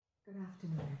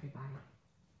afternoon, everybody.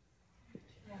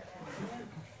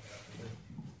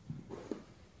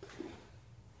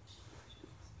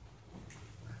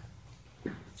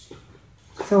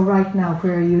 So right now,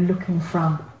 where are you looking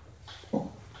from? Are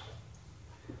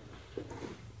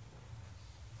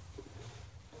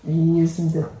you using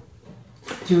the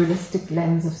dualistic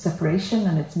lens of separation,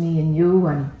 and it's me and you,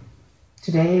 and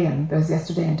today, and there's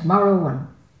yesterday and tomorrow, and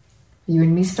you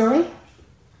and me story?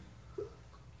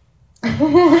 There's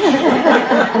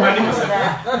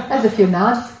a few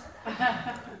nods.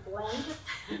 Blend.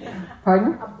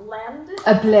 Pardon? A blend.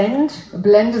 A blend. A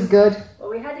blend is good. Well,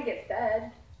 we had to get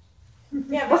fed.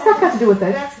 Yeah, What's that got to do with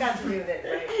it? That's got to do with it,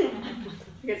 right?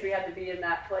 Because we had to be in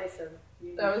that place of.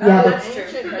 Yeah, that's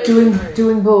true.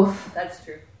 Doing both. That's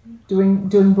true.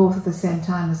 Doing both at the same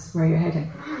time is where you're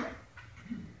heading.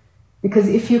 Because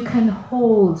if you can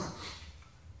hold,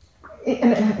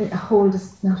 and hold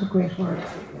is not a great word.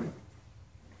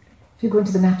 If you go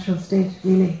into the natural state,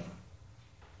 really,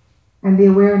 and the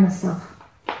awareness of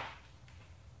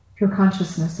pure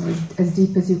consciousness, or as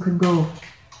deep as you can go,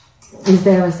 is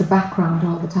there as the background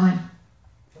all the time.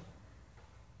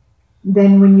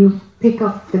 Then when you pick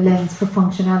up the lens for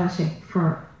functionality,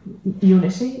 for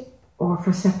unity, or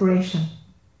for separation,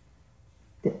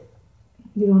 you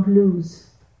don't lose.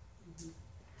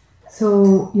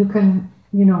 So you can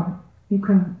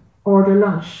order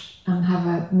lunch and have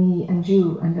a me and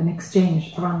you and an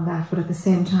exchange around that, but at the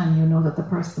same time you know that the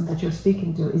person that you're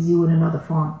speaking to is you in another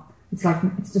form. It's like,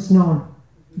 it's just known.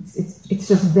 It's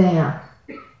just there.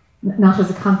 Not as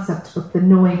a concept, but the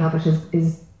knowing of it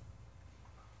is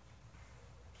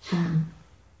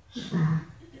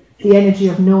the energy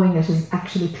of knowing it is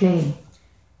actually playing.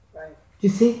 Right. Do you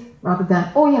see? Rather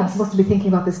than, oh yeah, I'm supposed to be thinking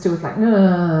about this too. It's like,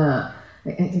 no.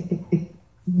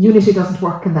 Unity doesn't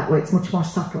work in that way. It's much more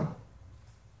subtle.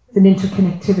 It's an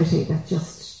interconnectivity that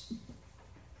just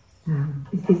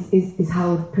is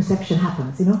how perception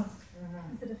happens, you know?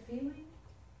 Is it a feeling?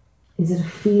 Is it a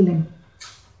feeling?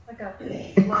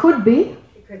 It could be.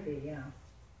 It could be, yeah.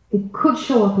 It could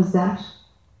show up as that.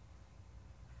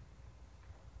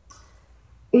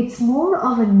 It's more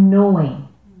of a knowing.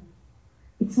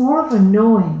 It's more of a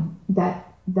knowing that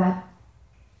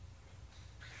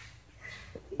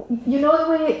you know, the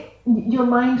way your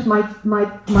mind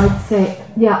might say,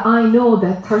 yeah, I know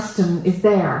that Thurston is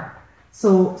there.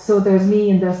 So there's me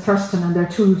and there's Thurston, and they're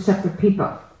two separate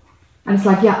people. And it's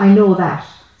like, yeah, I know that.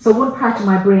 So one part of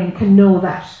my brain can know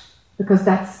that, because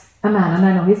that's a man and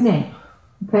I know his name.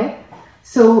 Okay?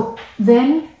 So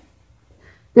then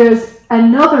there's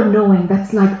another knowing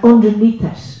that's like underneath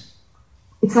it.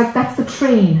 It's like, that's the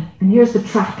train, and here's the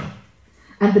track.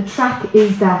 And the track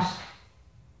is that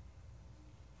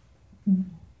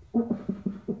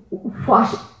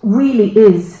what really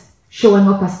is showing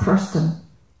up as Thurston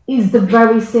is the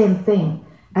very same thing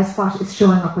as what is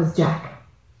showing up as Jack.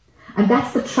 And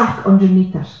that's the track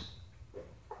underneath it.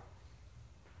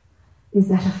 Is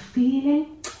that a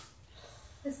feeling?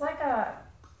 It's like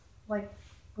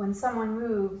when someone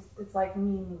moves, it's like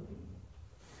me moving.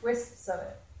 Wisps of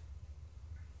it.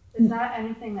 It's not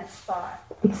anything that's thought.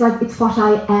 It's like, it's what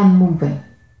I am moving.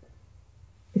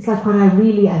 It's like what I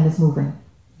really am is moving.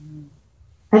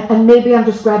 And maybe I'm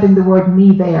just grabbing the word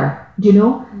me there, do you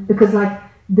know? Because like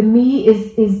the me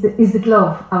is the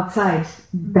glove outside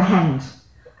the hand,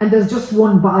 and there's just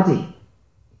one body,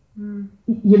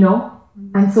 you know,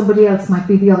 and somebody else might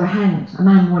be the other hand, and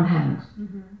I'm one hand.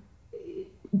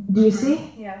 Do you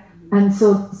see? Yeah. And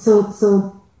so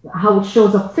how it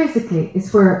shows up physically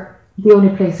is where the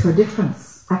only place where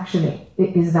difference actually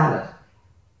is valid.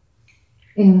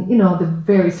 In, you know, the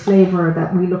various flavor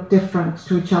that we look different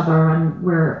to each other, and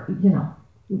we're, you know,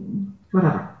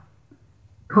 whatever,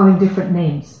 calling different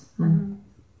names. And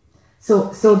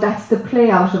so that's the play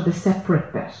out of the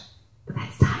separate bit, but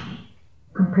that's tiny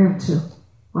compared to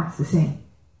what's the same.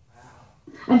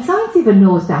 And science even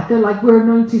knows that. They're like, we're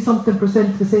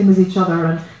 90-something% the same as each other,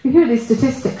 and you hear these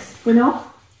statistics, you know?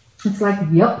 It's like,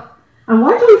 yep. And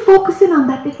why do we focus in on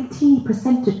that little teeny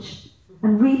percentage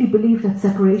and really believe that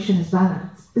separation is valid?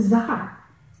 It's bizarre,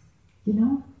 you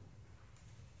know?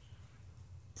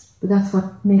 But that's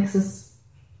what makes us,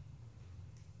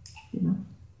 you know,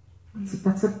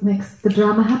 that's what makes the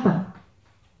drama happen,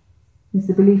 is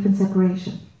the belief in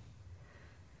separation.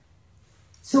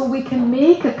 So we can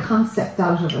make a concept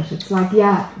out of it. It's like,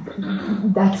 yeah,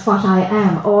 that's what I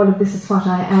am. All of this is what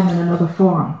I am in another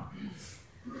form.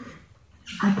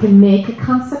 I can make a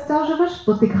concept out of it,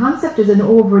 but the concept is an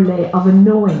overlay of a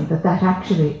knowing that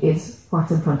actually is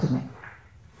what's in front of me.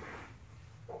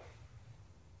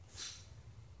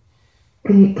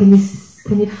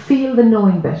 Can you feel the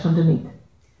knowing bit underneath?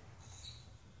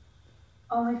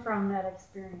 Only from that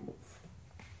experience.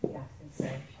 Yeah, I was gonna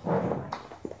say.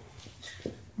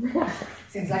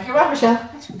 Seems like you're right, Michelle.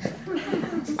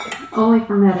 Only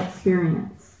from that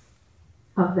experience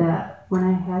of that when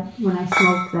I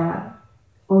smoked that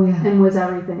Oh yeah, and was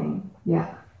everything.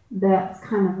 yeah, That's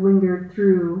kind of lingered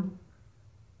through.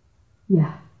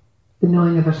 yeah. The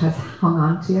knowing of it has hung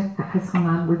on to you, has hung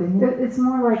on within you. It's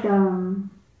more like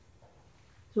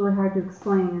it's really hard to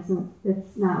explain.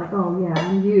 It's not like, oh yeah,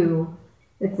 I'm you.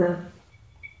 It's a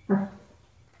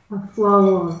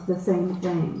flow of the same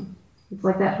thing. It's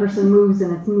like that person moves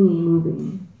and it's me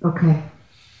moving. Okay.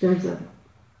 There's a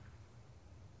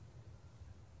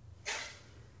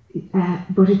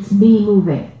But it's me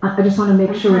moving. I just want to make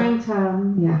I'm sure. trying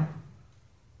to Yeah.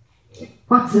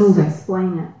 What's just moving?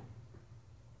 explain it.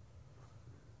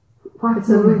 What's It's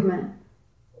a moving? movement.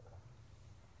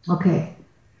 Okay.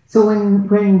 So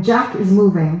when Jack is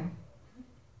moving,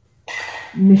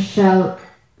 Michelle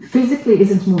physically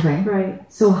isn't moving.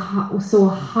 Right. So how? It's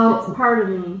part of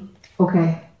me.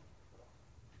 Okay.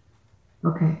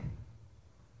 Okay.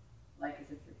 Like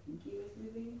as if your pinky was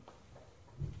moving.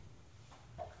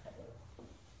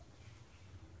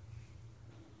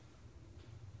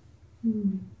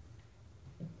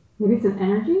 Maybe it's an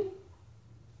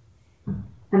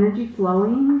energy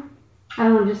flowing. I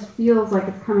don't know, it just feels like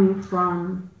it's coming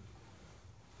from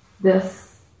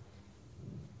this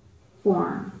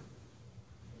form.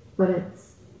 But it's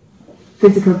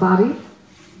Physical body.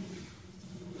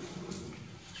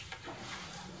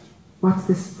 What's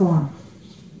this form?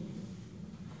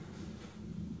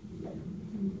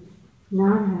 now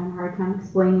I'm having a hard time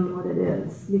explaining what it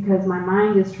is because my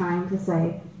mind is trying to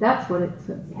say that's what's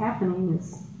happening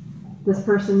is this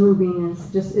person moving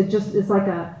is it's like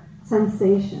a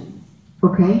sensation.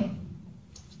 Okay.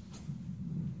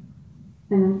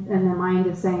 And the mind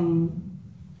is saying,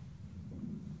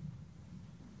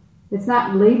 it's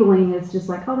not labeling, it's just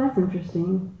like, oh, that's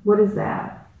interesting. What is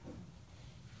that?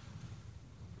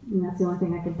 And that's the only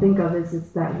thing I can think of is it's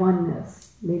that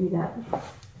oneness. Maybe that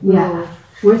little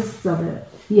wisps of it.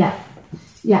 Yeah.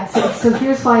 Yeah. So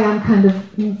here's why I'm kind of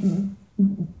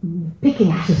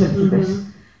picking at it a little bit.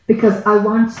 Because I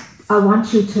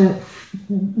want you to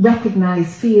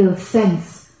recognize, feel,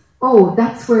 sense, oh,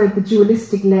 that's where the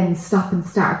dualistic lens stops and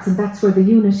starts, and that's where the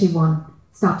unity one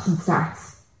stops and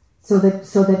starts. So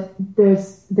that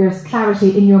there's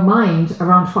clarity in your mind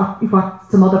around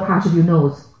what some other part of you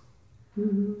knows.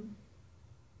 Mm-hmm.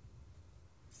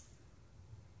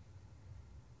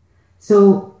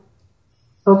 So,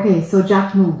 okay, so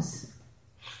Jack moves.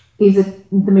 Is it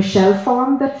the Michelle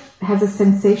form that has a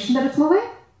sensation that it's moving?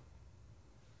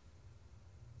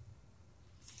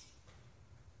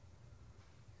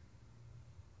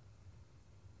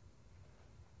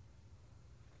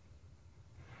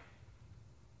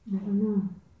 I don't know.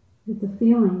 It's a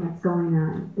feeling that's going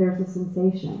on. There's a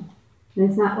sensation. And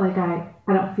it's not like I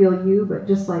don't feel you, but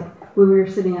just like when we were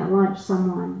sitting at lunch,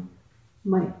 someone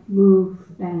might move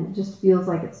and it just feels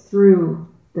like it's through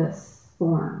this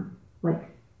form. Like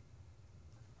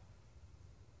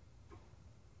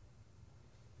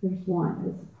there's one,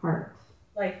 it's a part.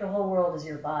 Like the whole world is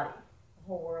your body. The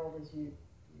whole world is you.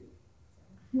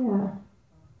 Yeah.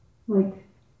 Like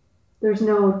there's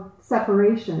no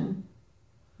separation.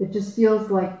 It just feels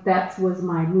like that was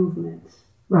my movement.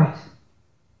 Right.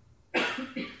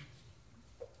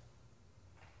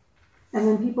 And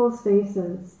then people's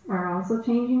faces are also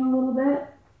changing a little bit.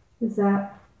 Is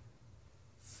that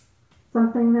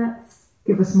something that's...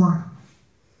 Give us more.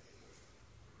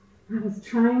 I was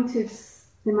trying to,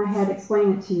 in my head,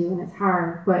 explain it to you, and it's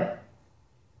hard, but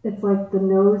it's like the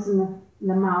nose and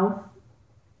the mouth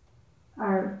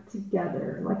are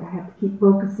together. Like I have to keep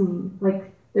focusing.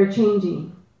 Like they're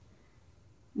changing.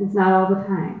 It's not all the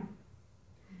time.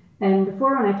 And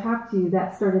before when I talked to you,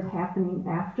 that started happening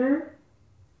after.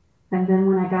 And then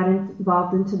when I got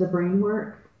involved into the brain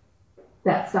work,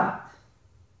 that stopped.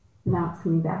 And now it's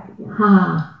coming back again.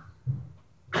 All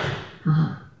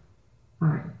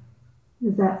right.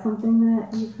 Is that something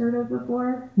that you've heard of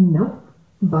before? Nope.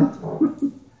 But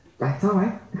that's all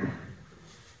right.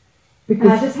 And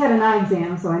I just had an eye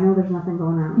exam, so I know there's nothing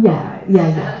going on. with Yeah. my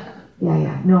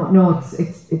eyes. No,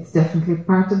 it's definitely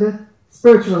part of the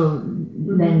spiritual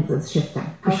lenses shifting.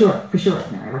 For sure.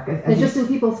 Mary. Like, as It's you- just in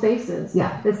people's faces.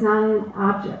 Yeah. It's not in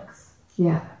objects.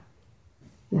 Yeah.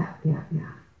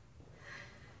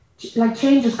 Like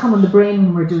changes come in the brain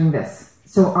when we're doing this.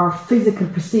 So our physical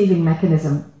perceiving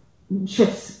mechanism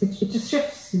shifts. It just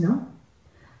shifts, you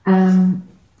know.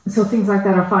 So things like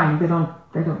that are fine. They don't.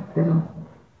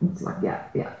 It's like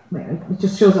it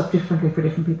just shows up differently for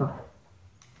different people.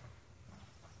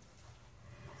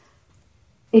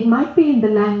 it might be in the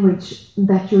language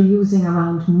that you're using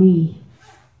around me.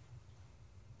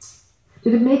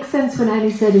 Did it make sense when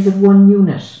Annie said, is it one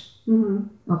unit?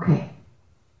 Mm-hmm. Okay.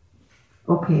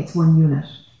 Okay, it's one unit.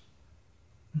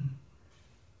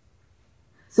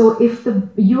 So if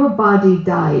your body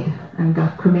died and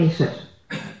got cremated,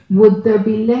 would there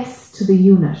be less to the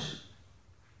unit?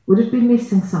 Would it be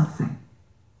missing something?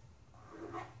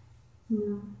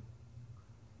 No.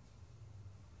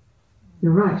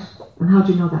 You're right. And how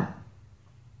do you know that?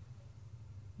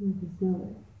 I just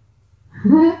know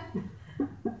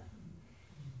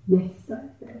Yes.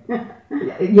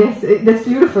 it. Yes, that's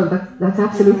beautiful. That's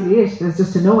absolutely it. There's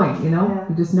just a knowing, Yeah.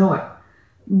 You just know it.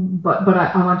 But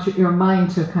I want your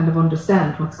mind to kind of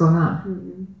understand what's going on.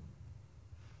 Mm-hmm.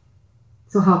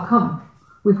 So how come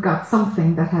we've got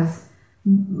something that has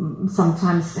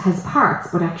sometimes has parts,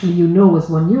 but actually is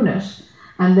one unit,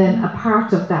 and then a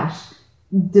part of that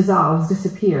dissolves,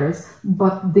 disappears,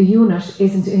 but the unit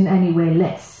isn't in any way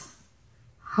less?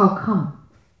 How come?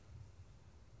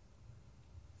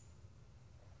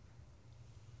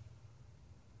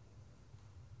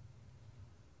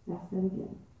 Ask that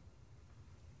again.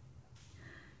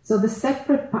 So the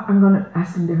separate, I'm going to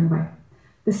ask in a different way.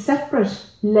 The separate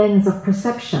lens of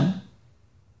perception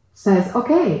says,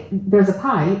 okay, there's a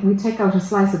pie, we take out a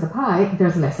slice of the pie,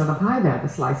 there's less of a pie there, the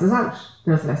slice is out,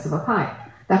 there's less of a pie.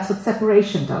 That's what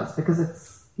separation does, because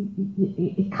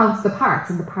it counts the parts,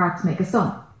 and the parts make a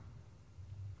sum.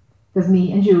 There's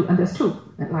me and you, and there's two.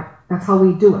 That's how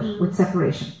we do it with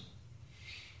separation.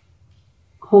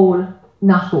 Whole,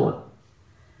 not whole.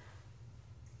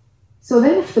 So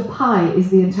then if the pie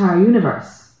is the entire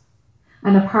universe,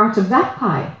 and a part of that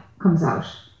pie comes out,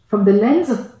 from the lens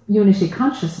of unity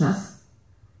consciousness,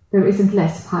 there isn't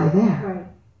less pie there. Right.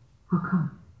 How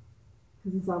come?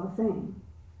 Because it's all the same.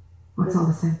 What's all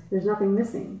the same? There's nothing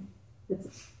missing. If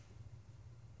it's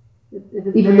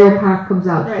Even there, though a part comes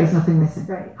out, Right. there's nothing missing.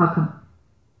 Right. How come?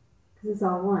 Because it's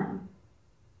all one.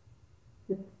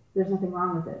 There's nothing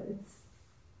wrong with it.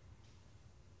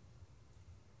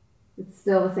 It's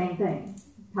still the same thing.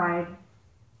 Pie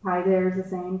there is the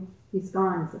same. Piece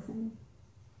gone is the same.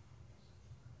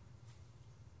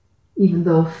 Even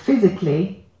though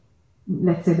physically,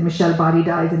 let's say the Michelle body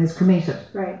dies and is cremated.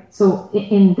 Right. So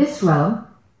in this realm,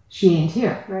 she ain't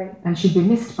here. Right. And she'd be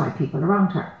missed by people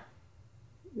around her.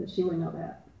 But she wouldn't know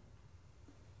that.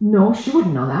 No, she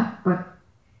wouldn't know that,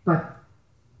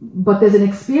 but there's an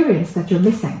experience that you're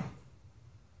missing.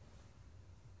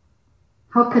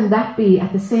 How can that be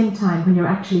at the same time when you're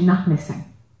actually not missing?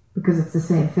 Because it's the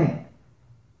same thing.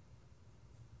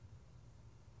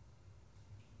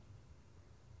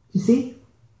 You see?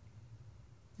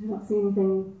 I don't see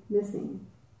anything missing.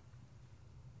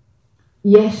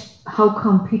 Yet, how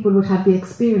come people would have the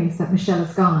experience that Michelle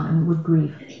is gone and would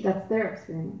grieve? That's their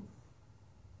experience.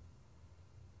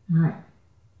 All right.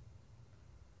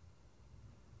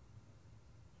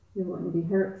 It wouldn't be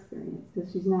her experience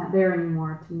because she's not there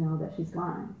anymore to know that she's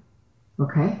gone.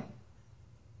 Okay.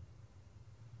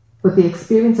 But the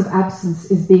experience of absence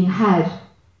is being had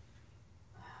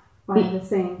By the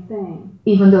same thing.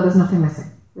 even though there's nothing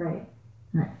missing. Right.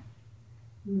 Right.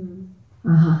 Mm.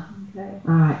 Uh-huh. Okay.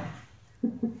 All right.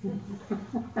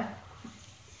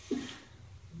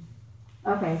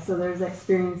 Okay, so there's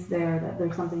experience there that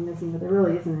there's something missing, but there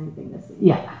really isn't anything missing.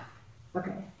 Yeah,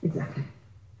 Okay. exactly.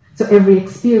 So every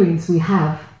experience we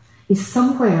have is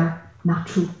somewhere not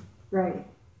true. Right.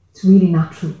 It's really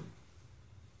not true.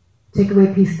 Take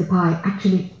away a piece of the pie.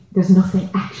 Actually, there's nothing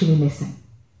actually missing.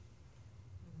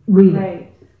 Really.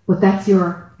 Right. But that's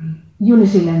your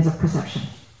unity lens of perception.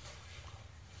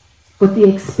 But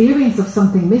the experience of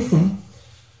something missing,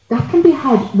 that can be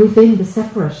had within the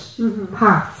separate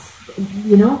parts,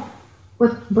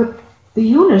 But the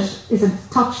unit isn't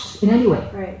touched in any way.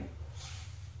 Right.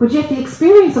 But yet the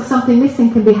experience of something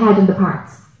missing can be had in the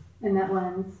parts. And that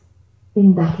lens.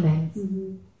 In that lens.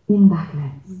 In that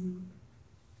lens.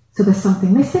 So there's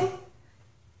something missing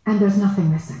and there's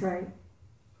nothing missing. Right.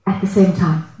 At the same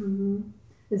time.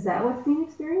 Is that what's being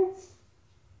experienced?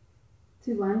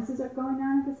 Two lenses are going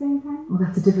on at the same time? Well,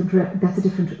 that's a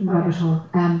different rabbit hole.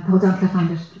 Hold on till I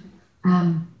find it.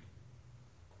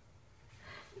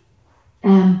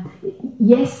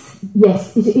 Yes,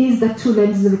 it is that two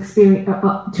lenses of experience,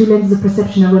 two lenses of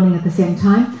perception are running at the same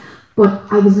time. But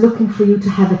I was looking for you to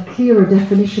have a clearer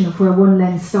definition of where one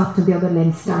lens stopped and the other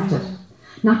lens started.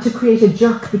 Not to create a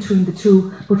jerk between the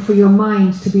two, but for your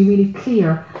mind to be really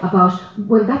clear about,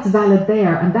 well, that's valid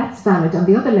there and that's valid on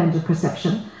the other lens of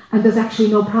perception, and there's actually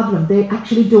no problem. They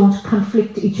actually don't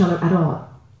conflict each other at all.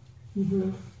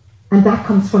 And that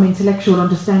comes from intellectual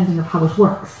understanding of how it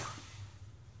works.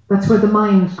 That's where the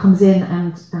mind comes in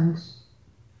and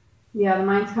Yeah, the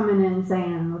mind's coming in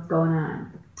saying what's going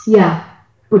on. yeah,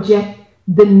 but yet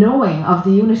the knowing of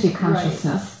the unity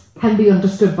consciousness can be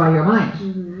understood by your mind.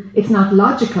 Mm-hmm. It's not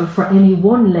logical for any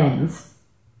one lens.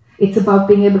 It's about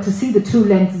being able to see the two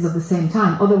lenses at the same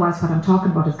time. Otherwise, what I'm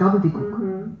talking about is gobbledygook.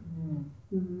 Mm-hmm.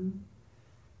 Mm-hmm.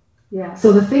 Yeah.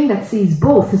 So the thing that sees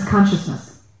both is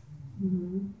consciousness.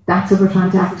 Mm-hmm. That's what we're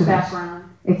trying to It's the activate. background.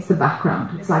 It's the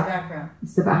background. It's the background.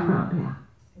 It's the background, yeah.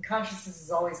 And consciousness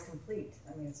is always complete.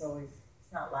 I mean, it's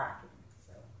not lacking.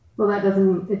 So. Well, it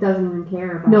doesn't even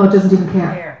care about. No, it doesn't even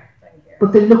care. Doesn't care.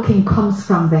 But the looking comes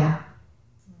from there.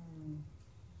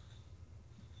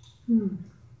 I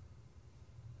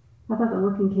thought the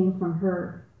looking came from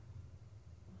her.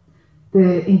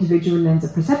 The individual lens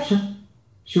of perception,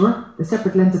 sure. The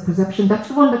separate lens of perception, that's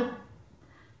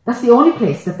the only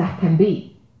place that can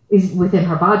be, is within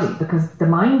her body, because the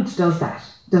mind does that,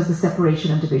 does the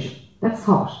separation and division. That's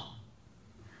thought.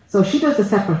 So she does the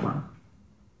separate one.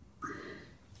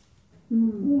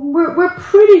 We're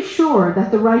pretty sure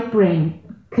that the right brain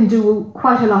can do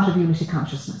quite a lot of unity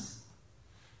consciousness.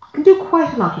 Can do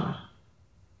quite a lot of it.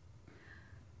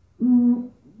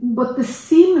 But the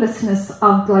seamlessness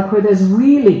of like where there's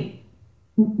really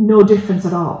no difference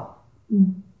at all.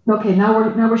 Okay, now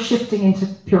we're shifting into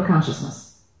pure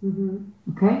consciousness. Mm-hmm.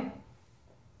 Okay?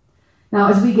 Now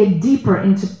as we get deeper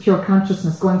into pure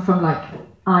consciousness, going from like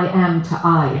I am to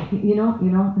I, you know,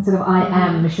 instead of I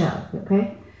am Michelle,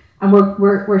 okay? And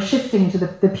we're shifting into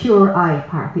the pure I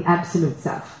part, the absolute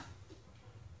self.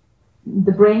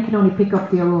 The brain can only pick up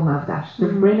the aroma of that. The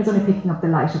brain is only picking up the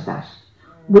light of that,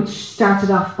 which started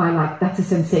off by like, that's a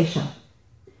sensation.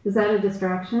 Is that a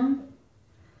distraction?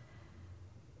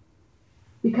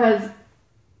 Because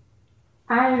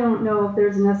I don't know if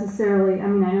there's necessarily, I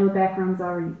mean, I know the background's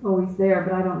always there,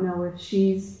 but I don't know if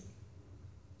she's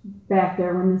back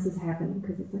there when this is happening,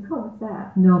 because it's like, oh, what's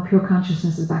that? No, pure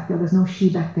consciousness is back there. There's no she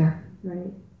back there.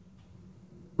 Right.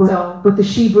 But the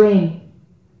she brain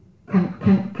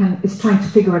is trying to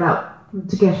figure it out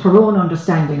to get her own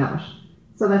understanding of it.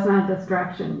 So that's not a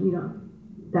distraction.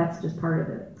 That's just part of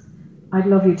it. I'd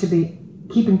love you to be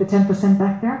keeping the 10%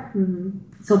 back there,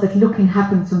 so that looking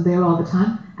happens from there all the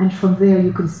time, and from there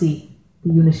you can see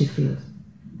the unity field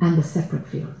and the separate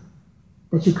field.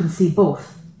 That you can see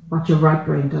both what your right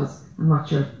brain does and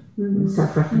what your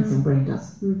self-referencing brain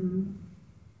does. Mm-hmm.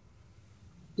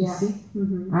 You Yeah. see?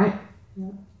 Mm-hmm. Right?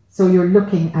 Yeah. So you're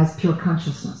looking as pure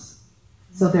consciousness.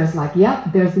 So there's like,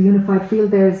 there's the unified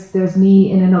field, there's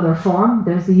me in another form,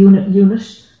 there's the unit,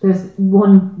 there's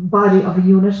one body of a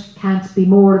unit, can't be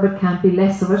more of it, can't be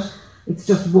less of it, it's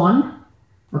just one.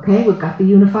 Okay, we've got the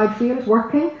unified field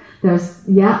working. There's,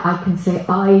 I can say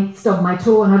I stubbed my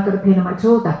toe and I've got a pain in my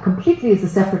toe. That completely is a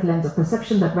separate lens of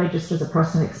perception that registers a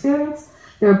personal experience.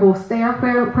 They're both there.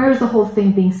 Where is the whole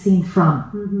thing being seen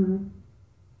from?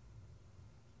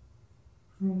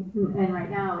 Right. And right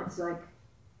now it's like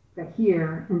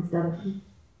here instead of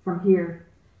from here.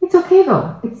 It's okay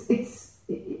though.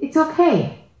 It's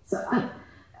okay. So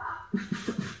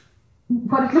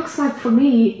what it looks like for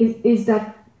me is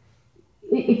that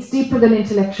it's deeper than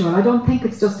intellectual. I don't think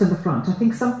it's just in the front. I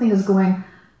think something is going,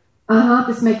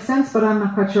 this makes sense, but I'm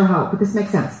not quite sure how, but this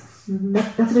makes sense. Mm-hmm.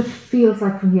 That's what it feels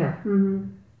like from here.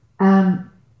 Mm-hmm.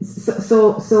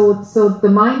 So the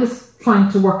mind is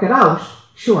trying to work it out,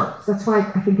 sure. So that's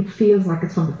why I think it feels like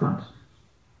it's from the front.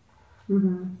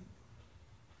 Mm-hmm.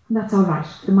 And that's all right.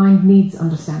 The mind needs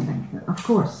understanding, of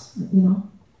course, you know.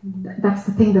 That's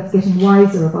the thing that's getting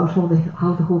wiser about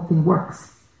how the whole thing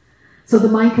works. So the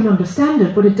mind can understand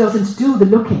it, but it doesn't do the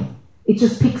looking. It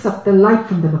just picks up the light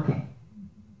from the looking.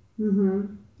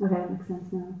 Mm-hmm. Okay, that makes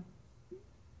sense now.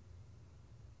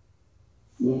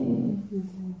 Yeah.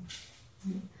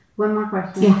 Okay. One more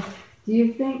question. Yeah. Do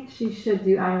you think she should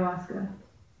do ayahuasca?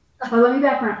 Let me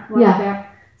back.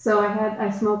 So I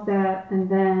smoked that, and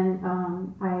then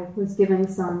I was given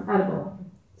some edible.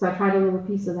 So I tried a little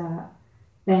piece of that,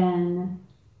 and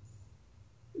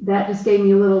that just gave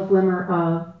me a little glimmer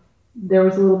of, there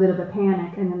was a little bit of a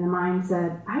panic, and then the mind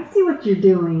said, I see what you're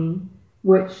doing,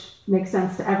 which makes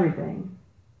sense to everything.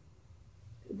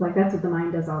 It's like, that's what the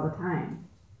mind does all the time.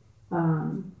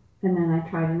 And then I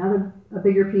tried a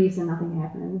bigger piece and nothing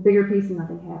happened, and a bigger piece and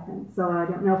nothing happened. So I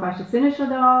don't know if I should finish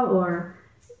it all, or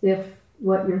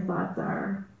what your thoughts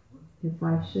are, if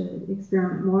I should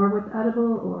experiment more with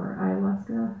edible or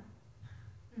ayahuasca.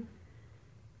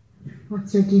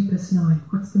 What's your deepest knowing?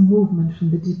 What's the movement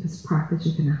from the deepest part that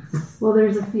you can access? Well,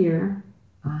 there's a fear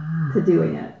to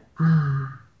doing it.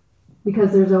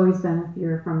 Because there's always been a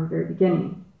fear from the very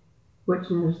beginning, which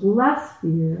there's less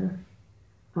fear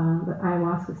But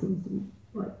ayahuasca seems to be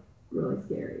like really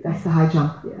scary. That's the high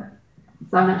jump. Yeah.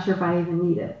 So I'm not sure if I even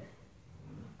need it.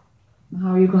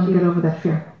 How are you going to get over that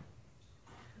fear?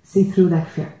 See through that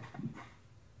fear.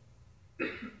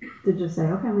 To just say,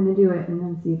 okay, I'm going to do it, and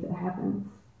then see if it happens.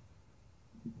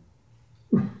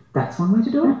 That's one way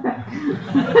to do it.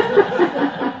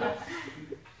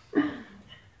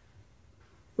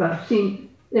 So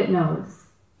it knows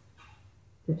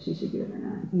if she should do it or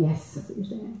not. Yes. That's what you're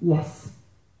saying. Yes.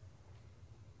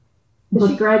 Is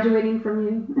she graduating from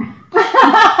you?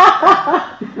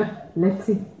 Let's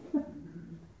see.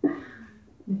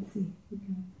 Let's see.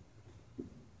 Okay.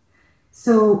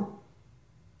 So,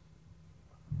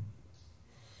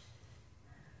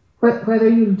 whether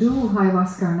you do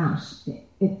ayahuasca or not,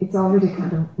 it's already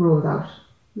kind of rolled out.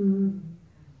 Mm.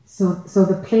 So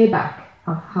the playback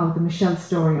of how the Michelle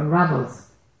story unravels,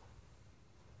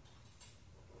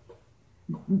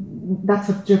 that's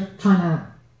what you're trying to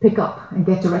pick up and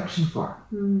get direction for.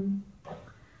 Mm.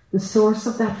 The source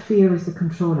of that fear is the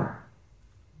controller.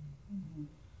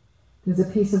 There's a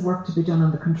piece of work to be done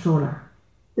on the controller.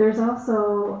 There's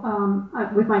also,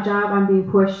 with my job, I'm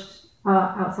being pushed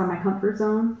outside my comfort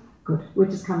zone. Good. Which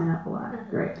is coming up a lot.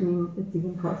 Right. I mean, it's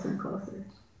even closer and closer.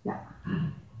 Yeah.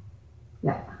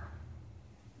 Yeah.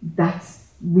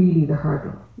 That's really the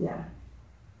hurdle. Yeah.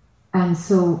 And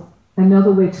so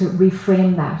another way to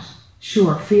reframe that,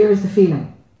 sure, fear is the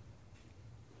feeling.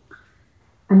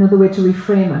 Another way to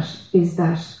reframe it is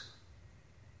that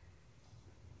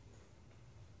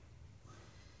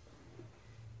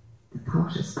the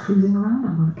thought is cruising around.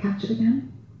 I'm going to catch it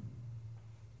again.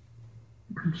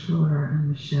 The controller and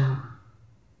Michelle.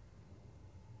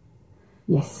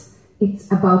 Yes,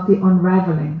 it's about the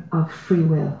unraveling of free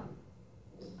will.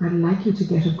 I'd like you to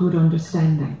get a good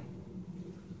understanding.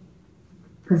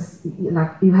 Because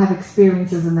like you have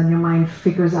experiences and then your mind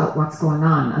figures out what's going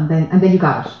on and then you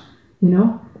got it, you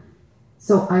know?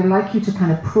 So I'd like you to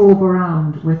kind of probe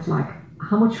around with like,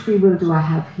 how much free will do I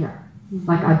have here?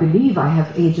 Like I believe I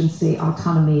have agency,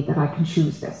 autonomy, that I can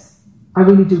choose this. I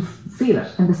really do feel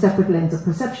it, and the separate lens of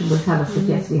perception will tell us that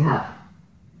yes, we have.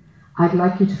 I'd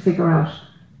like you to figure out,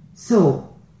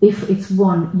 so if it's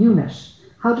one unit,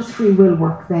 how does free will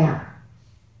work there?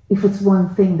 If it's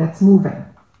one thing that's moving,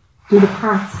 do the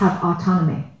parts have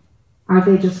autonomy? Are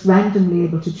they just randomly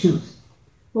able to choose?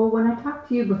 Well, when I talked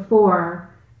to you before,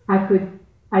 I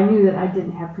knew that I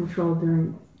didn't have control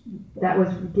during, that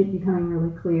was becoming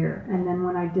really clear. And then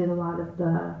when I did a lot of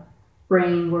the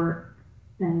brain work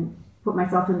and put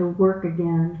myself into work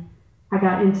again, I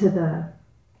got into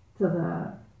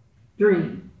the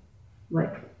dream,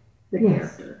 like the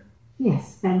character.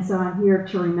 Yes. And so I'm here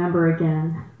to remember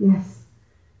again. Yes.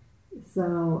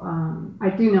 So I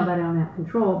do know that I don't have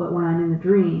control, but when I'm in the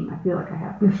dream, I feel like I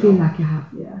have control. You feel like you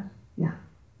have. Yeah. Yeah.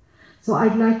 So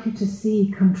I'd like you to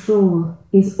see control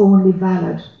is only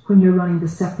valid when you're running the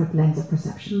separate lens of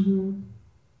perception. Mm-hmm.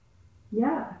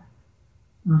 Yeah.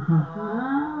 Uh-huh.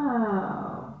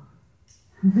 Oh.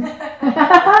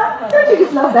 Don't you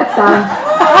just love that sound?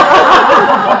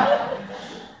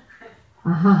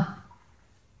 Uh-huh.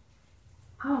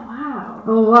 Oh, wow.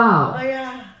 Oh, wow. Oh,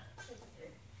 yeah.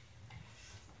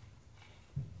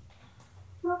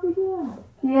 What we do?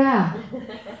 Yeah.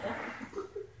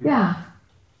 Yeah.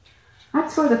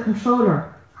 That's where the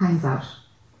controller hangs out.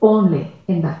 Only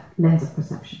in that lens of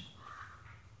perception.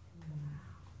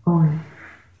 Only.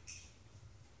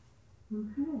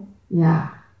 Okay. Yeah.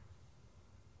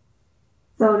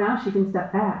 So now she can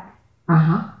step back,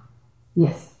 Uh-huh.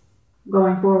 Yes.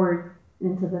 going forward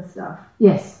into this stuff.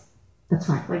 Yes. That's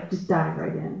right. Like just dive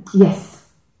right in. Yes.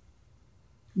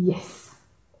 Yes.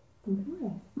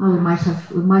 Okay. Oh, we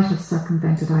might have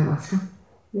circumvented ayahuasca.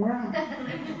 Yeah.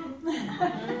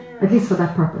 At least for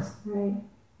that purpose. Right.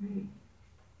 Right.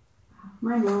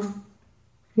 Mind blown.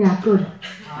 Yeah, good.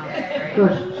 Okay,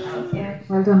 Good. Okay.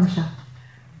 Well done, Michelle.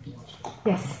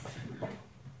 Yes.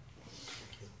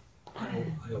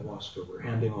 Ayahuasca. We're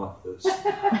handing off the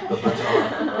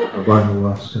baton of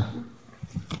ayahuasca.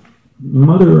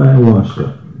 Mother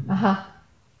Ayahuasca. Uh-huh.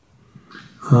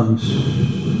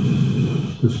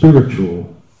 The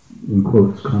spiritual, in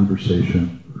quotes,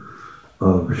 conversation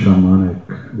of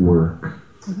shamanic work,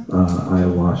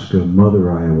 ayahuasca, Mother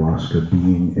Ayahuasca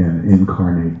being an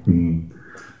incarnate being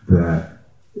that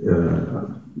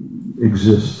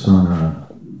exists on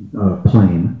a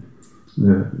plane,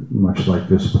 much like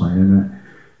this plane,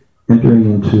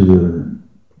 entering into the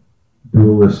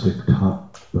dualistic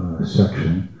top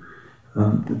section.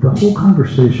 The whole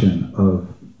conversation of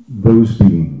those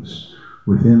beings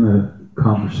within the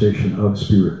conversation of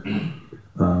spirit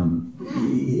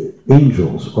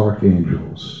angels,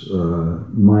 archangels,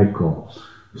 Michael,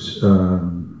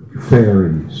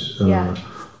 fairies, Yeah.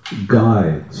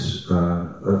 guides,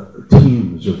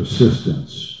 teams of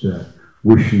assistants that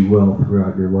wish you well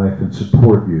throughout your life and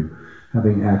support you,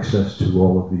 having access to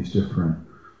all of these different,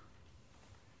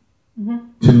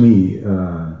 to me,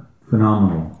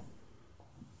 phenomenal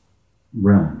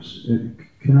realms.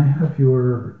 Can I have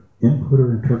your input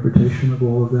or interpretation of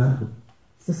all of that?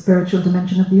 It's the spiritual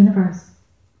dimension of the universe.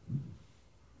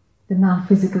 The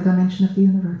non-physical dimension of the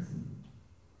universe.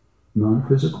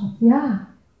 Non-physical? Yeah.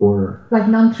 Or Like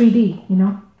non-3D, you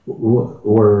know?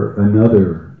 or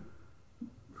another.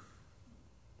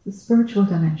 The spiritual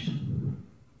dimension.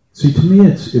 See, to me,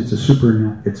 it's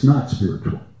a it's not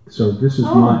spiritual. So this is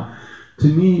to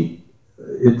me,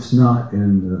 it's not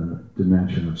in the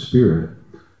dimension of spirit.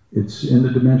 It's in the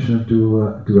dimension of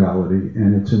duality,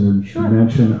 and it's in the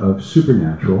dimension of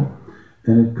supernatural,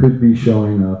 and it could be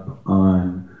showing up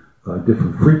on a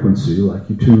different frequency, like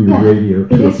you tune your radio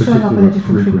to a particular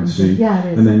frequency, Yeah,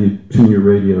 it is. and then you tune your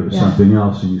radio to something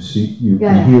else, and you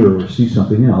can hear or see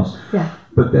something else. Yeah.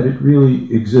 But that it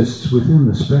really exists within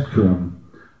the spectrum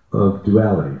of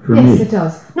duality for me. Yes, it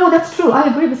does. No, that's true. I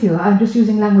agree with you. I'm just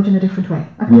using language in a different way.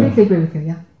 I completely agree with you,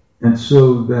 yeah. And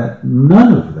so that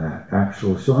none of that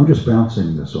actually, so I'm just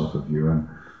bouncing this off of you and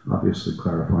obviously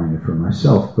clarifying it for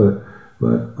myself, but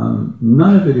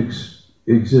none of it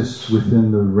exists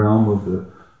within the realm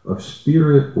of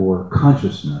spirit or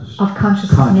consciousness. Of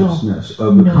consciousness,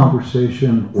 of the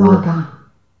conversation. It's all gone.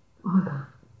 All gone.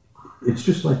 It's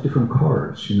just like different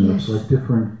cars, you know, Yes. it's like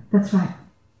different, That's right.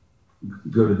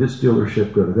 go to this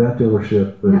dealership, go to that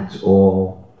dealership, but it's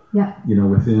all, you know,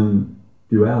 within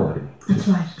duality. That's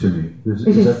right. To me. Does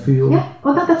It is. that feel Yeah,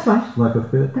 oh, that's right. like a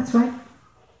fit? That's right.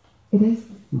 It is.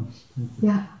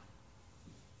 Yeah.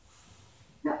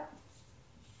 Yeah.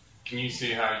 Can you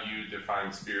see how you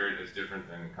define spirit as different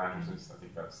than consciousness? I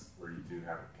think that's where you do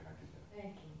have it connected.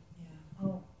 Thank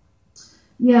you.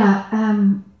 Yeah. Oh.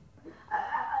 Yeah.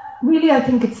 Really, I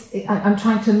think I'm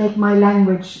trying to make my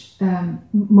language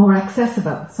more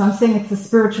accessible. So I'm saying it's the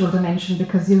spiritual dimension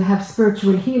because you have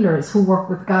spiritual healers who work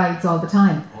with guides all the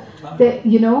time. They,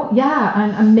 you know,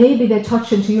 and maybe they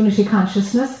touch into unity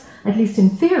consciousness, at least in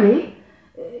theory.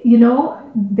 You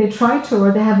know, they try to,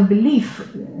 or they have a belief.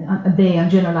 I'm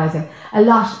generalizing. A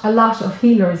lot of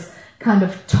healers kind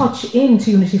of touch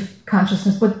into unity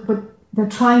consciousness, but they're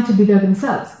trying to be there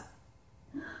themselves.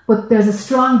 But there's a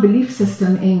strong belief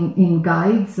system in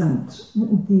guides and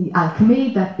the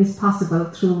alchemy that is possible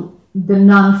through the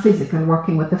non-physical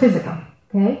working with the physical.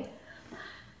 Okay,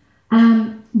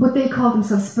 but they call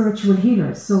themselves spiritual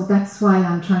healers, so that's why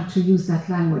I'm trying to use that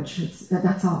language.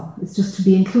 That's all. It's just to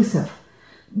be inclusive.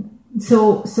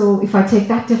 So if I take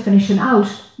that definition out,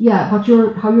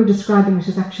 how you're describing it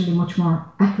is actually much more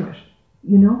accurate.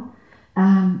 You know.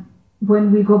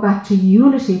 When we go back to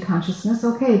unity consciousness,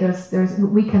 okay,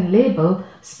 we can label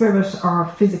spirit or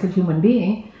physical human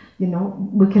being, you know,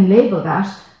 we can label that.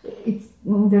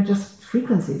 They're just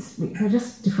frequencies. They're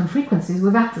just different frequencies. We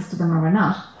have access to them or we're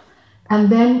not. And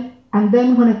then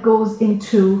when it goes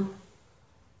into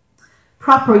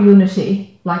proper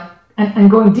unity, like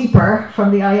and going deeper from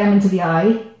the I am into the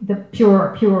I, the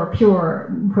pure,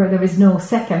 where there is no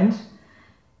second.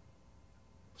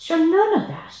 Sure, none of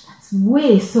that.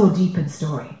 Way so deep in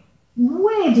story.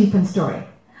 Way deep in story.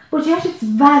 But yet it's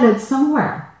valid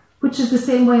somewhere, which is the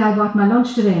same way I got my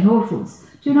lunch today in Whole Foods.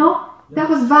 Do you know? That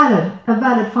was valid, a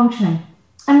valid functioning.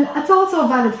 And it's also a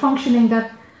valid functioning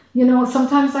that, you know,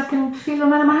 sometimes I can feel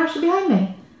Romana Maharshi behind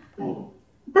me.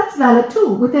 That's valid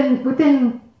too,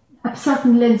 within a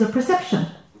certain lens of perception.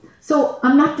 So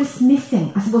I'm not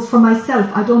dismissing, I suppose for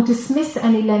myself, I don't dismiss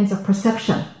any lens of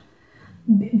perception.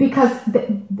 Because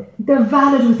they're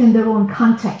valid within their own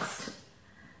context,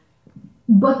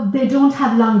 but they don't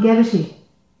have longevity,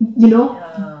 you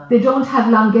know? They don't have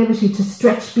longevity to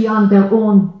stretch beyond their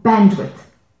own bandwidth,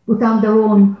 without their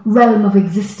own realm of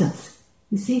existence,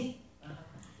 you see?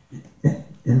 And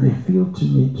they feel to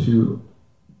me too,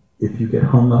 if you get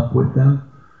hung up with them,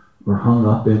 or hung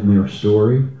up in their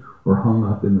story, or hung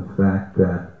up in the fact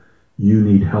that you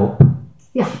need help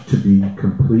to be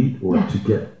complete, or to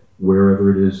get wherever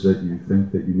it is that you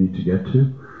think that you need to get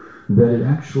to, that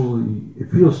it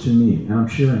feels to me, and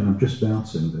I'm just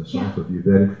bouncing this off of you,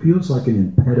 that it feels like an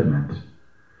impediment.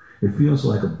 It feels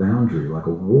like a boundary, like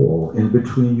a wall in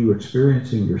between you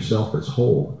experiencing yourself as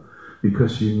whole,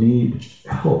 because you need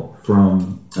help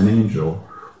from an angel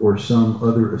or some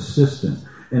other assistant.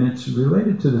 And it's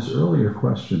related to this earlier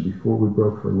question before we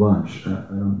broke for lunch. I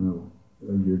don't know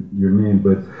your name,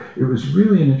 but it was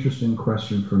really an interesting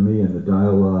question for me in the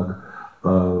dialogue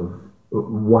of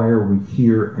why are we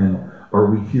here, and are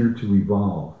we here to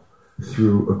evolve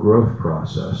through a growth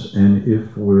process? And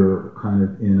if we're kind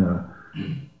of in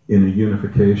a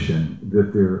unification,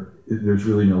 that there's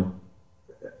really no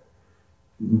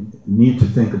need to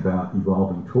think about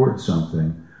evolving towards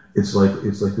something. It's like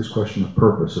this question of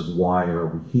purpose, of why are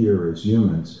we here as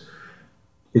humans.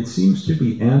 It seems to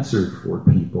be answered for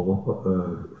people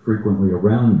frequently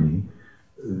around me,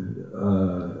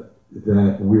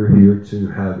 that we're here to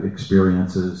have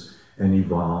experiences and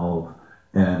evolve,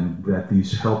 and that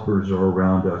these helpers are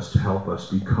around us to help us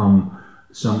become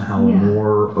somehow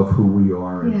more of who we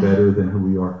are and better than who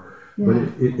we are. But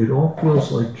it all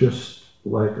feels like just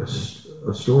like a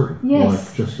story. Yes,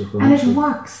 like just a and it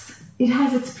works. It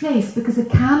has its place because it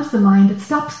calms the mind. It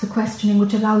stops the questioning,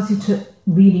 which allows you to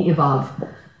really evolve.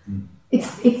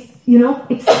 It's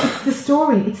the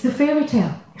story. It's the fairy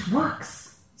tale. It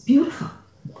works. It's beautiful.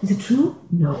 Is it true?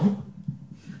 No.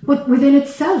 But within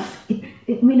itself,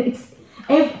 it's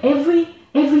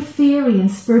every theory in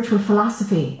spiritual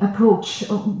philosophy, approach,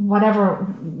 or whatever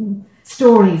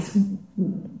stories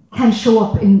can show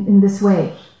up in this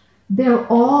way. They're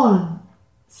all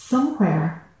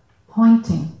somewhere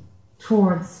pointing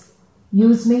towards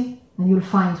use me and you'll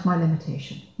find my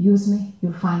limitation. Use me,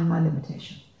 you'll find my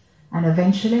limitation. And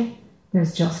eventually,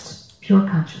 there's just pure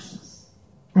consciousness.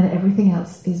 And everything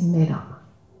else is made up.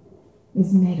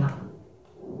 Is made up.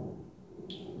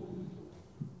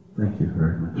 Thank you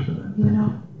very much for that. You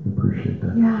know? I appreciate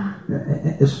that.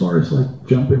 Yeah. As far as like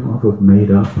jumping off of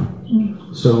made up,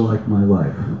 so like my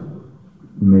life,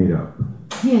 made up.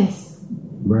 Yes.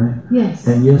 Right? Yes.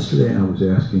 And yesterday I was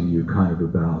asking you kind of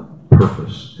about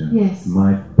purpose in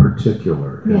my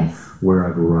particular, and where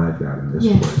I've arrived at in this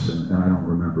place. And I don't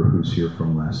remember who's here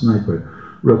from last night, but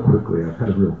real quickly, I've had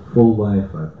a real full life.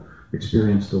 I've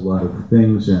experienced a lot of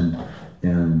things, and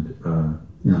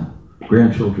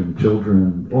grandchildren,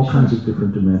 children, all kinds of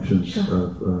different dimensions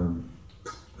of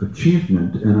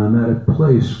achievement. And I'm at a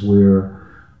place where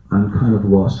I'm kind of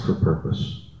lost for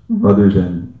purpose, other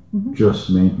than just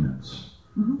maintenance.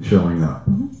 Showing up,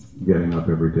 getting up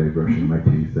every day, brushing my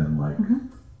teeth, and like,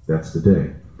 that's the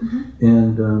day.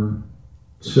 And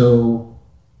so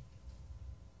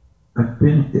I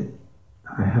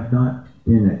have not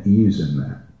been at ease in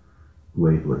that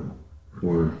lately.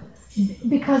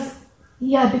 Because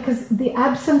the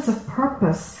absence of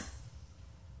purpose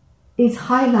is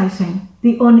highlighting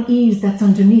the unease that's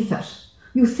underneath it.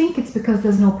 You think it's because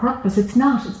there's no purpose. It's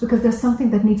not. It's because there's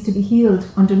something that needs to be healed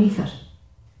underneath it.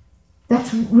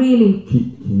 That's really...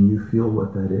 Can you feel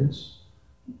what that is?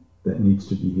 That needs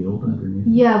to be healed underneath?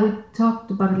 Yeah, we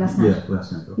talked about it last night. Yeah,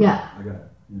 last night. Okay. Yeah. I got it.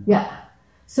 Yeah.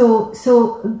 So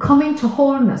coming to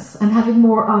wholeness and having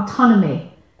more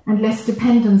autonomy and less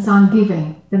dependence on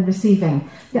giving than receiving.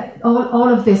 Yeah, all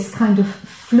of this kind of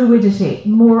fluidity,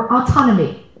 more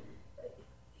autonomy,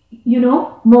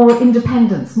 more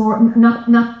independence, more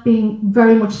not being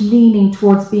very much leaning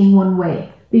towards being one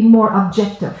way, being more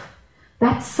objective.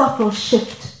 That subtle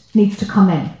shift needs to come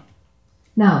in.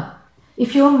 Now,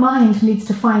 if your mind needs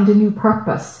to find a new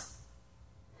purpose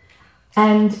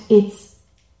and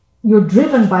you're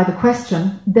driven by the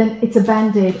question, then it's a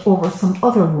band-aid over some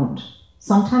other wound.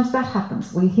 Sometimes that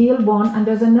happens. We heal one and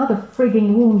there's another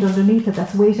frigging wound underneath it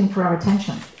that's waiting for our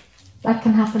attention. That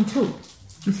can happen too.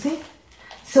 You see?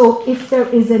 So if there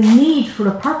is a need for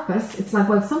a purpose, it's like,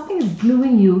 well, something is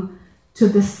gluing you to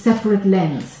this separate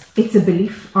lens. It's a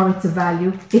belief or it's a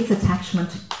value. It's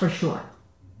attachment for sure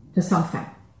to something.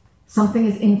 Something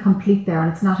is incomplete there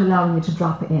and it's not allowing you to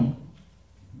drop in.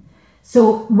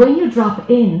 So when you drop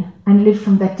in and live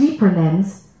from that deeper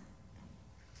lens,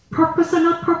 purpose or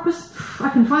not purpose, I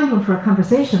can find one for a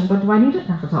conversation, but do I need it?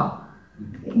 Not at all.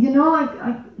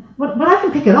 But I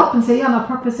can pick it up and say, yeah, my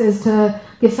purpose is to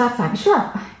give satsang.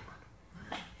 Sure.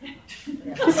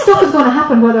 This stuff is going to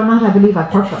happen whether or not I believe I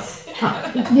purpose.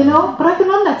 But I can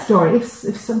run that story.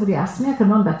 If somebody asks me, I can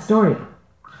run that story.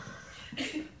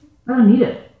 I don't need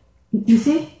it. You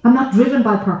see? I'm not driven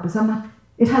by purpose.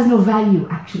 It has no value,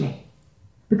 actually.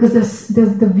 Because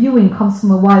the viewing comes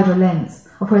from a wider lens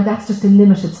of where that's just a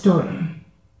limited story.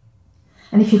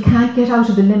 And if you can't get out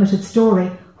of the limited story,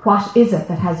 what is it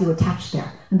that has you attached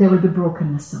there? And there will be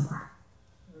brokenness somewhere.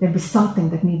 There'll be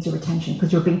something that needs your attention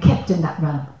because you're being kept in that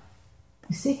realm.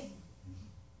 You see?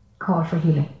 Call for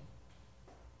healing.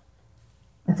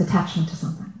 That's attachment to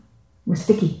something. We're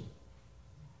sticky.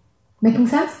 Making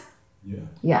sense? Yeah.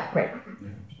 Yeah, great. Yeah.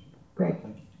 Great.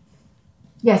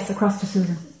 Yes, across to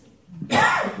Susan.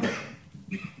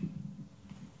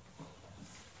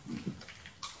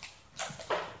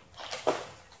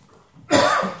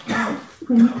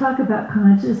 When you talk about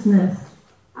consciousness,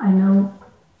 I know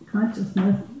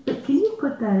consciousness, but can you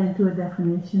put that into a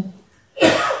definition?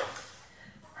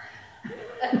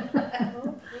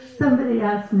 Somebody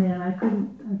asked me and I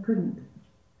couldn't.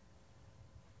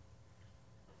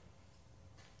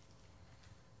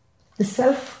 The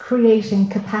self-creating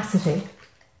capacity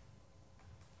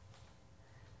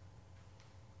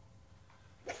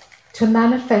to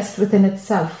manifest within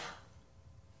itself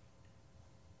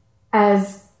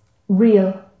as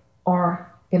real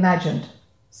or imagined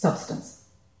substance.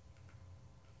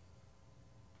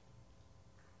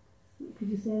 Could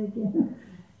you say it again?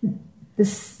 The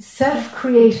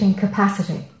self-creating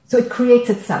capacity. So it creates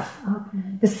itself. Okay.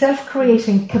 The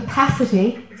self-creating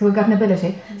capacity, so we've got an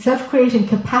ability, self-creating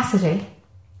capacity.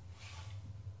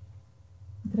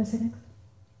 What did I say next?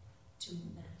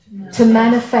 To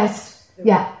manifest,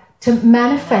 yeah, to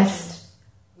manifest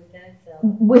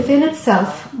within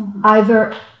itself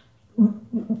either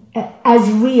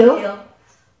as real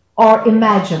or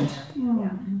imagined.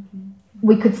 Yeah.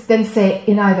 We could then say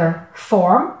in either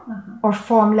form or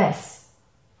formless.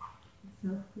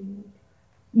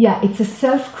 Yeah, it's a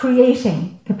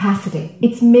self-creating capacity.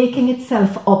 It's making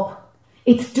itself up.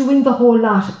 It's doing the whole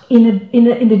lot in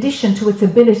addition to its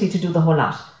ability to do the whole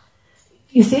lot.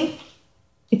 You see?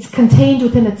 It's contained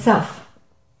within itself.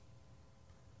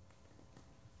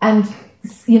 And,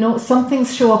 some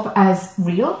things show up as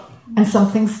real and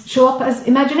some things show up as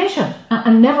imagination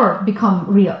and never become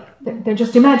real. They're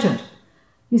just imagined.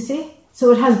 You see?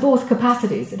 So it has both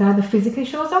capacities. It either physically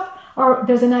shows up or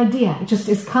there's an idea. It just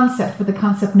is concept, but the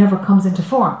concept never comes into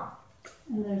form.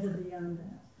 And there's a beyond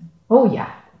that. Oh,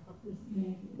 yeah.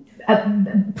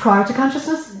 Prior to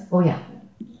consciousness? Yeah. Oh, yeah.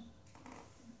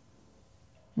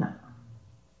 No.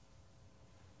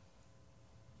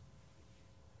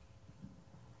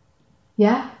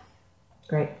 Yeah?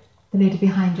 Great. The lady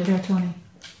behind you there, Tony.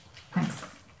 Thanks.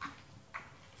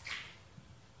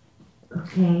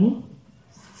 Okay.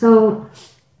 So,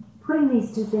 putting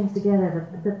these two things together,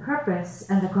 the purpose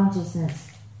and the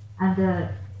consciousness, and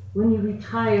when you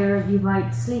retire, you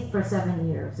might sleep for 7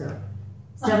 years or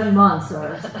 7 months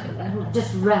or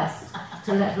just rest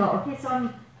to let go. Okay, so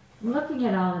I'm looking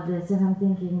at all of this and I'm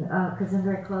thinking, because I'm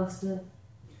very close to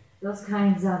those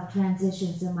kinds of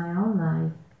transitions in my own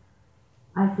life,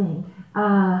 I think.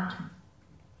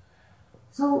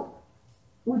 So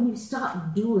when you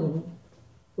stop doing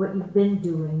what you've been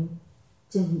doing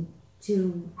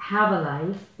to have a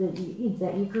life that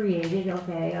you created,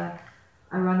 okay,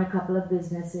 I run a couple of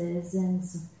businesses and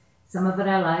some of it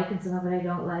I like and some of it I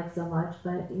don't like so much,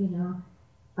 but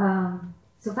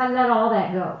so if I let all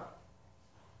that go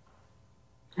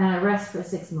and I rest for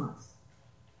 6 months,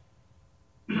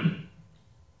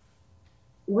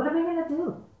 what am I going to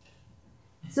do?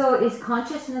 So is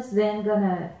consciousness then going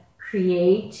to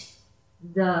create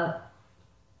the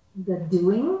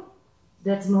doing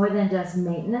that's more than just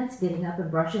maintenance, getting up and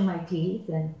brushing my teeth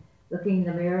and looking in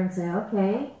the mirror and say,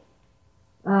 okay,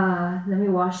 let me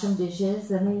wash some dishes,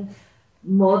 let me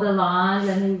mow the lawn,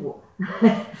 let me...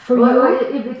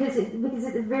 because it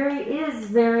is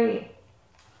very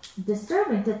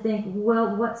disturbing to think,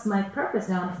 well, what's my purpose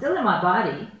now? I'm still in my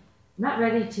body. I'm not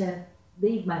ready to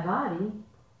leave my body.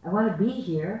 I want to be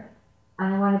here,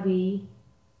 and I want to be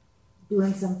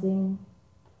doing something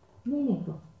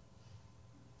meaningful.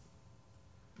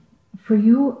 For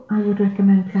you, I would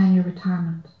recommend plan your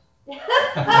retirement. What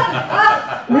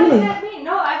does that mean?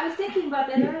 No, I was thinking about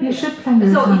that earlier. You should plan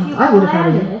your So retirement. if you I would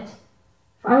plan have it,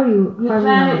 if I were you, you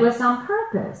plan it with some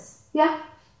purpose, yeah.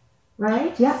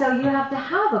 right? Yeah. So you have to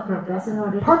have a purpose in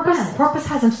order to plan it. Purpose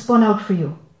hasn't spun out for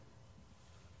you.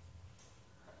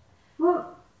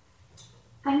 Well,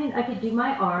 I mean, I could do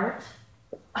my art.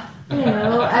 I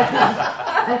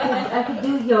could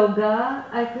do yoga.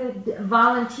 I could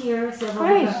volunteer several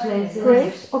different places.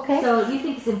 Great. Okay. So you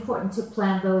think it's important to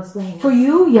plan those things? For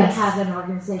you, yes. And have an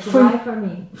organization. For- Why for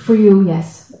me? For you,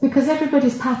 yes. Because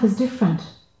everybody's path is different.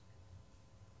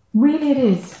 Really it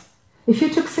is. If you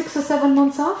took 6 or 7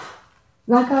 months off,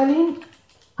 like Eileen,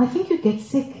 I think you'd get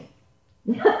sick.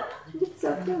 It's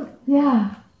so true.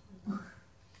 Yeah.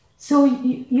 So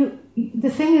the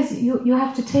thing is, you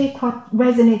have to take what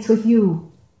resonates with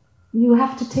you. You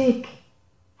have to take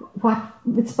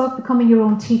it's about becoming your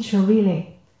own teacher,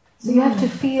 really. So you have to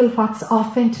feel what's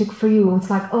authentic for you. It's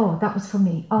like, oh, that was for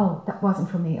me. Oh, that wasn't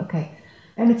for me. Okay.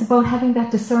 And it's about having that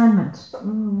discernment.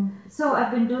 So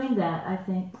I've been doing that, I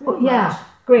think. Yeah,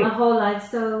 great. My whole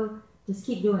life. So just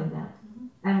keep doing that.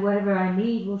 And whatever I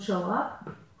need will show up.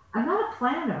 I'm not a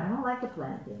planner. I don't like to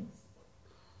plan things.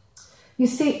 You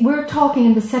see, we're talking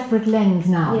in the separate lens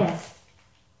now. Yes.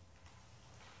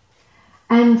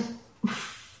 And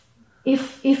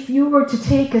if you were to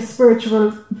take a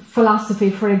spiritual philosophy,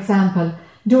 for example,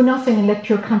 do nothing and let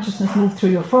pure consciousness move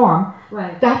through your form,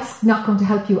 Right. that's not going to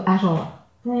help you at all.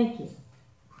 Thank you.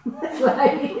 That's what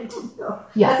I needed to know.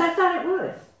 Yeah. Because I thought it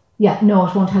would. Yeah, no,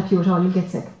 it won't help you at all. You'll get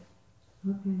sick.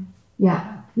 Okay.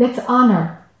 Yeah. Let's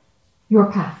honor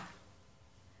your path.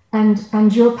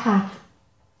 And your path,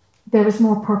 there is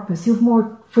more purpose. You have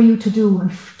more for you to do and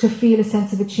to feel a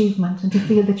sense of achievement and to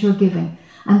feel that you're giving.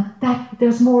 And that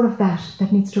there's more of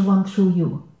that needs to run through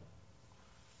you.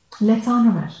 Let's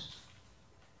honor it.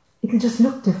 It'll just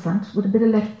look different with a bit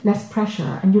of less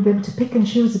pressure, and you'll be able to pick and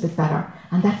choose a bit better,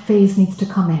 and that phase needs to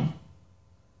come in.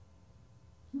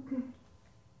 Okay.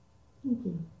 Thank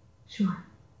you. Sure.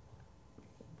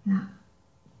 Yeah.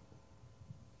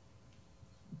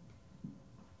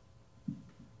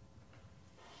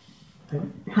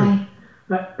 Hi.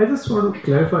 I just want to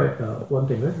clarify one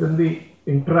thing, right? When we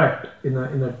interact in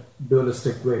a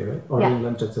dualistic way, right? Ordering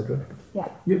lunch, etc. Yeah.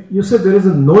 You said there is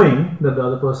a knowing that the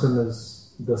other person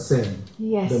is the same.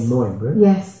 Yes. The knowing, right?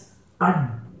 Yes.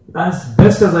 As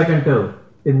best as I can tell,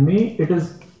 in me, it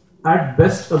is at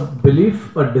best a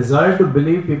belief, a desire to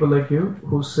believe people like you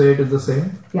who say it is the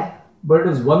same. Yeah. But it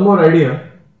is one more idea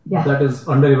Yeah. that is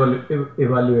under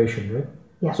evaluation, right?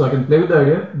 Yeah. So I can play with the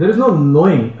idea. There is no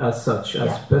knowing as such.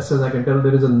 As best as I can tell,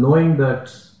 there is a knowing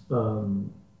that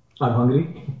I'm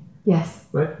hungry, Yes.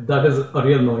 right? That is a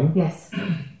real knowing. Yes.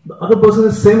 The other person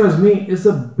is same as me is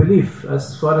a belief.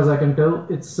 As far as I can tell,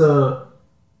 it's a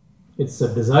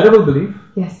desirable belief.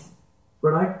 Yes.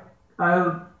 But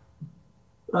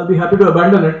I'll be happy to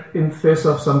abandon it in face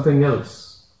of something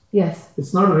else. Yes.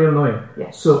 It's not a real knowing.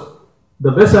 Yes. So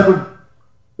the best I could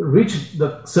reach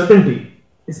the certainty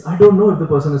is I don't know if the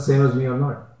person is same as me or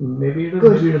not. Maybe it is,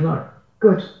 Good. maybe it is not.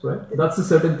 Good. Right? That's the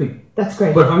certain thing. That's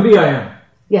great. But hungry I am.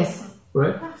 Yes.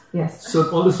 Right? Yes. So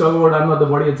all this talk about I'm not the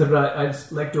body, etc. I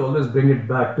just like to always bring it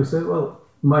back to say, well,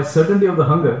 my certainty of the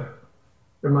hunger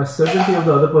and my certainty of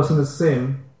the other person is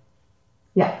same.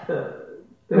 Yeah.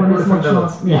 They're One two is different much more-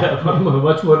 levels. yeah.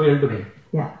 Much more real to me.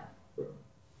 Yeah.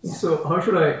 Yeah. So how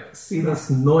should I see this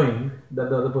knowing that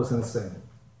the other person is same?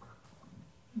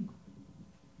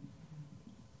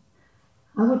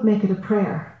 I would make it a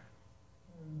prayer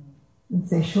and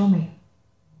say, show me.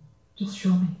 Just show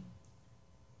me.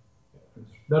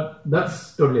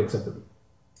 That's totally acceptable.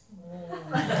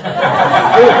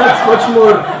 That's much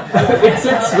more. It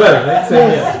sits well, right?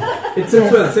 Saying, Yes. It sits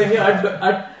Yes. well. Saying,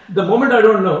 at the moment I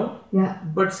don't know, Yeah.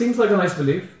 but seems like a nice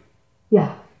belief.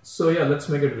 Yeah. So let's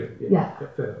make it real. Yeah.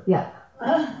 Fair. Yeah.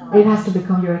 It has to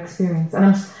become your experience.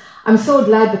 And I'm so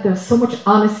glad that there's so much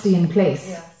honesty in place.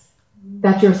 Yes.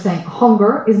 That you're saying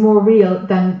hunger is more real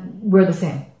than we're the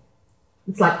same.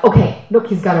 It's like, okay, look,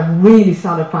 he's got a really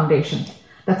solid foundation.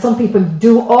 That some people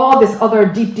do all this other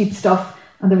deep stuff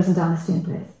and there isn't honesty in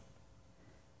place.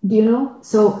 Do you know?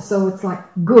 So it's like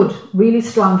good, really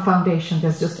strong foundation.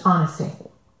 There's just honesty.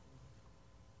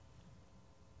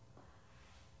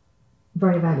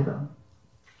 Very valuable.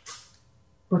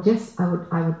 But yes, I would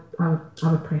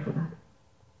pray for that.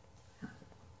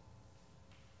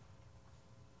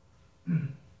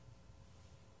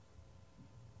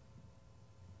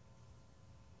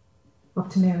 Up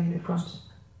to Mary in the front.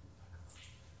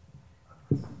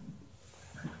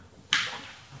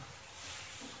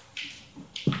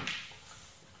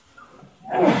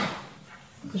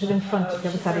 Push it in front, the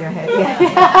other side of your head.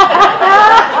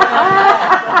 Yeah.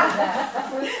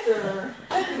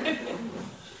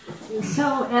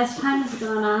 So as time has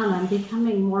gone on, I'm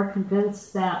becoming more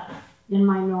convinced that in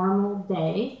my normal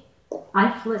day,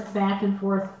 I flip back and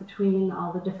forth between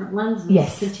all the different lenses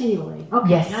Yes. continually. Okay,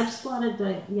 Yes. I just wanted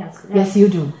to, yes. Yes, you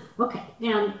do. Okay,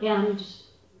 and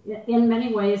in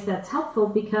many ways that's helpful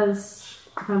because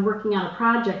if I'm working on a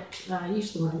project,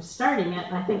 usually when I'm starting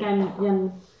it, I think I'm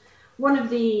in one of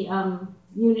the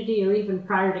unity or even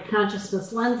prior to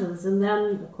consciousness lenses, and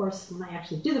then of course when I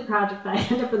actually do the project, I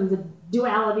end up in the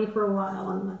duality for a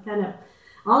while, and kind of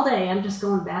all day I'm just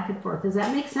going back and forth. Does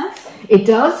that make sense? It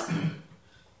does.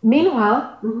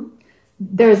 Meanwhile,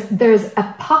 there's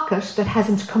a pocket that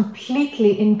hasn't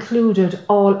completely included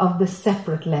all of the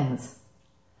separate lens.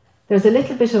 There's a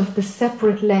little bit of the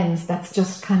separate lens that's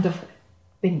just kind of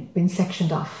been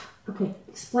sectioned off. Okay,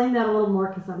 explain that a little more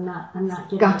because I'm not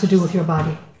getting. Got to do with your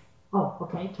body. Oh,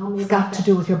 okay. Tell me It's about got to that.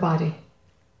 do with your body.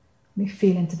 Let me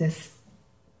feel into this.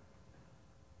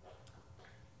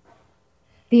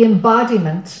 The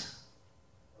embodiment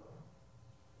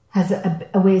has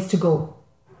a ways to go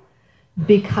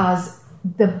because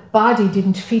the body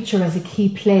didn't feature as a key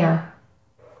player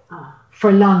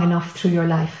for long enough through your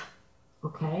life.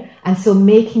 Okay. And so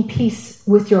making peace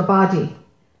with your body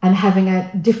and having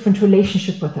a different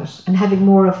relationship with it and having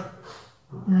more of,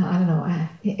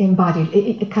 embodied,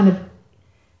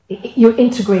 you're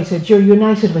integrated, you're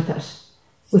united with it,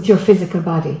 with your physical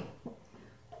body.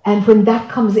 And when that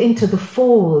comes into the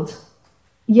fold,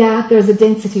 there's a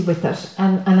density with it.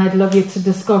 And I'd love you to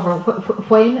discover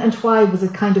when and why was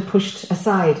it kind of pushed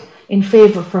aside in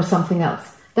favor for something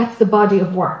else. That's the body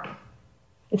of work.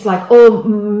 It's like,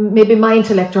 maybe my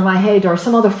intellect or my head or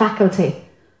some other faculty.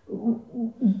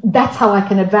 That's how I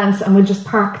can advance, and we'll just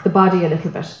park the body a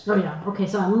little bit. Oh yeah, okay,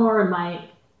 so I'm more in my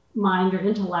mind or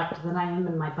intellect than I am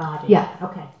in my body. Yeah.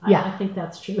 Okay, Yeah. I think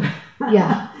that's true.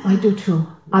 Yeah, I do too.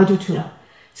 Yeah.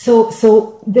 So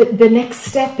the next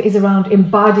step is around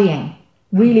embodying,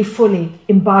 really fully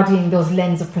embodying those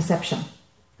lens of perception.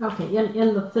 Okay,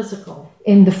 in the physical.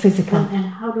 In the physical. And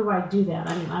how do I do that?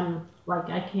 I'm like,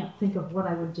 I can't think of what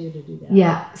I would do to do that.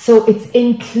 Yeah, so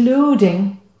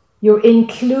you're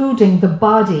including the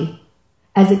body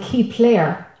as a key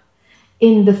player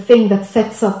in the thing that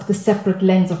sets up the separate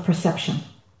lens of perception.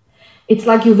 It's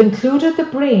like you've included the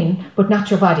brain, but not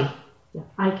your body. Yeah,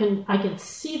 I can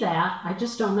see that. I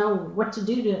just don't know what to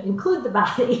do to include the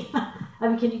body. I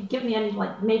mean, can you give me any,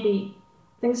 like, maybe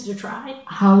things to try?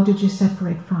 How did you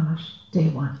separate from it day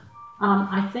one?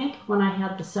 I think when I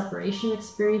had the separation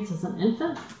experience as an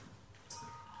infant,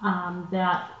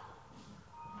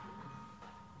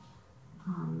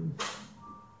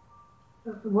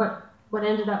 what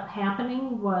ended up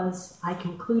happening was I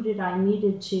concluded I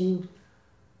needed to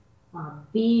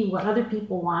be what other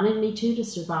people wanted me to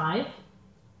survive,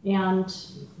 and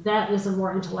that is a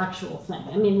more intellectual thing.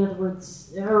 I mean, in other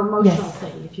words, an emotional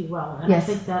thing, if you will. And I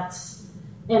think that's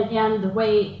and the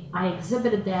way I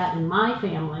exhibited that in my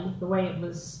family, the way it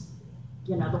was,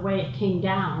 the way it came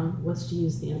down was to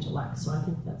use the intellect. So I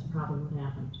think that's probably what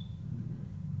happened.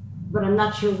 But I'm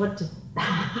not sure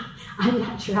I'm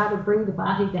not sure how to bring the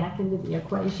body back into the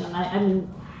equation. I mean,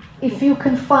 if you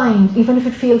can find, even if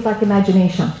it feels like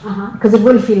imagination, because it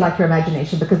will feel like your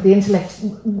imagination, because the intellect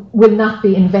will not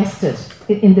be invested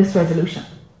in this resolution,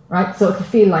 right? So it'll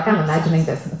feel like I'm imagining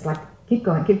this, and it's like, keep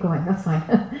going, that's fine.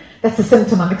 That's the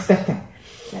symptom I'm expecting.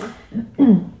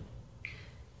 Okay.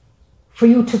 For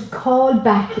you to call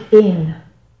back in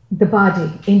the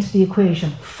body into the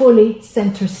equation, fully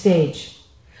center stage,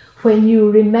 when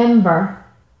you remember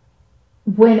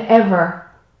whenever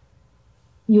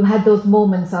you had those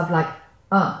moments of like,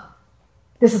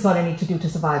 this is what I need to do to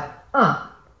survive.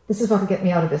 This is what will get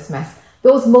me out of this mess.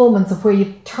 Those moments of where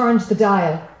you turned the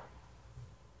dial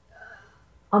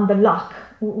on the lock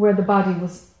where the body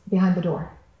was behind the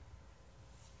door.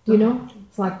 Do you know?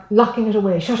 It's like locking it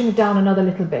away, shutting it down another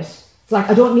little bit. It's like,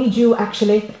 I don't need you,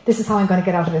 actually. This is how I'm going to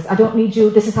get out of this. I don't need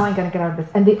you. This is how I'm going to get out of this.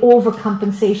 And the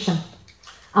overcompensation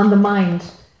on the mind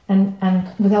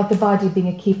and without the body being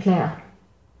a key player.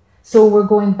 So we're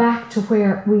going back to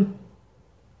where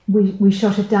we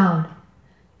shut it down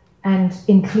and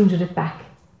included it back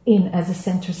in as a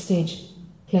center stage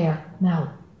player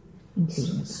now.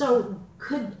 So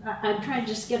I'm trying to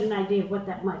just get an idea of what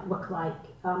that might look like.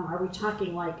 Are we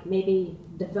talking like maybe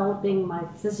developing my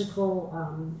physical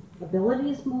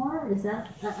abilities more? Is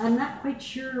that, I'm not quite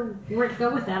sure where to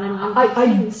go with that.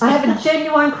 I have a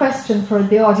genuine question for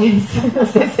the audience.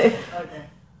 Okay.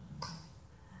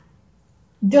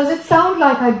 Does it sound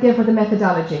like I gave her the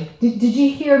methodology? Did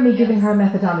you hear me giving her a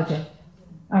methodology?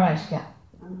 All right, yeah.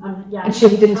 And she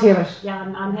didn't hear it. Yeah,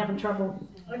 I'm having trouble.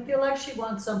 I feel like she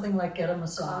wants something like get a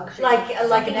massage. Like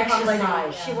an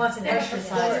exercise. She wants an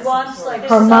exercise. She wants like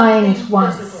her mind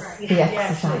wants the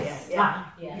exercise. Yeah.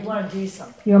 You want to do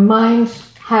something. Your mind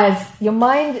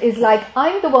is like,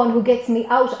 I'm the one who gets me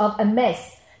out of a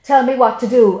mess. Tell me what to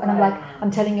do. And I'm like,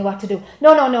 I'm telling you what to do.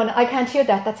 No, I can't hear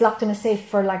that. That's locked in a safe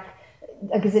for like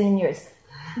a gazillion years.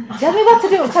 Tell me what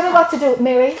to do.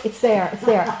 Mary, it's there.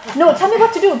 No, tell me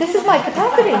what to do. This is my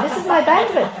capacity. This is my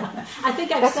bandwidth. I think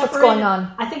that's what's going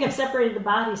on. I think I've separated the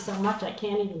body so much I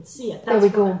can't even see it. There we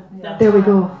go.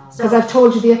 Because I've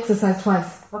told you the exercise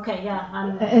twice. Okay,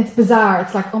 yeah. It's bizarre.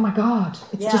 It's like, oh my God.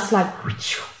 It's just like...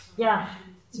 Yeah.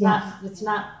 It's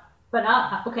not... But,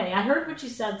 okay, I heard what you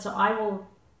said, so I will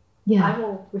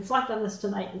reflect on this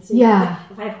tonight and see if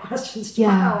I have questions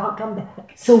tomorrow. I'll come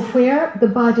back. So where the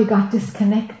body got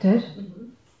disconnected,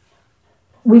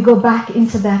 we go back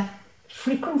into that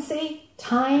frequency,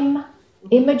 time,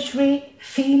 imagery,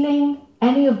 feeling.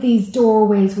 Any of these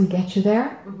doorways will get you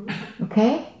there.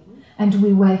 Okay? And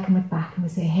we welcome it back and we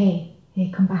say, hey,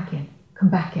 come back in.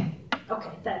 Okay,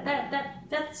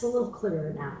 that's a little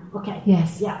clearer now. Okay.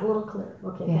 Yes. Yeah, a little clearer.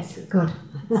 Okay. Yes, good.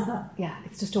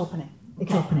 It's just opening.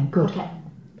 It's opening. Good. Okay.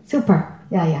 Super.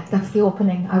 Yeah. That's the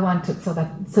opening. I want it so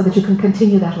that you can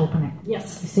continue that opening.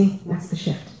 Yes. You see, that's the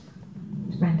shift.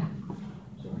 Brenda.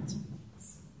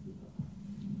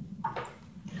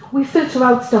 We filter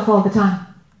out stuff all the time.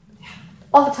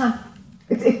 All the time.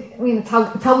 It's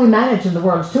how we manage in the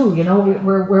world too. You know,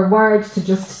 we're wired to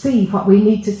just see what we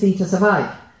need to see to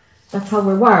survive. That's how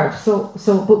we're wired. So,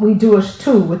 but we do it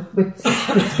too with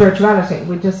spirituality.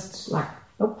 We just like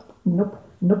nope.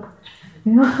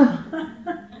 You know,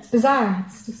 it's bizarre.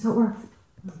 It's just how it works.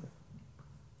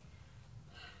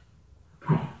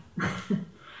 Okay.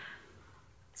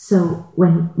 So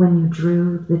when you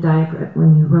drew the diagram,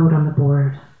 when you wrote on the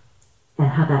board, and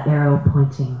had that arrow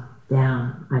pointing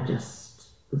down, I just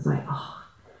was like, oh,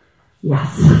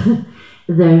 yes.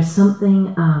 There's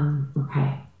something. How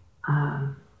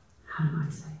do I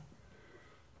say?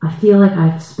 I feel like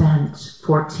I've spent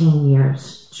 14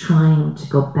 years trying to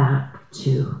go back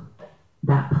to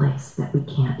that place that we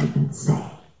can't even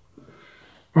say.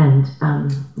 And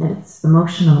it's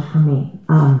emotional for me.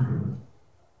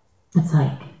 It's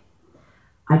like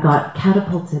I got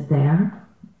catapulted there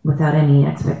without any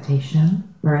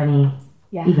expectation or even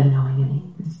knowing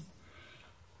anything.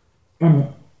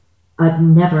 And I've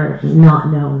never not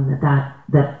known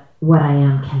that what I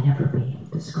am can never be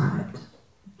described,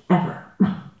 ever.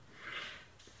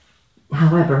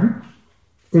 However,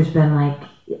 there's been like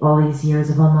all these years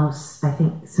of almost,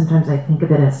 sometimes I think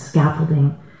of it as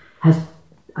scaffolding. I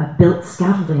built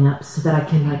scaffolding up so that I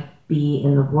can like be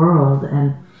in the world,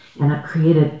 and I've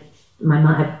created my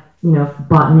mind,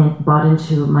 bought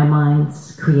into my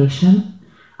mind's creation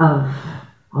of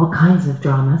all kinds of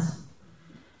dramas.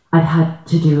 I've had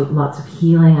to do lots of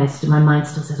healing. My mind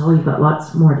still says, oh, you've got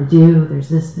lots more to do. There's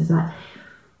this, there's that.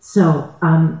 So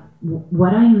I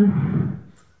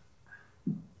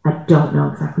don't know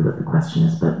exactly what the question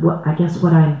is, but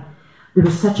there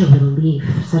was such a relief,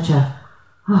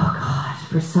 oh God,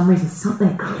 for some reason,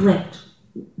 something clicked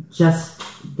just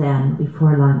then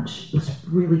before lunch. It was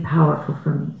really powerful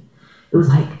for me. It was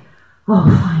like, oh,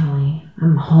 finally,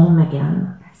 I'm home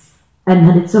again. And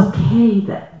that it's okay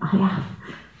that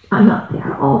I'm not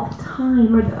there all the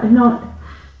time, or that I'm not,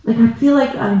 I feel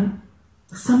like I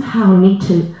somehow need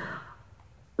to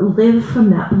live from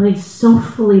that place so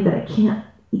fully that I can't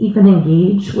even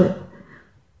engage with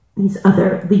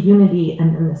the unity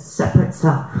and then the separate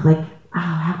self.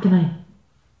 How can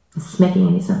is this making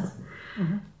any sense?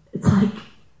 Mm-hmm. It's like,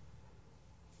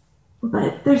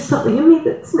 but there's something in me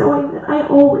that's knowing that I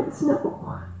always know.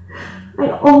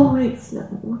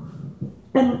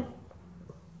 And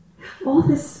all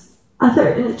this other,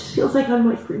 and it just feels like I'm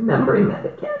remembering that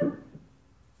again.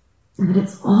 And that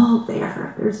it's all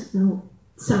there. There's no,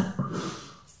 so,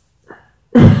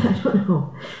 I don't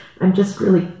know. I'm just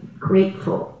really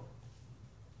grateful.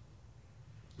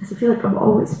 Because I feel like I've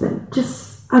always been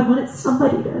I wanted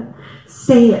somebody to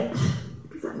say it,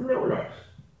 because I've known it.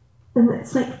 And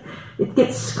it's like, it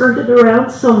gets skirted around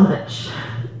so much.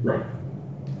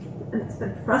 And it's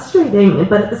been frustrating,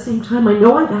 but at the same time, I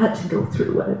know I've had to go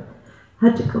through what I've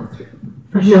had to go through.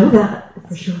 I know that.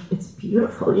 For sure. It's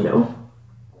beautiful,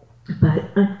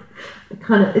 But I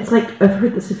kind of, it's like, I've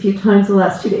heard this a few times the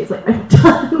last 2 days, I'm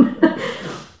done.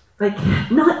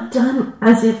 Not done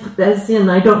as in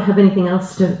I don't have anything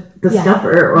else to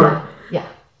discover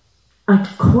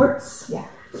of course. Yeah.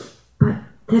 But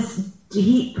this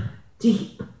deep,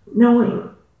 deep knowing,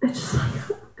 it's just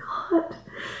oh God.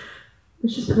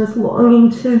 There's just been this longing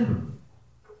to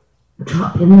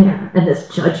drop in there, and this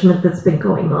judgment that's been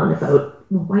going on about,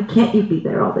 well, why can't you be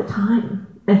there all the time?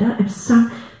 And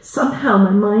somehow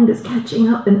my mind is catching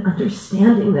up and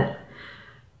understanding that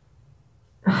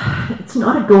it's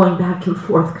not a going back and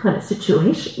forth kind of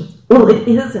situation. Well, it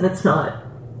is and it's not.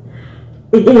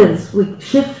 It is. We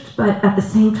shift, but at the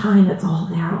same time, it's all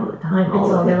there all the time. It's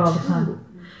all there all the time.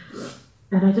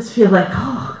 And I just feel like,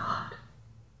 oh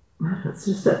God, it's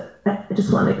just I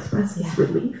just want to express this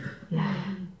relief. Yeah.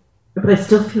 But I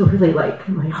still feel really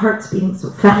my heart's beating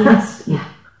so fast. Yeah.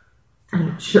 I'm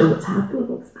not sure what's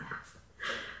happening exactly.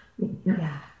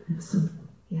 Yeah. I have some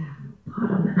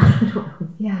thought on that. I don't know.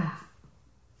 Yeah.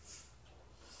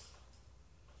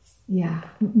 Yeah.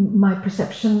 My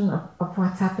perception of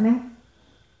what's happening.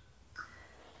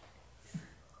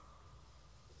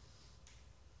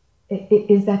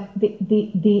 Is that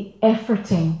the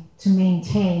efforting to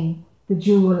maintain the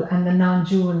dual and the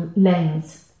non-dual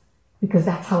lens, because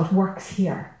that's how it works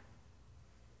here.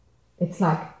 It's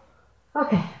like,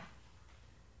 okay,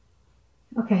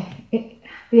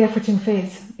 the efforting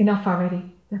phase, enough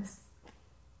already. That's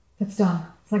done.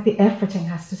 It's like the efforting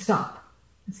has to stop.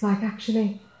 It's like,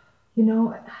 actually,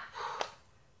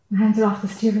 My hands are off the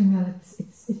steering wheel.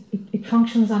 It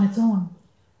functions on its own.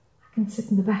 I can sit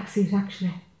in the back seat,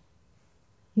 actually.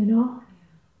 You know?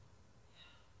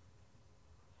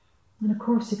 And of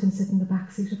course you can sit in the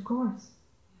back seat, of course.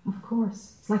 Of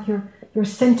course. It's like your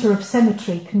centre of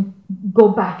symmetry can go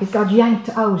back. It got yanked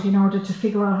out in order to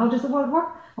figure out how does the world work?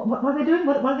 What are they doing?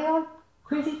 What are they all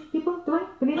crazy people doing?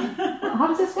 Believing? How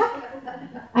does this work?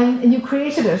 And you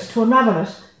created it to unravel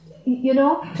it, you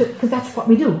know, because that's what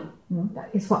we do. That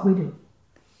is what we do.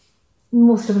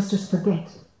 Most of us just forget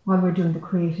while we're doing the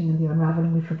creating and the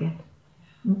unraveling. We forget.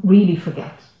 Really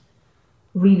forget.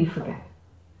 Really forget.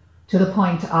 To the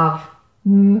point of,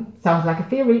 sounds like a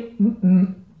theory,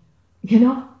 you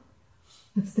know?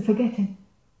 That's the forgetting.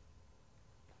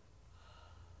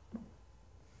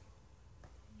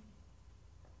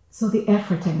 So the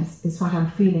efforting is what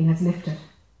I'm feeling has lifted.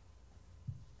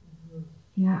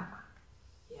 Yeah.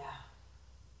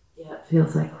 Yeah, it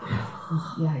feels like,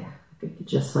 yeah. It could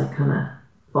just like kind of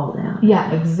fall down.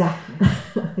 Yeah, exactly.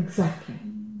 Exactly.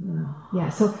 Yeah,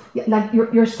 so like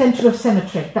your centre of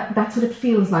symmetry, that's what it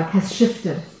feels like, has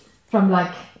shifted from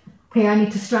like, okay, I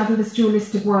need to straddle this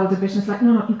dualistic world a bit. And it's like,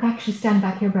 no, you can actually stand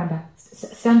back here, Brenda.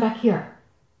 Stand back here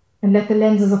and let the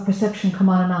lenses of perception come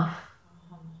on and off.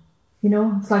 You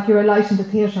know, it's like you're a light in the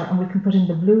theatre and we can put in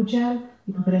the blue gel,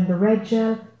 you can put in the red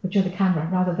gel, but you're the camera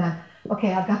rather than,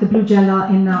 okay, I've got the blue gel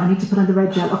in now, I need to put on the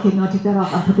red gel. Okay, no, I take that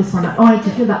off, I'll put this one on. Oh, I need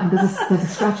to do that one, there's a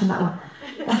scratch on that one.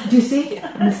 Do you see?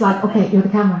 And it's like, okay, you're the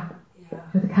camera.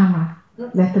 You're the camera.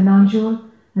 Let the non-jewel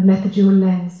and let the jewel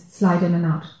lens slide in and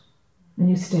out. And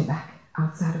you stay back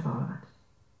outside of all of it.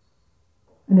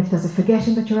 And if there's a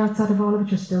forgetting that you're outside of all of it,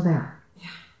 you're still there.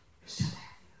 You're still there.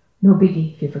 No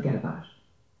biggie if you forget about it.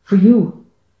 For you,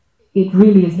 it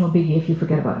really is no biggie if you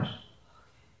forget about it.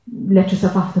 Let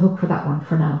yourself off the hook for that one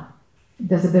for now.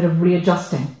 There's a bit of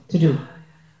readjusting to do.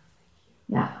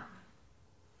 Yeah.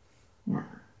 Yeah.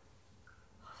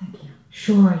 Thank you.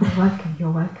 Sure, you're welcome,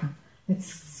 you're welcome. Let's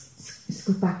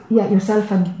scoot back. Yeah,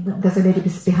 yourself, and there's a lady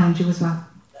behind you as well.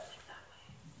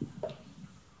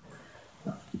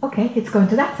 Okay, it's going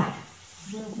to that side.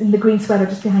 In the green sweater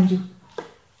just behind you.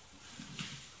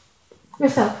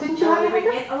 Yourself, didn't you have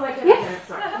your hair? Oh, I got yes. it.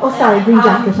 Sorry. Oh, sorry, green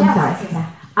jacket, I'm yes, sorry.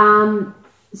 yes. Yeah.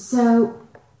 So,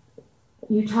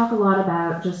 you talk a lot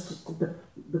about just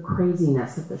the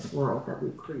craziness of this world that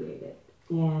we've created.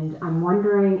 And I'm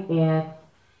wondering if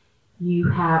you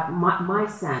have, my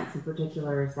sense in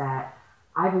particular is that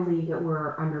I believe that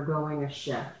we're undergoing a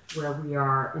shift where we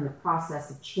are in the process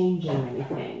of changing many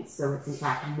things. So it's in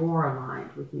fact more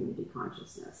aligned with unity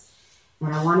consciousness.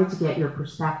 And I wanted to get your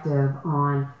perspective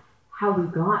on how we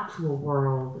got to a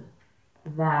world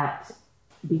that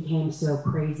became so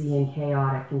crazy and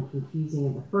chaotic and confusing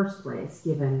in the first place,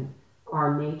 given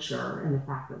our nature and the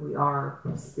fact that we are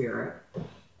spirit.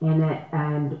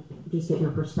 And just get your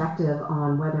perspective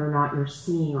on whether or not you're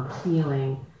seeing or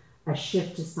feeling a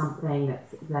shift to something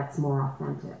that's more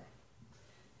authentic.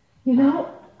 You know,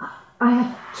 I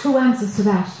have two answers to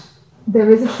that.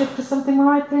 There is a shift to something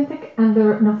more authentic, and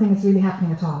nothing is really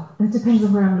happening at all. And it depends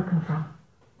on where I'm looking from.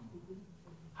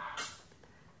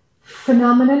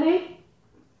 Phenomenally,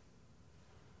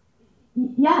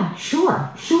 yeah,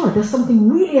 sure. There's something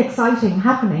really exciting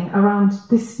happening around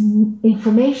this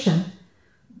information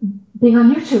being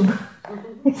on YouTube.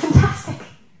 It's fantastic.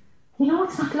 You know,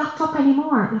 it's not locked up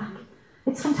anymore.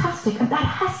 It's fantastic. And that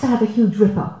has to have a huge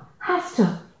ripple. Has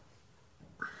to.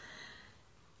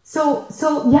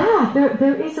 So yeah,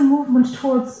 there is a movement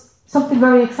towards something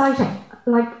very exciting.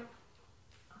 Like,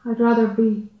 I'd rather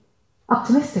be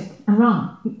optimistic and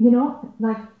wrong. You know,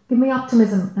 like, give me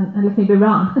optimism and let me be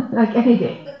wrong. Like any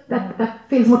day. That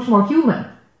feels much more human.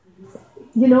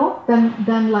 You know,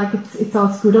 than like it's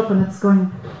all screwed up and it's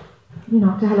going, you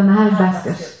know, to hell in a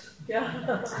handbasket.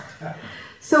 Yeah.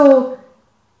 So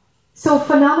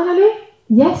phenomenally,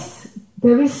 yes,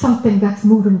 there is something that's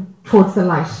moving towards the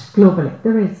light globally.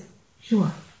 There is,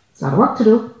 sure. It's a lot of work to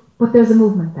do, but there's a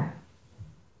movement there.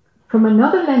 From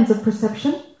another lens of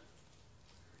perception,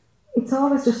 it's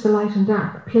always just the light and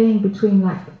dark, playing between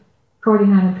like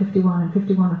 49 and 51 and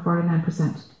 51 and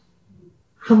 49%.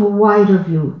 From a wider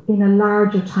view, in a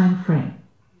larger time frame.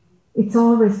 It's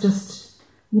always just,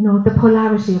 you know, the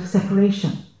polarity of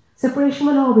separation. Separation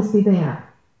will always be there.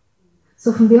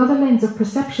 So from the other lens of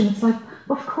perception, it's like,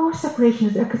 of course separation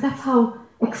is there, because that's how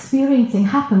experiencing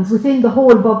happens within the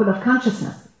whole bubble of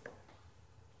consciousness.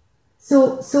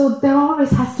 So there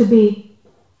always has to be,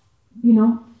 you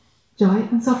know, joy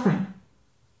and suffering.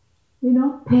 You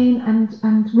know, pain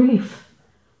and relief.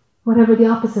 Whatever the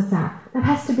opposites are. That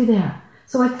has to be there.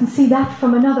 So I can see that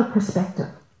from another perspective.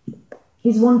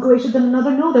 Is one greater than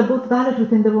another? No, they're both valid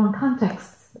within their own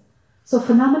contexts. So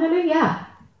phenomenally, yeah,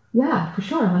 for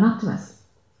sure, I'm an optimist.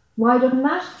 Why doesn't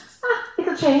that?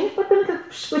 It'll change, but then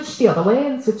it'll switch the other way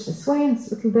and switch this way, and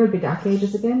there'll be dark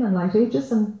ages again and light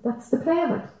ages, and that's the play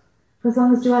of it. For as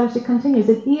long as duality continues,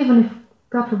 and even if,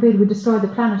 God forbid, we destroy the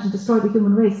planet and destroy the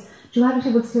human race,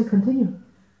 duality will still continue.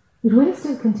 It will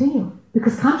still continue,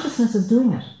 because consciousness is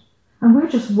doing it. And we're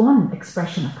just one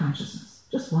expression of consciousness.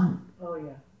 Just one. Oh,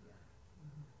 yeah.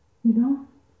 You know?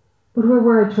 But we're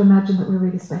worried to imagine that we're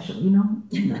really special, you know?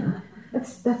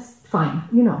 That's fine,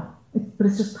 you know. But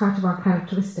it's just part of our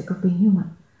characteristic of being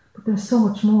human. But there's so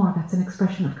much more that's an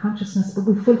expression of consciousness, but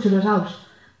we filtered it out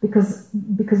because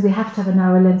we have to have a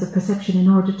narrow lens of perception in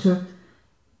order to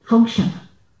function.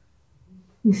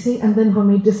 You see, and then when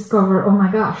we discover, oh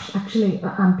my gosh, actually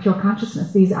I'm pure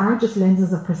consciousness, these are just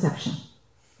lenses of perception.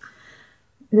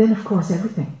 Then of course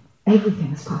everything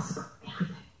is possible.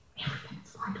 Everything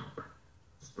is wide open.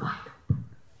 It's wide open.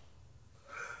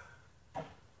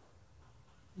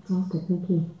 Fantastic, thank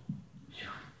you.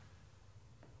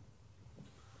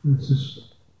 This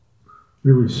is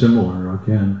really similar,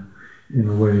 again, in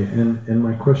a way. And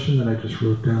my question that I just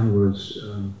wrote down was,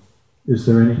 is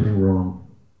there anything wrong?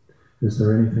 Is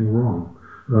there anything wrong?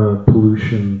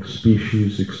 Pollution,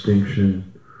 species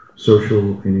extinction,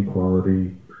 social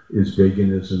inequality, is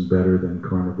veganism better than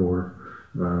carnivore?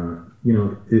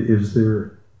 Is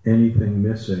there anything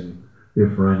missing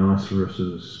if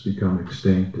rhinoceroses become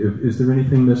extinct? Is there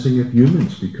anything missing if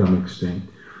humans become extinct?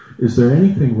 Is there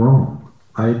anything wrong?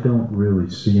 I don't really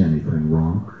see anything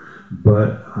wrong,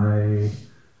 but I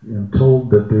am told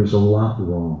that there's a lot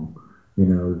wrong,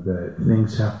 that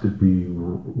things have to be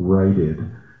righted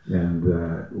and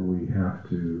that we have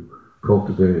to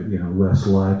cultivate, less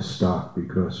livestock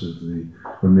because of the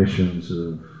emissions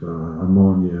of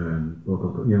ammonia and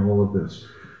all of this.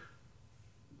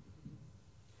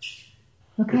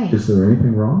 Okay. Is there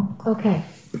anything wrong? Okay.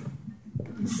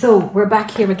 So we're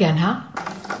back here again, huh?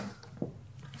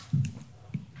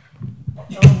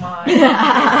 Oh my.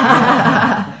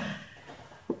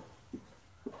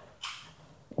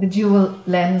 The dual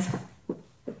lens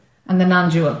and the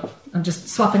non-dual. I'm just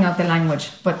swapping out the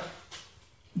language, but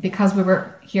because we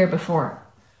were here before.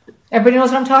 Everybody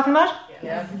knows what I'm talking about?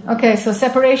 Yeah. Okay, so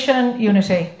separation,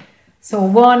 unity. So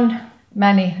one,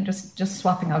 many, just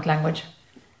swapping out language.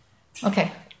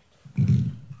 Okay.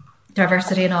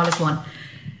 Diversity and all is one.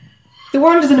 The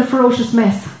world is in a ferocious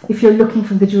mess if you're looking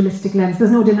from the dualistic lens. There's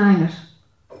no denying it.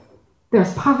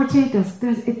 There's poverty,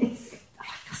 it's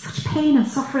such pain and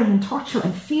suffering and torture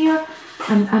and fear,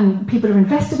 and people are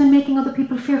invested in making other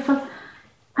people fearful.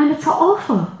 And it's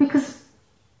awful because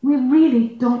we really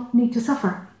don't need to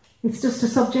suffer. It's just a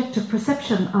subjective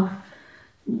perception of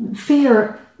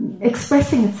fear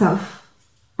expressing itself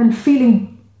and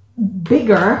feeling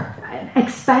bigger,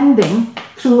 expanding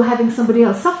through having somebody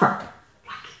else suffer.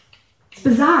 It's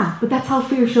bizarre, but that's how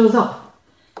fear shows up.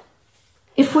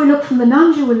 If we look from the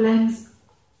non-dual lens,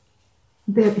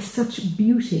 there is such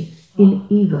beauty in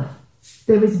evil.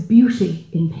 There is beauty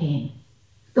in pain.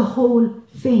 The whole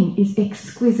thing is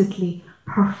exquisitely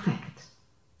perfect.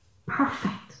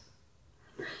 Perfect.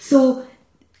 So,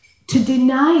 to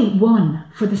deny one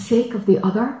for the sake of the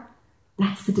other,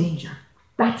 that's the danger.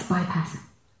 That's bypassing.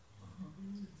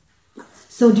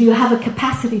 So, do you have a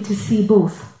capacity to see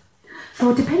both?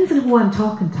 So, it depends on who I'm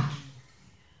talking to.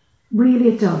 Really,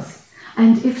 it does.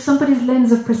 And if somebody's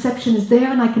lens of perception is there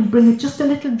and I can bring it just a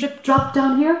little drip drop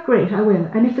down here, great, I will.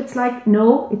 And if it's like,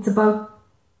 no, it's about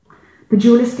the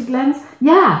dualistic lens,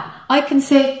 yeah, I can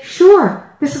say,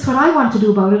 sure, this is what I want to do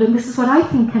about it and this is what I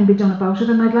think can be done about it,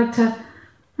 and I'd like to,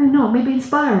 I don't know, maybe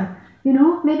inspire,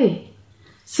 maybe.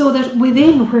 So that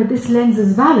within where this lens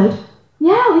is valid,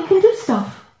 yeah, we can do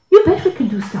stuff. You bet we can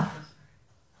do stuff.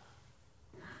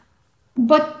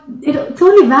 But it's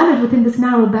only valid within this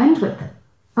narrow bandwidth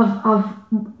of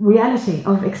reality,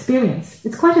 of experience.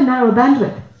 It's quite a narrow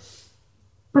bandwidth.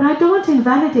 But I don't want to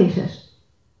invalidate it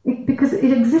because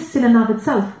it exists in and of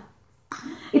itself.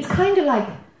 It's kind of like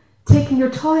taking your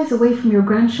toys away from your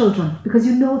grandchildren because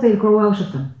you know they'll grow out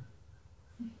of them.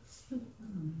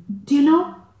 Do you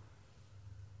know?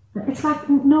 It's like,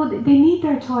 no, they need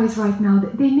their toys right now.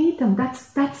 They need them.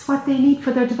 That's what they need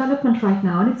for their development right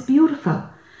now, and it's beautiful.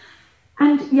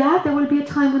 And yeah, there will be a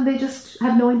time when they just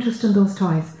have no interest in those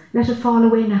toys. Let it fall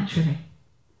away naturally.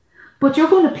 But you're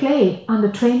going to play on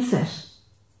the train set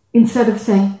instead of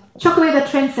saying, chuck away that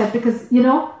train set because,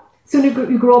 sooner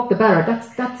you grow up the better.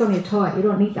 That's only a toy. You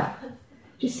don't need that.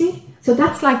 Do you see? So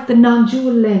that's like the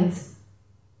non-dual lens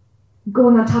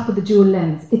going on top of the dual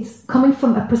lens. It's coming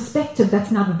from a perspective that's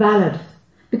not valid.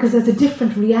 because there's a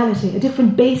different reality, a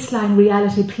different baseline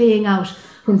reality playing out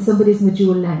when somebody's in the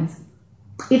dual lens.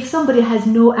 If somebody has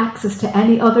no access to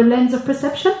any other lens of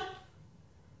perception,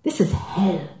 this is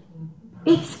hell.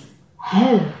 It's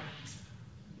hell.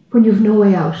 When you've no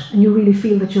way out and you really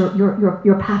feel that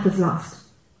your path is lost.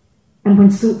 And when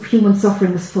human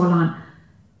suffering is full on.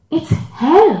 It's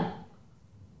hell.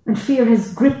 And fear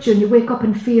has gripped you and you wake up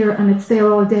in fear and it's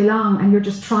there all day long and you're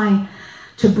just trying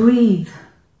to breathe,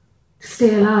 to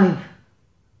stay alive.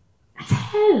 It's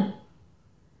hell.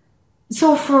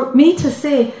 So for me to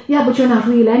say, yeah, but you're not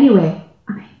real anyway.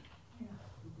 I mean,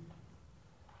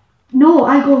 no,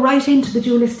 I go right into the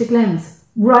dualistic lens.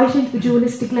 Right into the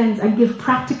dualistic lens and give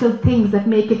practical things that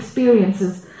make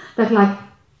experiences that like,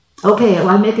 okay, well,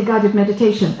 I'll make a guided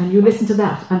meditation and you listen to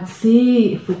that and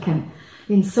see if we can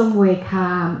in some way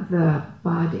calm the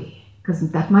body. Because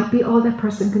that might be all that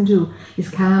person can do, is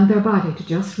calm their body to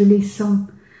just release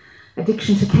some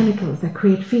addiction to chemicals that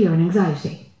create fear and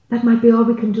anxiety. That might be all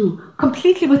we can do.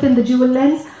 Completely within the dual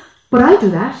lens, but I'll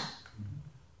do that.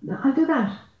 I'll do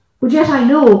that. But yet I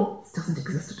know it doesn't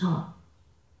exist at all.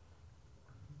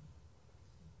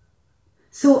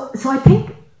 So I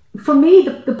think for me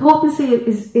the potency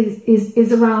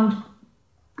is around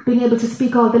being able to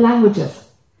speak all the languages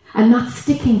and not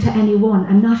sticking to any one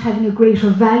and not having a greater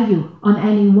value on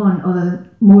any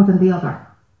one more than the other.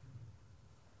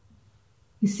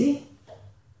 You see?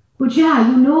 But yeah,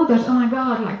 you know that, oh my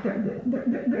God, like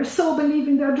they're so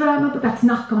believing their drama, but that's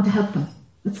not going to help them.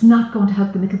 It's not going to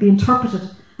help them. It could be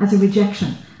interpreted as a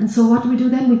rejection. And so what do we do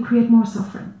then? We create more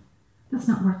suffering. That's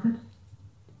not worth it.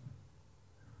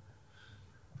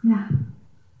 Yeah.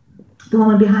 The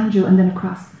woman behind you and then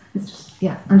across. It's just,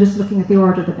 yeah. I'm just looking at the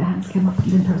order that the hands came up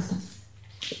in person.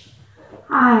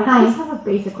 Hi. Hi. I just have a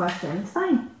basic question. It's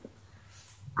fine.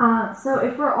 So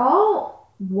if we're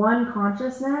all one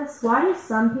consciousness, why do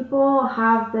some people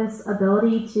have this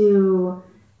ability to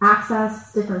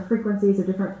access different frequencies or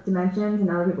different dimensions and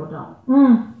other people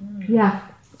don't? Yeah.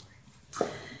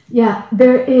 Yeah,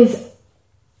 there is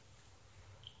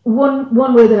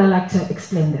one way that I like to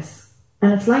explain this.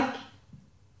 And it's like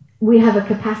we have a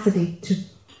capacity to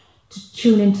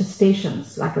tune into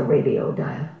stations like a radio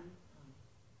dial.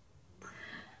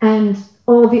 And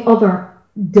all the other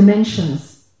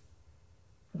dimensions,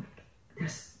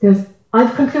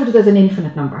 I've concluded there's an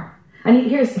infinite number. And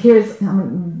here's I'm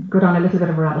going to go down a little bit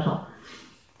of a rabbit hole.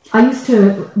 I used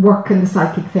to work in the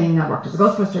psychic thing. I worked as a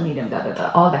Ghostbuster medium,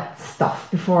 all that stuff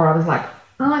before I was like,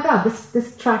 oh my God,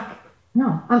 this track,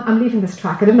 no, I'm leaving this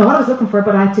track. I didn't know what I was looking for,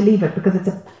 but I had to leave it because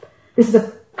this is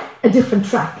a different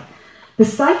track. The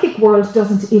psychic world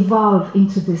doesn't evolve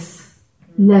into this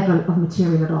level of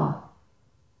material at all.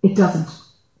 It doesn't.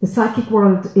 The psychic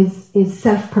world is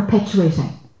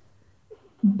self-perpetuating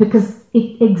because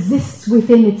it exists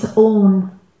within its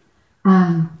own,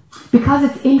 because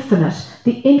it's infinite,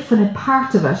 the infinite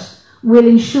part of it will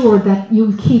ensure that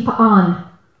you'll keep on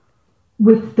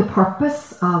with the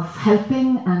purpose of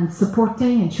helping and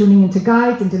supporting and tuning into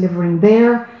guides and delivering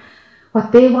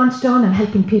what they want done and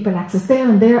helping people access there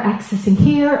and they're accessing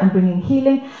here and bringing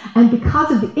healing. And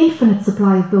because of the infinite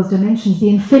supply of those dimensions, the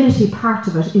infinity part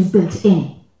of it is built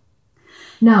in.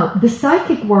 Now, the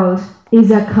psychic world is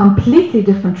a completely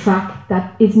different track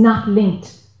that is not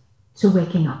linked to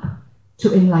waking up,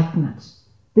 to enlightenment,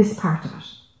 this part of it.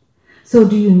 So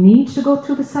do you need to go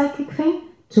through the psychic thing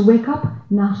to wake up?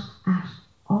 Not at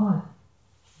all.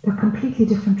 They're completely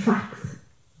different tracks.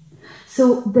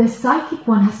 So the psychic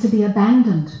one has to be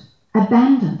abandoned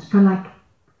for like,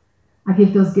 I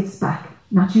give those gifts back,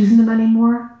 not using them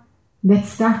anymore. Let's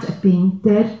start at being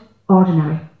dead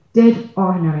ordinary,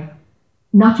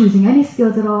 not using any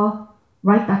skills at all,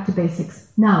 right back to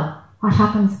basics. Now, what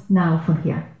happens now from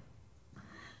here?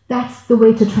 That's the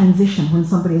way to transition when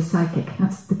somebody is psychic.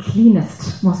 That's the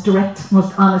cleanest, most direct,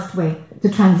 most honest way to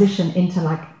transition into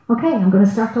like, okay, I'm going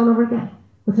to start all over again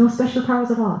with no special powers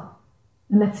at all.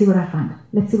 And let's see what I find.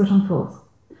 Let's see what unfolds.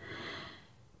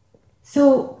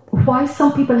 So why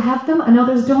some people have them and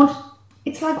others don't?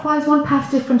 It's like, why is one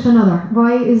path different to another?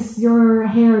 Why is your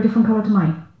hair a different colour to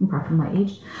mine? Apart from my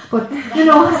age. But, you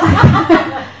know,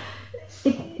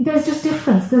 there's just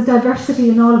difference. There's diversity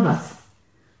in all of us.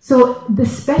 So the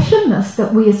specialness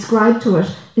that we ascribe to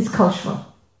it is cultural.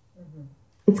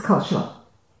 It's cultural.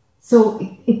 So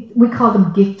we call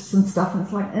them gifts and stuff, and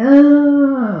it's like,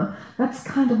 that's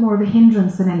kind of more of a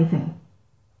hindrance than anything.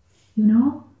 You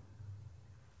know?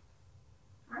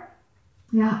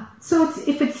 Yeah. So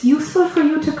if it's useful for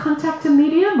you to contact a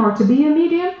medium or to be a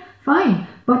medium, fine.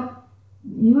 But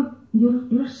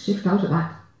you'll shift out of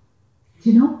that.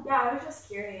 Do you know? Yeah, I was just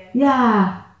curious.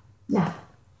 Yeah.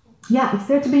 Yeah, it's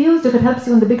there to be used if it helps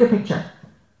you in the bigger picture.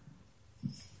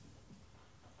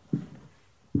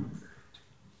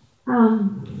 I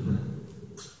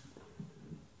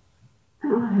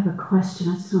don't have a question.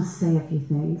 I just want to say a few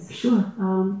things. Sure.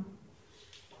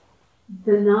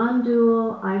 The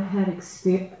non-dual, I've had a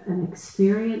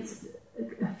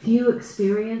few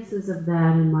experiences of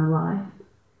that in my life.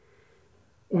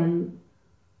 And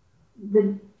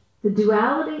the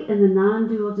duality and the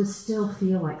non-dual just still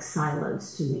feel like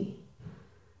silos to me.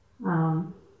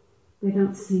 They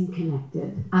don't seem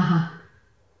connected.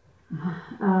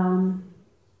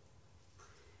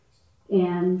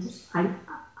 And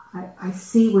I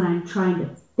see when I'm trying to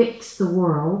fix the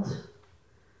world,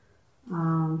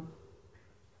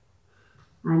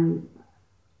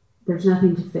 there's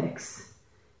nothing to fix.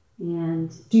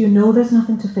 And do you know there's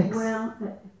nothing to fix? Well,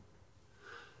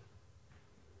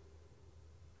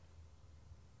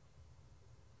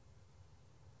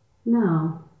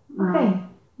 no. Okay.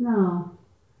 No.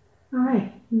 All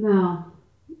right. No.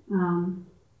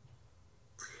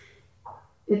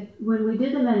 When we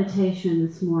did the meditation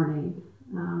this morning,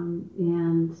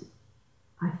 and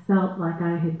I felt like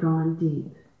I had gone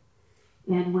deep.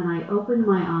 And when I opened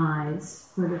my eyes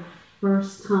for the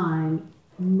first time,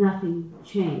 nothing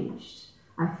changed.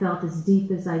 I felt as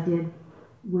deep as I did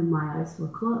when my eyes were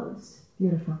closed.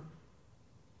 Beautiful.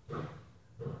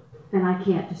 And I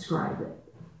can't describe it.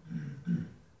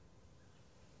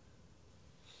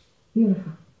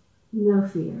 Beautiful. No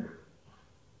fear.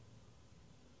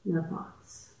 No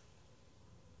thoughts.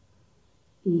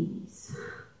 Ease.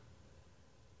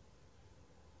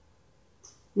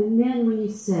 And then when you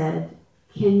said,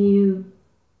 can you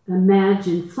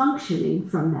imagine functioning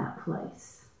from that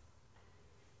place?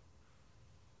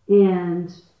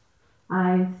 And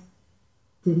I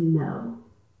didn't know.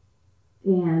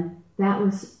 And that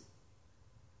was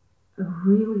a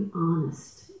really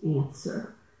honest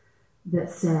answer that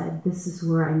said, this is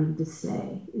where I need to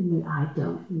stay, and that I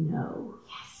don't know.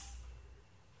 Yes.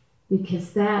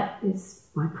 Because that is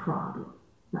my problem.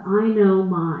 The I know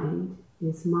mind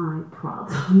is my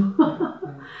problem.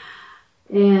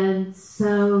 And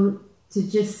so to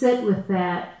just sit with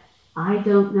that, I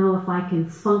don't know if I can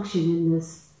function in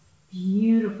this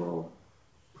beautiful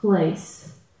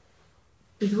place,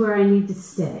 is where I need to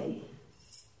stay.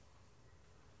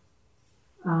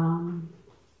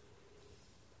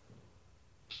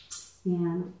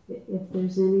 And if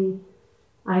there's any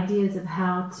ideas of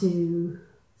how to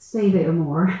stay there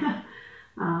more,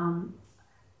 and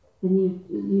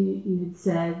you had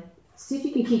said, see if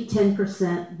you can keep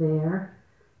 10% there.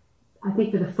 I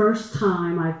think for the first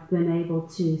time I've been able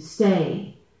to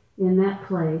stay in that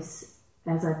place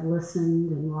as I've listened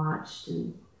and watched,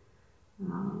 and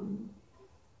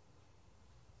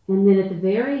then at the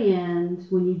very end,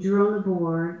 when you drew on the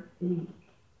board and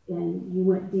you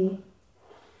went deep,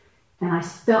 and I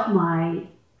felt my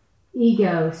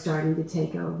ego starting to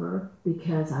take over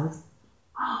because I was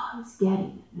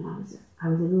getting it, and I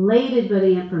was elated by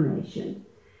the information,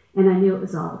 and I knew it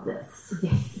was all of this.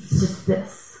 Yes, it's just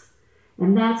this,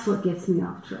 and that's what gets me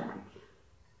off track.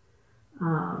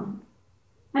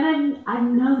 And I've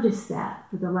noticed that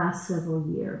for the last several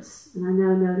years, and I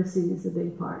know noticing is a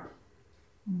big part.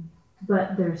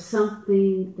 But there's some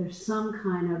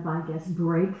kind of, I guess,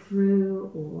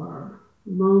 breakthrough or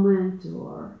moment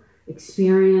or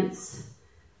experience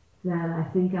that I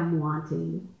think I'm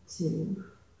wanting to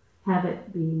have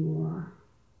it be more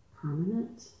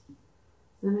permanent. Does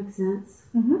that make sense?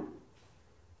 Mm-hmm.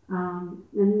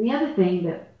 And the other thing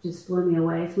that just blew me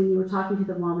away is when you were talking to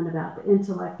the woman about the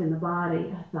intellect and the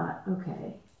body, I thought,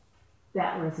 okay,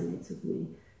 that resonates with me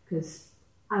because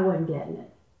I wasn't getting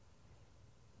it.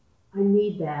 I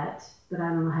need that, but I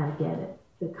don't know how to get it.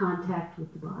 The contact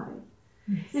with the body.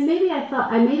 Yes. And maybe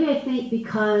I think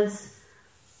because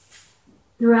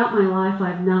throughout my life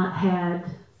I've not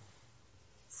had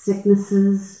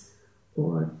sicknesses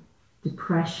or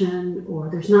depression, or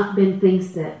there's not been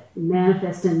things that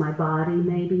manifest in my body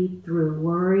maybe through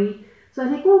worry. So I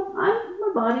think, well,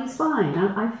 my body's fine.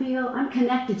 I feel I'm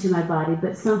connected to my body,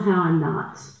 but somehow I'm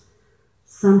not.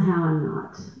 Somehow I'm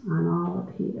not. I'm all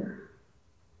up here.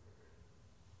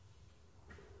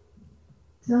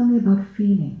 Tell me about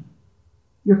feeling.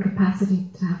 Your capacity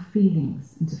to have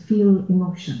feelings and to feel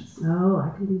emotions. Oh,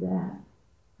 I can do that.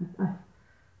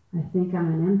 I think I'm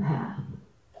an empath.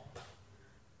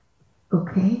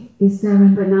 Okay. Is there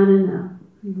but not in a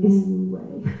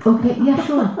way. Okay. Yeah.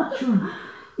 Sure.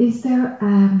 Is there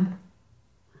an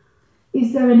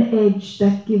edge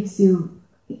that gives you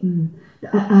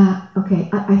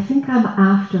Okay, I think I'm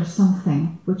after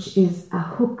something which is a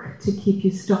hook to keep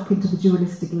you stuck into the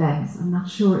dualistic lens. I'm not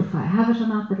sure if I have it or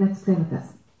not, but let's play with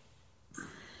this.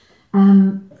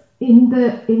 In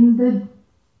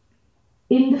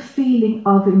the feeling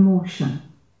of emotion,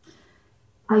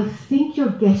 I think you're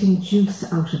getting juice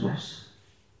out of it.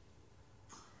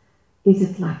 Is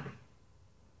it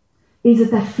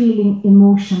that feeling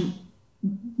emotion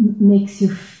makes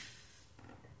you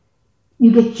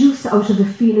get juice out of the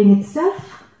feeling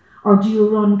itself, or do you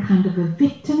run kind of a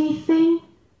victim-y thing?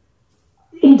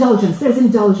 Indulgence. There's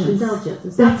indulgence. Indulgence.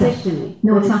 It's not victim-y.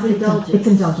 No, it's not victim. indulgence. It's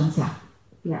indulgence. Yeah.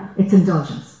 Yeah. It's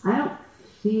indulgence. I don't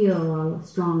feel a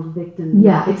strong victim.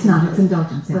 Yeah, it's not. It's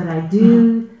indulgence. Yeah. But I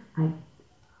do.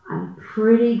 I'm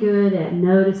pretty good at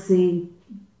noticing,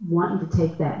 wanting to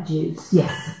take that juice.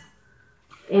 Yes.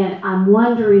 And I'm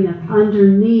wondering if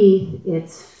underneath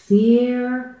it's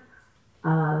fear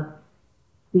of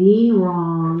being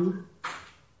wrong,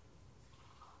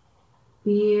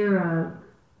 fear of,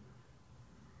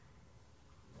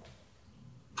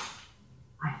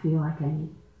 I feel like I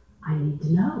need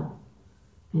to know,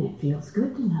 and it feels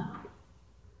good to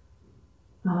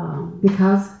know.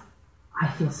 Because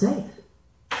I feel safe.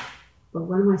 But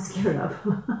what am I scared of?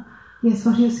 Yes,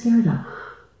 what are you scared of?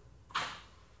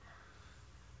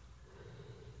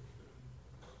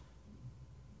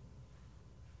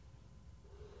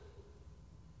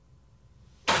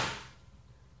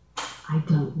 I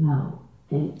don't know.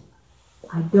 And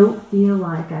I don't feel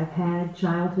like I've had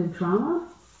childhood trauma.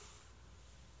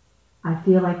 I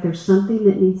feel like there's something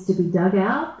that needs to be dug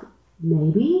out,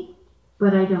 maybe,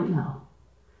 but I don't know.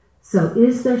 So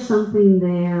is there something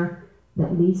there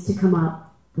that needs to come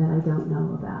up that I don't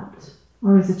know about?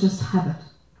 Or is it just habit?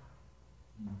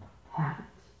 Habit.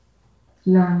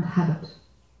 Learned habit.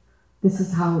 This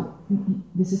is how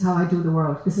I do the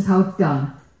world. This is how it's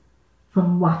done.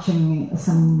 From watching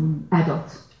some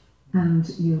adult, and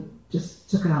you just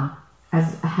took it on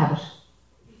as a habit.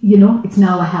 You know, it's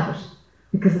now a habit.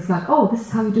 Because it's like, oh, this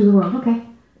is how you do the world. Okay.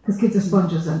 Because kids are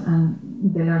sponges and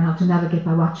they learn how to navigate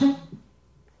by watching.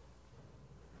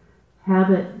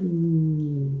 Habit.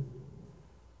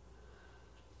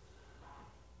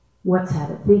 What's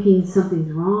habit? Thinking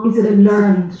something's wrong? Is it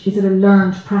a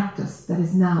learned practice that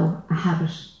is now a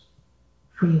habit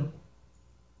for you?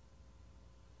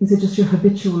 Is it just your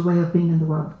habitual way of being in the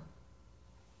world?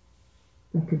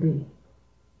 That could be.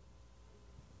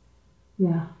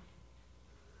 Yeah.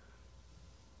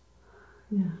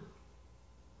 Yeah.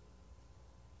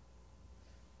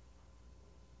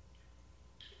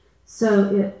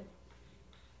 So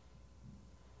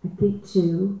I think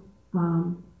too,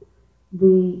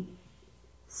 the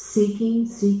seeking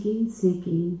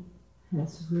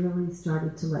has really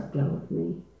started to let go of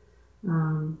me.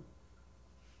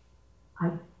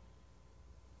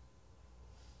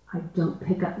 I don't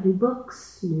pick up new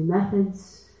books, new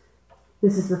methods.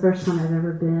 This is the first time I've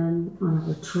ever been on a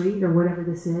retreat or whatever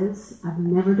this is. I've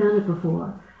never done it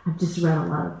before. I've just read a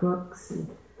lot of books and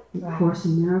Right. Course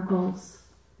in Miracles.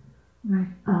 Right.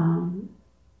 And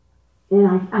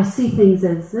I see things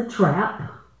as a trap,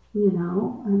 you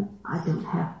know, and I don't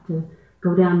have to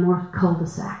go down more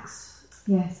cul-de-sacs.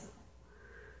 Yes.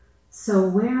 So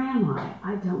where am I?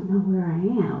 I don't know where I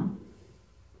am.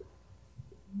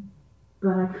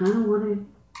 But I kind of want to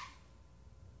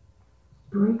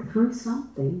break through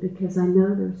something because I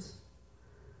know there's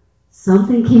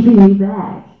something keeping me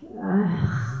back.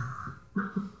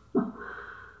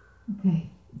 Okay.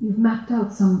 You've mapped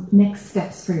out some next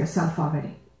steps for yourself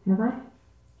already. Have I?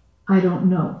 I don't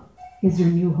know is your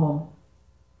new home.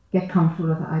 Get comfortable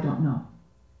with it. I don't know.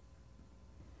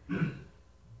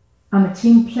 I'm a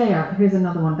team player. Here's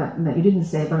another one that you didn't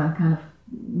say, but I'm kind of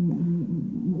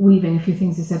weaving a few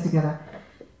things you said together.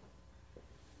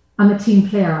 I'm a team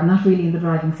player. I'm not really in the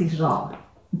driving seat at all.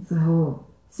 It's the whole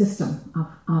system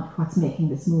of what's making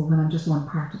this move, and I'm just one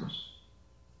part of it.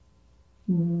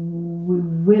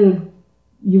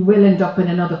 You will end up in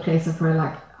another place of where,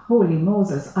 like, holy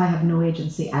Moses, I have no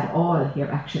agency at all here,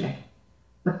 actually.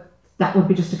 But that would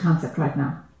be just a concept right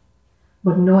now.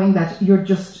 But knowing that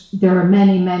there are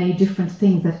many, many different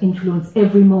things that influence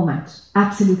every moment,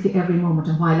 absolutely every moment.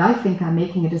 And while I think I'm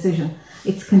making a decision,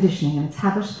 it's conditioning and it's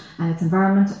habit and it's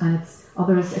environment and it's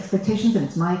others' expectations and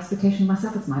it's my expectation of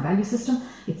myself, it's my value system,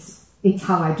 it's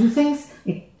how I do things.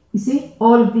 You see,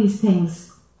 all of these things,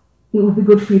 it would be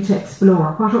good for you to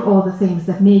explore. What are all the things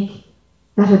that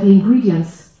are the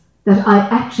ingredients that I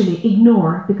actually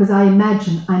ignore because I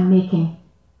imagine I'm making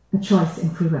a choice in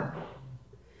free will?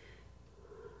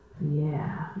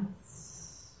 Yeah.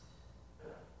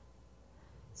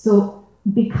 So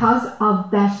because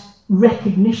of that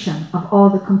recognition of all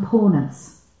the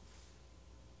components,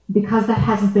 because that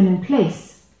hasn't been in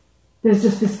place, there's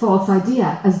just this false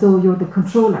idea as though you're the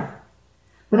controller.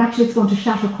 But actually it's going to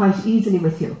shatter quite easily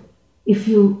with you if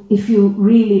you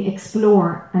really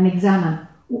explore and examine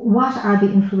what are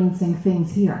the influencing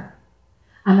things here.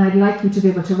 And I'd like you to be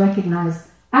able to recognize,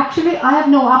 actually I have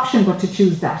no option but to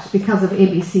choose that because of A,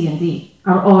 B, C and D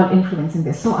are all influencing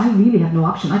this. So I really have no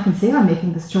option. I can say I'm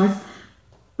making this choice,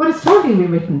 but it's totally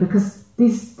rewritten because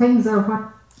these things are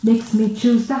what makes me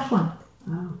choose that one.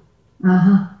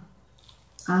 Oh.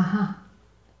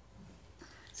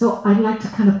 So I'd like to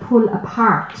kind of pull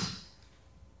apart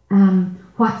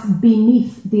what's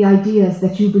beneath the ideas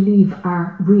that you believe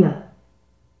are real.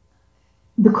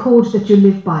 The code that you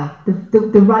live by,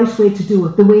 the right way to do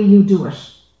it, the way you do it.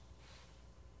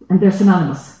 And they're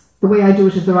synonymous. The way I do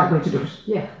it is the right way to do it.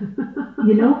 Yeah.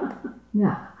 You know?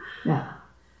 Yeah.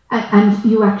 And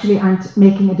you actually aren't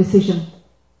making a decision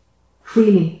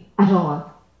freely at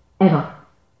all. Ever.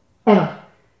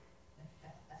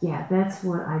 Yeah, that's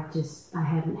what I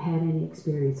haven't had any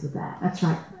experience with that. That's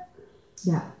right.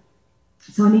 Yeah.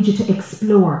 So I need you to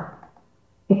explore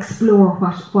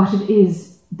what it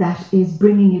is that is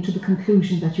bringing you to the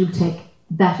conclusion that you'll take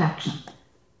that action.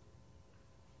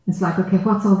 It's like, okay,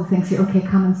 what's all the things here? Okay,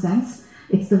 common sense.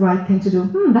 It's the right thing to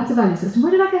do. That's a value system.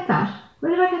 Where did I get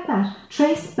that?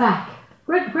 Trace back.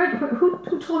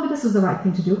 Who told me this was the right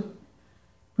thing to do?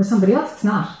 For somebody else, it's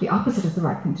not. The opposite is the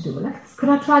right thing to do. Well, could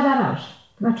I try that out?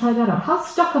 How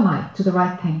stuck am I to the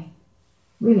right thing?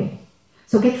 Really?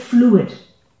 So get fluid.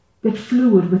 Get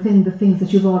fluid within the things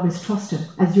that you've always trusted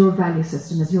as your value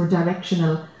system, as your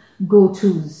directional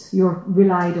go-tos, your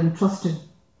relied and trusted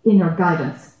inner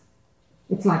guidance.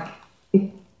 It's like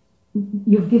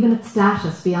you've given it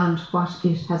status beyond what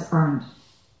it has earned.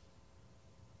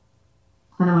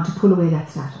 And I want to pull away that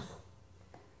status.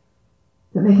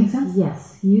 Is that making sense?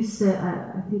 Yes. You said,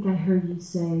 I think I heard you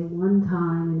say one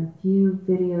time in a few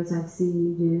videos I've seen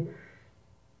you do,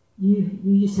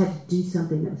 you just had to do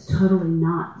something that was totally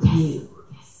not you.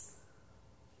 Yes.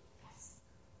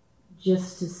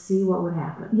 Just to see what would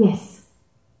happen. Yes.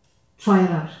 Try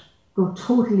it out. Go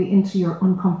totally into your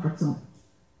uncomfort zone,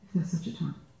 if there's such a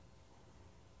term.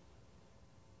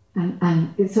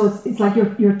 And so it's like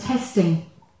you're testing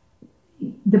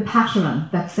the pattern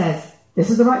that says, this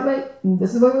is the right way, and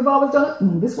this is the way we've always done it,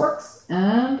 and this works,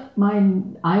 and I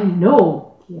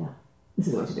know this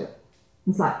is the way to do it.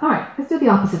 It's like, all right, let's do the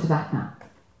opposite of that now.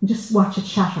 And just watch it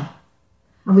shatter.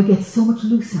 And we get so much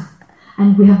looser.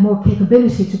 And we have more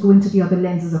capability to go into the other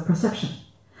lenses of perception.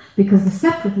 Because the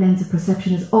separate lens of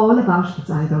perception is all about it's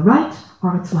either right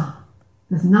or it's wrong.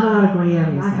 There's not a lot of grey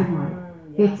areas there.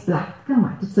 It's black and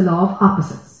white. It's the law of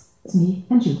opposites. It's me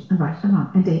and you, and right and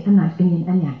wrong, and day and night, and yin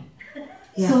and yang.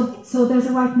 Yeah. So there's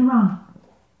a right and a wrong.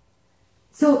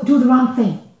 So do the wrong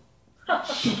thing.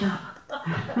 Shut up.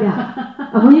 Yeah.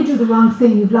 And when you do the wrong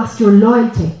thing, you've lost your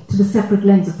loyalty to the separate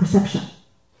lens of perception.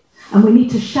 And we need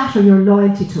to shatter your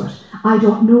loyalty to it. I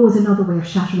don't know is another way of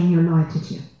shattering your loyalty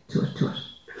to it. You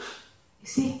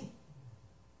see?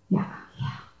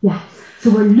 Yeah. So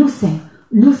we're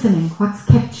loosening what's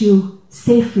kept you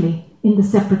safely in the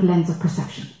separate lens of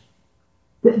perception.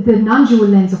 The non-dual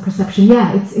lens of perception,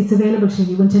 it's available to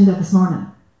you. You went in there this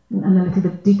morning. And a little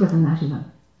bit deeper than that even.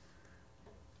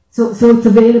 So it's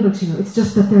available to you. It's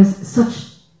just that there's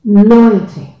such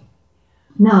loyalty.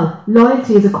 Now,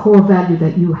 loyalty is a core value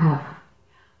that you have.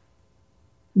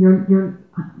 You're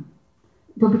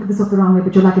don't pick this up the wrong way,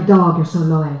 but you're like a dog, you're so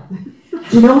loyal. Do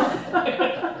you know?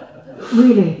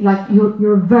 Really, like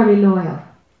you're very loyal.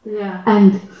 Yeah.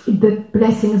 And the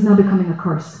blessing is now becoming a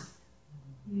curse.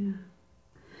 Yeah.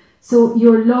 So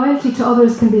your loyalty to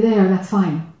others can be there, that's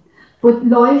fine. But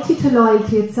loyalty to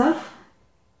loyalty itself,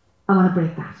 I want to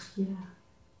break that. Yeah.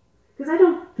 Because I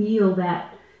don't feel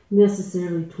that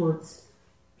necessarily towards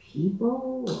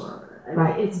people or...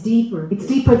 Right. It's deeper. It's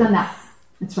deeper than that.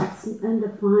 That's right. It's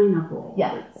undefinable.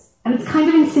 Yeah. And it's kind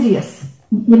of insidious,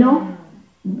 you know?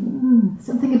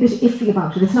 Something a bit iffy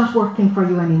about it. It's not working for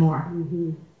you anymore.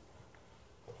 Mm-hmm.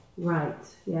 Right.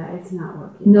 Yeah, it's not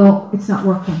working. No, it's not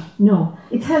working. No.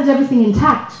 It's held everything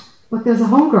intact, but there's a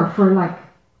hunger for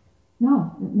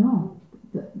no.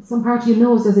 Some part of you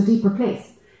knows there's a deeper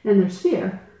place. And there's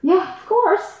fear. Yeah, of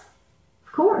course.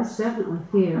 Definitely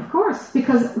fear. Of course.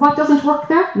 Because what doesn't work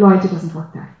there? Loyalty doesn't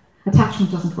work there.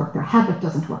 Attachment doesn't work there. Habit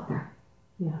doesn't work there.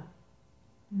 Yeah.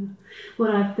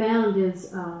 What I found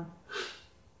is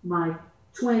my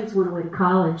twins went away to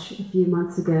college a few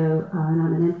months ago, and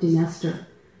I'm an empty nester.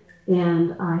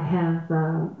 And I have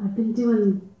I've been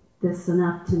doing this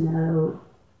enough to know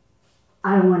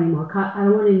I don't want any more. I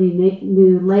don't want any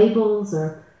new labels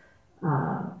or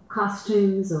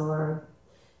costumes or.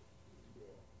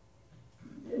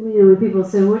 When people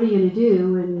say, "What are you going to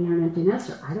do when you're an empty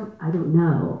nester?" I don't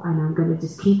know, and I'm going to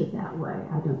just keep it that way.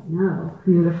 I don't know.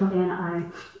 Beautiful.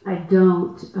 And I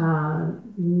don't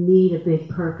need a big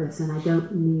purpose, and I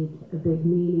don't need a big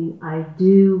meaning. I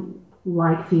do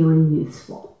like feeling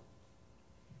useful.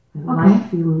 I like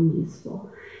feeling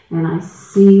useful, and I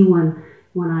see when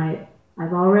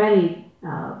I've already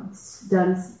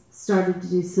started to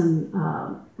do some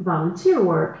volunteer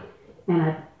work, and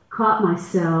I've caught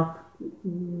myself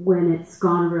when it's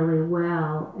gone really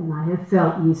well, and I have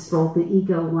felt useful. The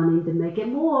ego wanting to make it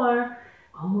more.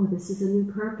 Oh, this is a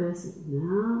new purpose.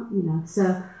 No,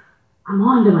 so I'm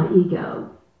on to my ego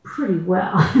pretty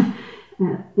well,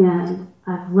 and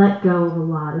I've let go of a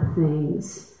lot of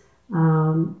things.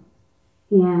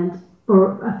 And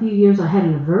for a few years, I had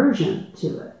an aversion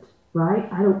to it. Right?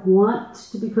 I don't want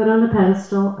to be put on a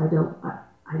pedestal. I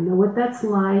know what that's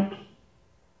like.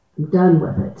 I'm done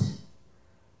with it.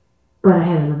 But I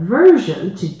had an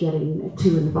aversion to getting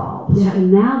too involved. Yeah.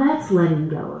 And now that's letting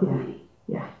go of me.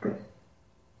 Yeah, good.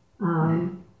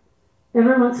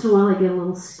 Every once in a while I get a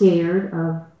little scared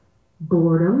of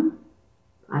boredom.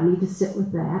 I need to sit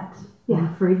with that. Yeah.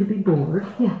 I'm afraid to be bored.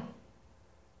 Yeah.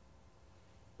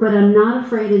 But I'm not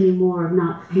afraid anymore of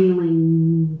not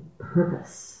feeling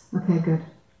purpose. Okay, good.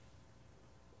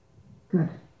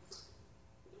 Good.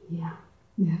 Yeah.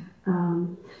 Yeah.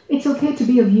 It's okay to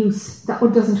be of use. That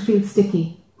one doesn't feel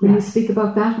sticky. When you speak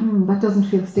about that, that doesn't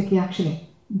feel sticky actually,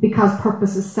 because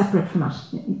purpose is separate from it.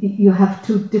 You have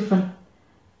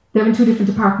they're in two different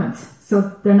departments, so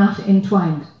they're not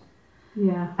entwined.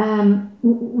 Yeah.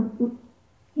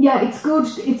 Yeah, it's good.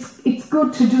 It's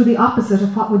good to do the opposite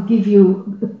of what would give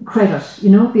you credit.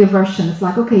 The aversion. It's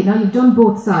like, okay, now you've done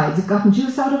both sides. You've gotten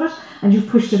juice out of it, and you've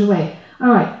pushed it away. All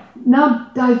right, now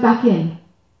dive back in.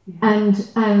 And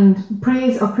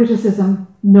praise or criticism,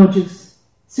 no juice.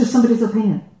 It's just somebody's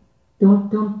opinion.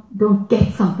 Don't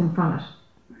get something from it.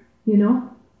 Then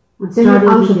you're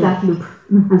out of that loop.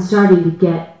 I'm starting to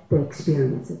get the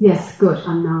experience of yes, good.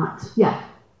 I'm not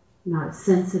as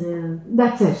sensitive.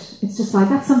 That's it. It's just like,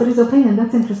 that's somebody's opinion.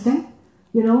 That's interesting.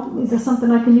 Is there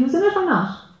something I can use in it or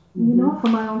not? For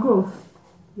my own growth.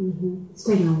 It's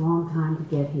taken a long time to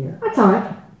get here. That's all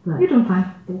right. But you're doing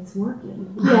fine. It's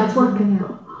working. Yeah, it's working.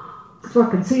 Yeah. It's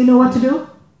working. So you know what to do?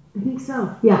 I think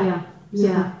so. Yeah.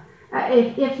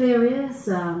 If there is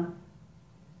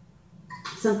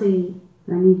something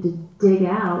I need to dig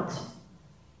out,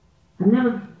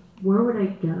 where would I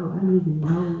go? I don't even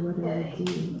know what I would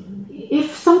do.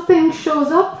 If something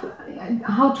shows up,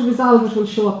 how to resolve it will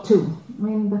show up too. I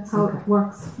mean, that's how it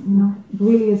works. It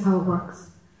really is how it works.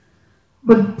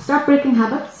 But start breaking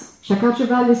habits. Check out your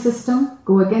value system.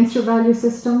 Go against your value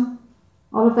system.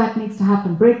 All of that needs to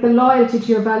happen. Break the loyalty to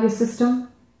your value system.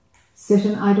 Sit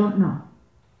in I don't know.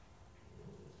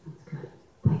 That's good.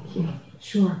 Thank you.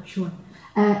 Sure.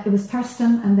 It was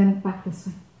Thurston and then back this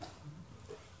way.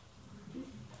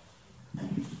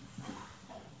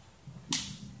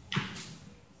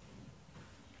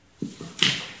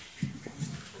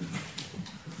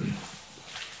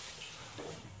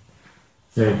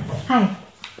 Hey. Hi.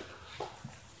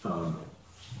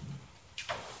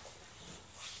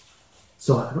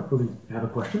 So I don't really have a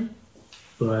question,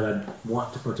 but I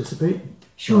want to participate.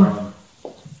 Sure.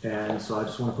 And so I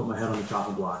just want to put my head on the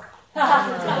chopping block.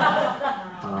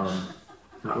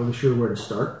 Not really sure where to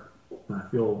start. I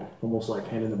feel almost like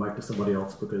handing the mic to somebody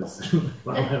else because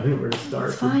I don't have anywhere to start.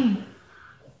 It's fine.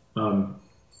 So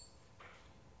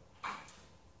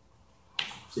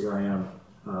here I am.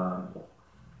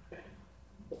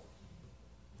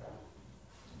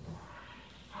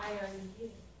 Why are you here?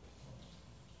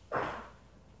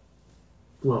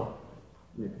 Well,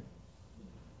 maybe.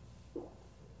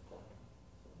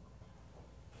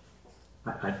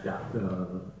 Okay.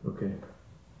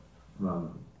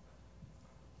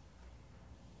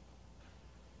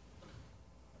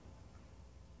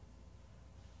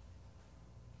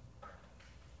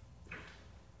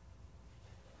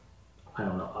 I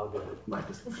don't know. I'll go with my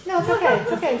decision. No, it's okay.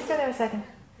 It's okay. Stay there a second.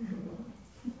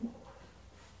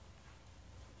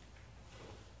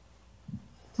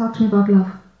 Talk to me about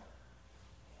love.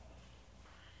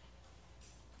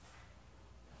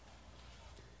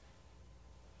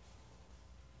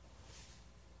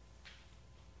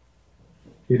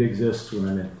 It exists when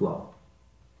I'm in flow.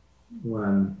 When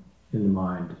I'm in the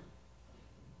mind,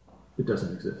 it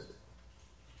doesn't exist.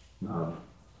 I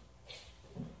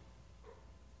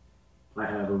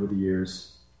have, over the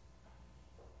years,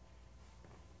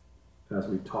 as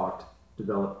we've talked,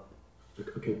 developed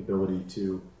a capability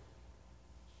to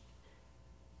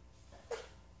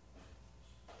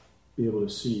be able to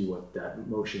see what that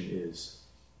motion is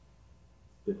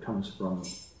that comes from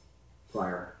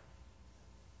prior.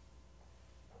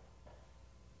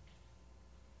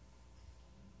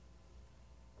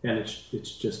 And it's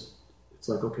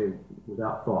like, okay,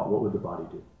 without thought, what would the body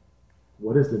do?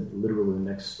 What is literally the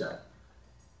next step?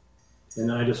 And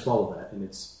then I just follow that, and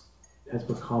it has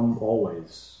become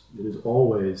it is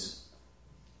always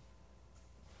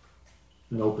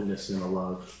an openness and a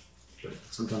love, but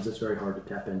sometimes it's very hard to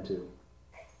tap into.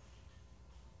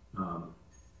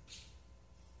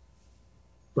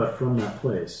 But from that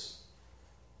place,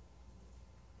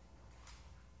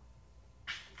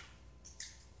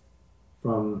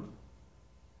 from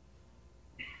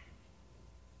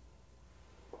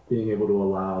being able to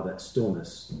allow that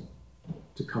stillness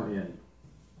to come in,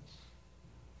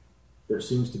 there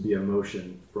seems to be a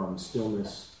motion from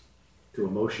stillness to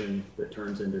emotion that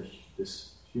turns into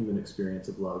this human experience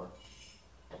of love.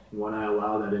 And when I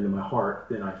allow that into my heart,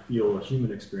 then I feel a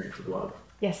human experience of love.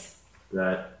 Yes.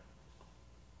 That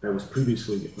I was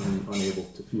previously unable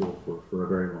to feel for a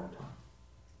very long time.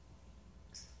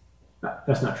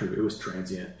 That's not true. It was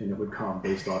transient, and it would come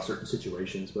based off certain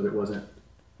situations, but it wasn't.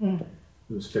 It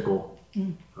was fickle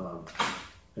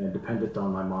and dependent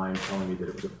on my mind telling me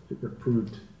that it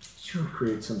approved, to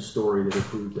create some story that it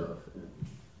approved of.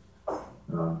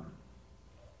 And,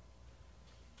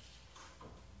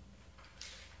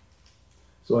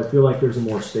 so I feel like there's a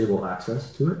more stable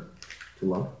access to it, to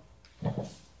love.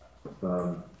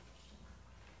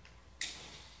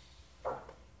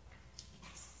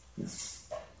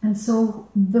 And so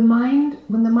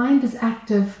when the mind is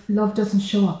active, love doesn't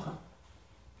show up.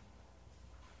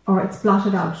 Or it's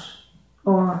blotted out.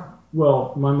 Or...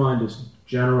 Well, my mind is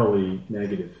generally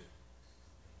negative.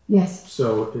 Yes.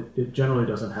 So it generally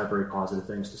doesn't have very positive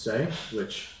things to say,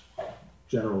 which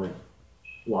generally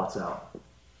blots out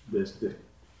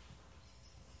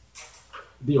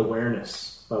the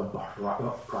awareness of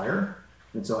prior.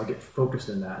 And so I get focused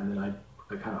in that, and then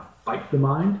I kind of fight the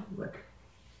mind,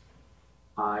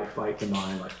 I fight the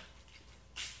mind,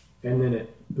 and then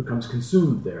it becomes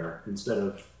consumed there instead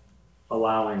of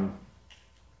allowing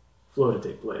flow to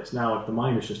take place. Now, if the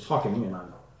mind is just talking and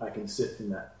I can sit in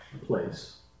that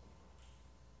place,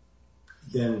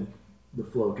 then the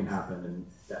flow can happen and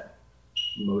that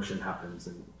motion happens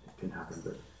and it can happen.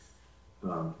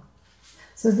 But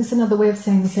so is this another way of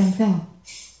saying the same thing?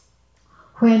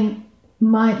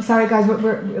 Sorry guys,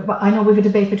 I know we have a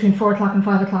debate between 4 o'clock and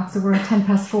 5 o'clock, so we're at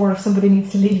 4:10 if somebody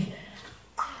needs to leave.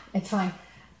 It's fine.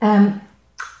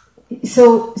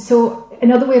 So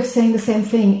another way of saying the same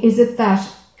thing, is it that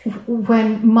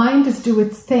when mind is doing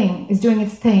its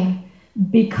thing,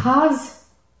 because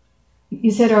you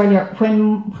said earlier,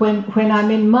 when I'm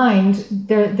in mind,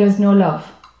 there's no love.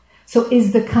 So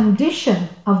is the condition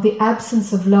of the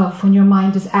absence of love when your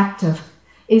mind is active,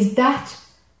 is that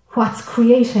what's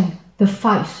creating the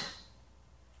fight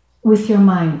with your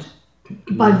mind?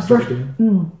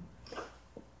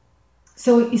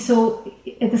 So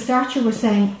at the start you were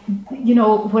saying,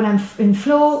 when I'm in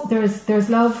flow, there's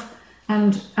love,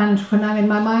 and when I'm in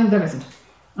my mind, there isn't.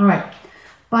 All right.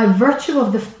 By virtue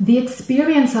of the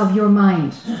experience of your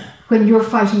mind, when you're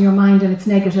fighting your mind and it's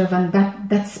negative and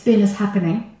that spin is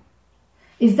happening,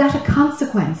 is that a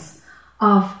consequence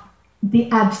of the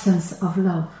absence of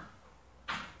love?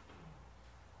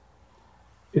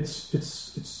 It's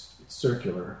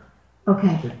circular.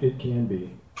 Okay. It can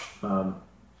be. I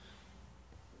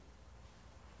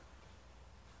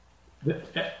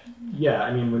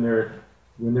mean, when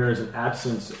there is an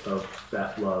absence of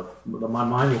that love, my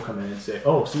mind will come in and say,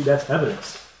 "Oh, see, that's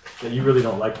evidence that you really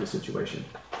don't like this situation."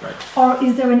 Right. Or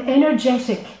is there an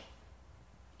energetic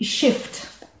shift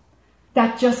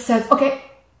that just says, "Okay,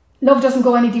 love doesn't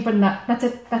go any deeper than that. That's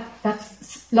it.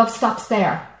 That's love stops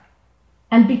there."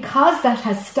 And because that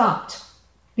has stopped,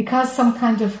 because some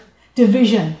kind of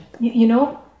division,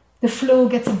 the flow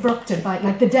gets abrupted by,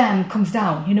 like the dam comes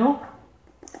down,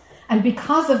 and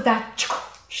because of that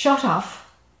shut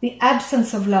off, the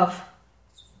absence of love.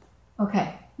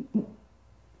 Okay.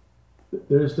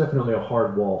 There's definitely a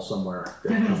hard wall somewhere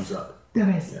that comes up. There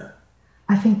is. Yeah.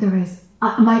 I think there is.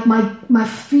 My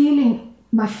feeling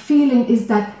is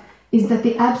that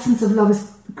the absence of love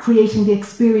is creating the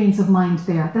experience of mind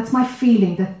there. That's my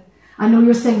feeling. That I know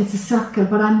you're saying it's a circle,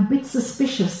 but I'm a bit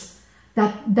suspicious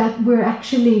that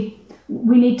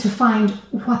we need to find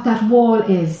what that wall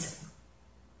is,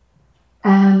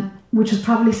 which was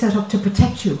probably set up to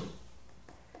protect you.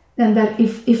 Then that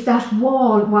if that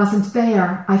wall wasn't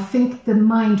there, I think the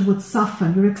mind would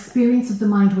soften. Your experience of the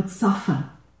mind would soften.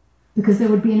 because there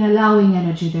would be an allowing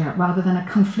energy there rather than a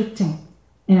conflicting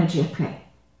energy at play.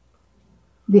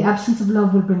 The absence of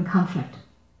love will bring conflict.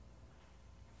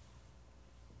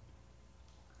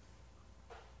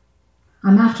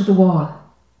 I'm after the wall.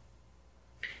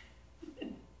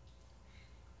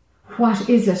 What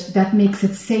is it that makes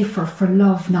it safer for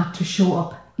love not to show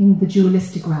up in the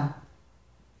dualistic realm?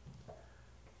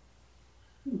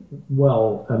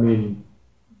 Well, I mean,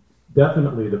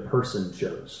 definitely the person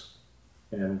shows.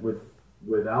 And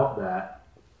without that,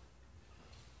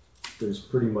 there's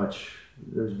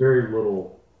very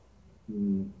little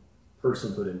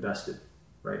personhood invested,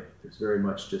 right? There's very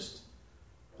much just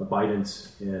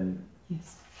abidance in...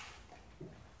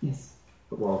 Yes.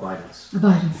 Well, abidance.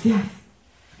 Abidance, yes.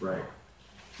 Right.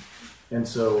 And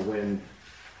so when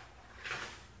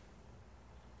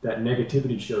that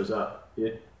negativity shows up,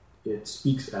 it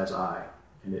speaks as I,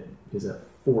 and it is a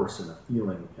force and a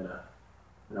feeling and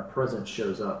a presence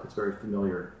shows up. It's very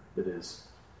familiar. That is,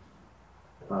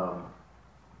 I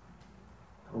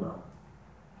don't know,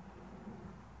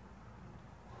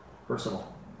 personal.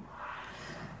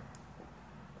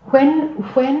 When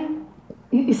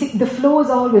you see, the flow is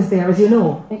always there, as you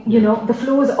know. The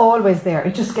flow is always there.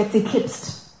 It just gets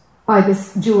eclipsed by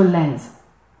this dual lens.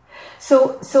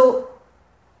 So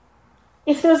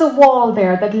if there's a wall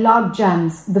there that log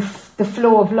jams the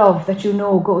flow of love that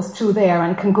goes through there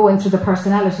and can go into the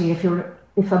personality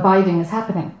if abiding is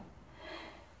happening,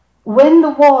 when the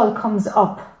wall comes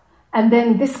up and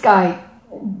then this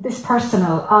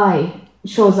personal I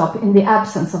shows up in the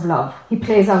absence of love, he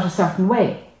plays out a certain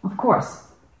way, of course.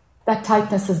 That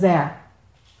tightness is there.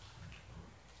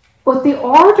 But the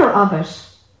order of it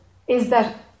is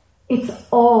that it's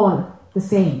all the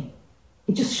same.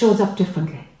 It just shows up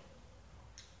differently.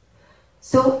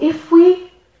 So if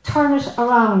we turn it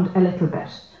around a little bit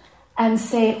and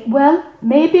say, well,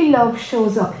 maybe love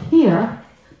shows up here,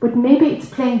 but maybe it's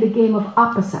playing the game of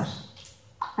opposite.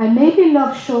 And maybe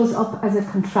love shows up as a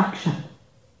contraction.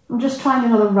 I'm just trying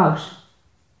another route.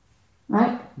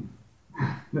 Right?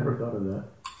 Never thought of that.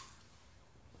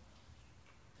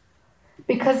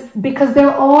 Because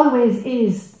there always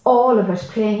is all of it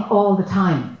playing all the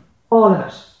time. All of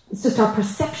it. It's just our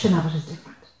perception of it is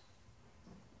different.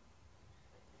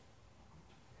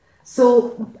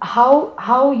 So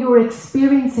how you're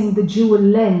experiencing the dual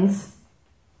lens,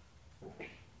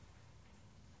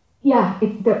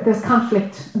 there's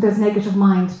conflict, there's negative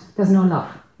mind, there's no love.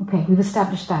 Okay, we've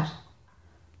established that.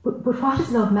 But what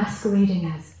is love masquerading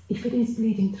as if it is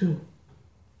bleeding through?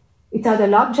 It's either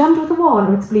log jammed with a wall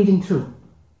or it's bleeding through.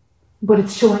 But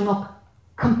it's showing up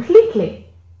completely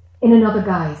in another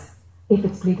guise if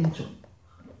it's bleeding through.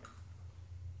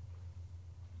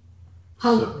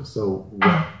 So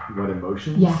what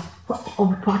emotions? Yeah. What?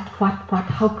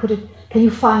 How could it? Can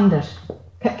you find it?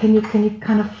 Can you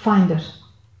kind of find it?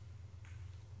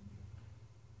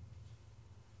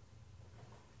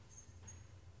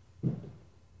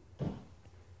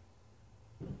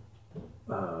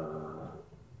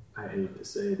 I hate to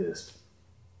say this,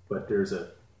 but there's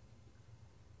a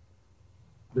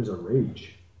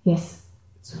rage. Yes.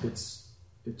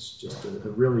 It's just a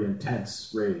really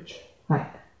intense rage.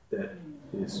 Right. That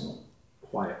is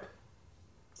quiet.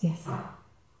 Yes.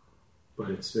 But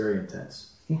it's very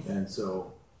intense. Yes. And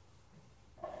so,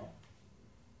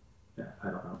 I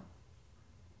don't know.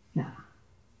 Yeah.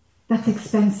 That's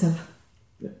expensive.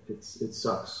 It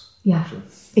sucks. Yeah. Actually.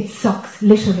 It sucks.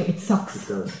 Literally, it sucks. It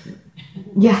does.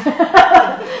 Yeah.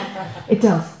 It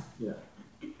does. Yeah.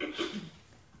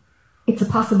 It's a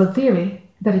possible theory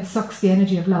that it sucks the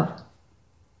energy of love.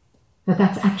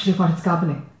 That's actually what it's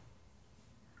gobbling.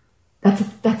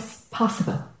 That's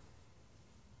possible.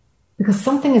 Because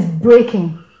something is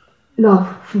breaking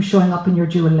love from showing up in your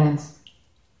dual lens.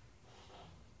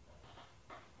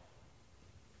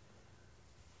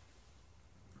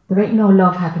 There ain't no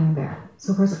love happening there.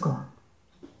 So where's it going?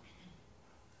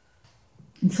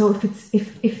 And so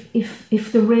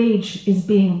if the rage is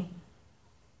being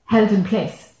held in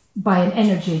place by an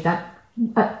energy that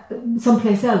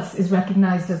someplace else is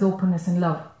recognized as openness and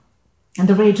love, and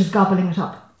the rage is gobbling it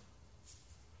up,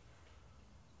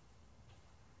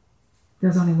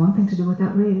 there's only one thing to do with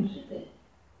that rage.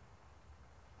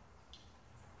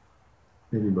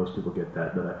 Maybe most people get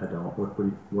that, but I don't. What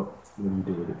do you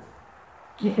do with it?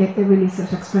 It release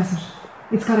it, express it.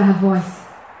 It's got to have voice.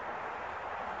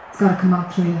 It's got to come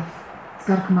out through you. It's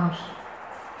got to come out.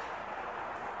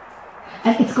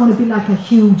 And it's going to be like a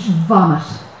huge vomit.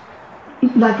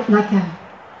 Like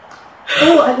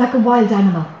a wild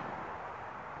animal.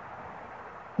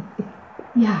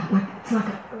 It's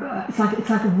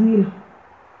like a real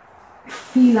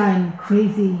feline,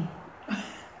 crazy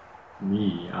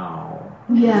Meow.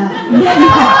 Yeah.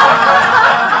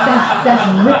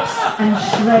 that rips and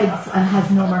shreds and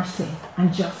has no mercy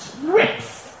and just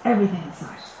rips everything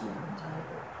inside.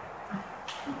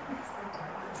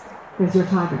 There's your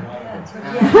tiger.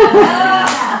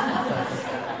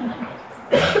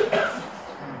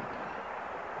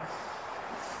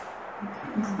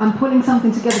 I'm pulling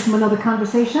something together from another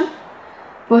conversation,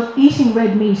 but eating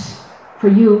red meat for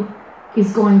you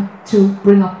is going to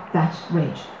bring up that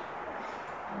rage.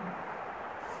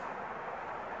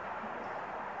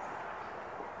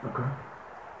 Okay.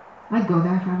 I'd go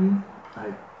there if I were you.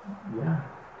 Yeah.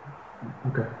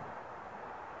 Okay.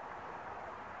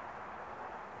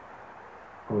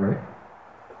 All right.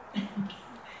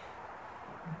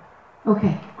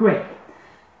 Okay, great.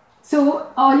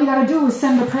 So all you gotta do is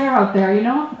send a prayer out there, you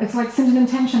know? It's like send an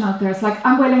intention out there. It's like,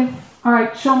 I'm willing, all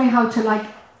right, show me how to like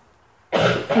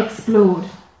explode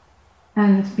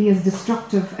and be as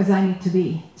destructive as I need to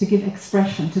be to give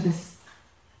expression to this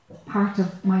part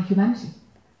of my humanity.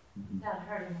 Not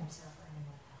hurting himself or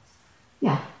anyone else.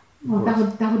 Yeah, well,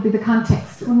 that would be the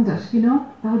context, wouldn't it? You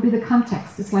know, that would be the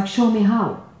context. It's like, show me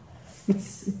how.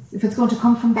 It's if it's going to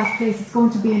come from that place, it's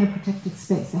going to be in a protected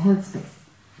space, a held space.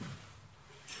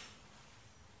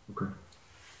 Okay.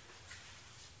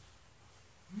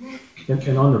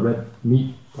 And on the red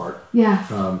meat part, yeah.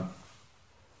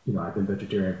 You know, I've been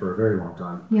vegetarian for a very long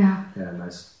time. Yeah. And I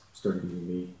started eating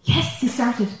meat. Yes, you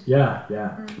started. Yeah.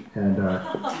 And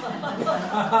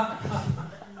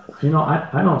you know,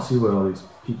 I don't see what all these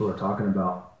people are talking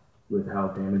about with how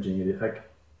damaging it is. Like,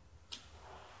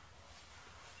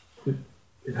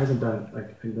 it hasn't done,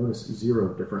 like, I noticed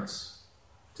zero difference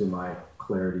to my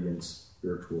clarity and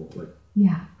spiritual, like,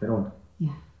 yeah. I don't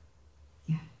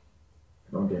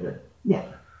get it. Yeah.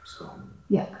 So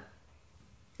yeah.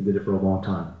 I did it for a long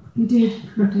time. You did.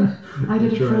 I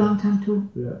did it for a long time too.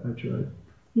 Yeah, I tried.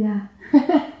 Yeah.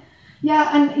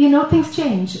 Yeah, and you know, things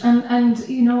change, and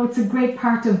you know, it's a great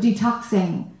part of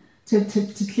detoxing to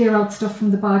clear out stuff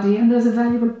from the body, and there's a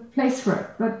valuable place for it.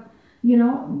 But you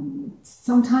know,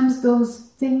 sometimes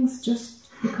those things just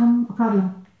become a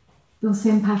problem, those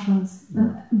same patterns,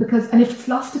 and if it's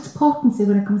lost its potency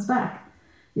when it comes back,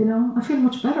 you know, I feel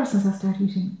much better since I started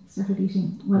eating.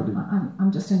 Well,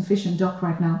 I'm just in fish and duck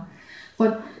right now,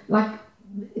 but like,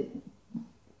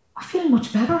 I feel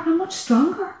much better. I'm much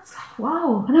stronger. It's like,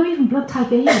 wow. And I'm even blood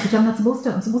type A, which I'm not supposed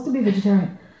to. I'm supposed to be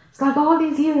vegetarian. It's like all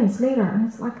these years later, and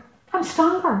it's like, I'm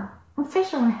stronger. I'm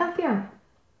fitter. I'm healthier.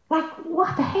 Like,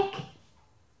 what the heck?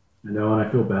 I know, and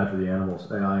I feel bad for the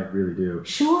animals. I really do.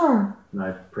 Sure. And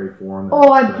I pray for them.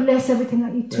 Oh, I bless everything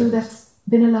I eat too that's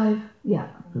been alive. Yeah.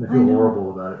 And I feel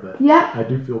horrible about it, but yeah. I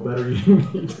do feel better eating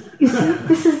meat. You see,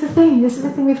 this is the thing. This is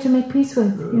the thing we have to make peace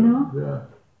with, you know?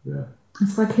 Yeah.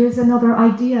 It's like, here's another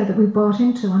idea that we bought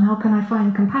into, and how can I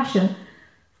find compassion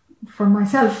for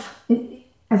myself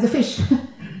as a fish,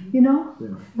 you know?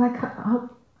 Yeah. Like, how,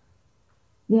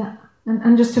 yeah.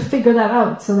 And just to figure that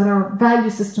out so that our value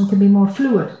system can be more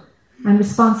fluid and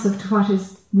responsive to what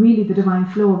is really the divine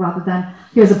flow, rather than,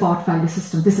 here's a bought value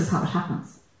system, this is how it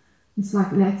happens. It's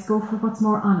like, let's go for what's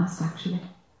more honest, actually,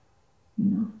 you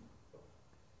know?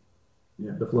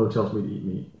 Yeah, the flow tells me to eat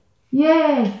meat.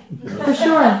 Yay! For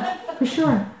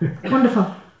sure. Wonderful.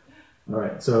 All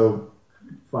right, so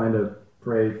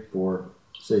pray for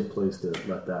a safe place to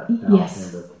let that out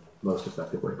yes. in the most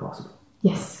effective way possible.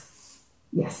 Yes,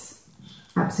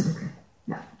 absolutely.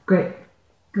 Yeah, great,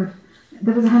 good.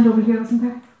 There was a hand over here, wasn't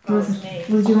there? Or was it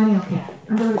Giovanni? Okay.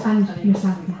 And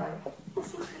yourself.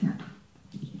 Yeah.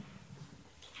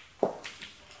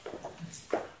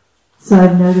 So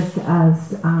I've noticed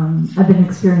as I've been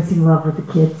experiencing love with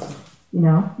the kids, you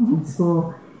know, in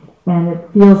school, and it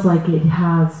feels like it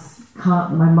has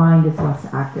my mind is less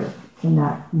active in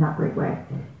that not great way.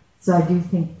 So I do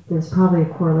think there's probably a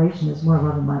correlation. There's more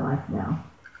love in my life now,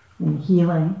 and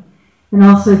healing, and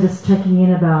also just checking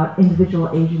in about individual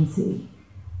agency.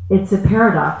 It's a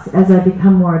paradox. As I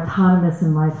become more autonomous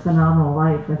in my phenomenal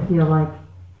life, I feel like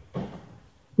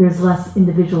there's less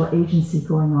individual agency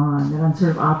going on, that I'm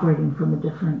sort of operating from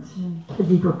a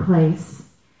deeper place.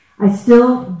 I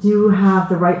still do have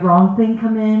the right-wrong thing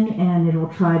come in, and it will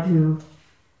try to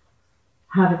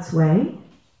have its way,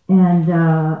 and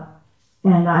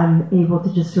I'm able to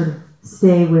just sort of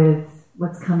stay with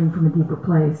what's coming from a deeper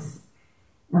place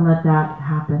and let that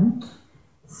happen.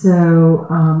 So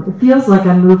it feels like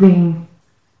I'm moving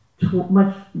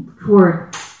much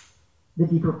toward the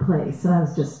deeper place, and I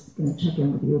was just going to check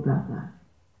in with you about that.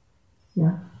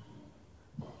 Yeah.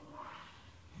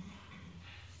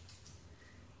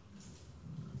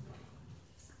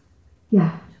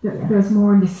 Yeah, there's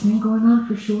more listening going on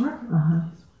for sure.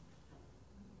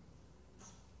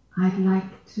 I'd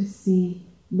like to see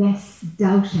less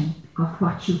doubting of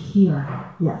what you hear.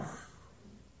 Yes.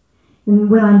 And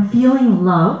when I'm feeling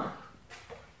love,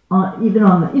 even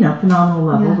on the phenomenal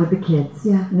level with the kids,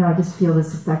 I just feel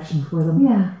this affection for them.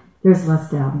 Yeah. There's less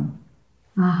doubting.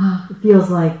 Uh-huh. It feels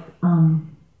like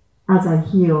as I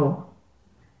heal,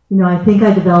 I think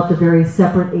I developed a very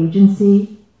separate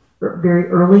agency very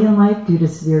early in life due to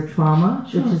severe trauma,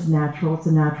 which is natural. It's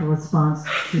a natural response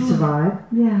to survive.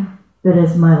 Yeah. But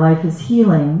as my life is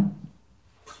healing,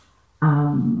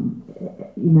 I'm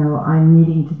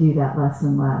needing to do that less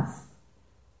and less.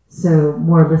 So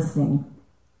more listening.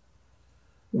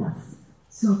 Yes.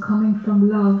 So coming from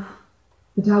love,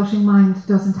 the doubting mind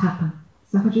doesn't happen.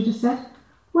 Is that what you just said?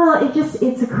 Well,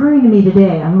 it's occurring to me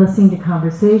today. I'm listening to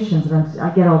conversations and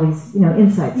I get all these,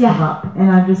 insights come up. And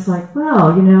I'm just like,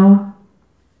 well,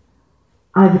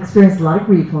 I've experienced a lot of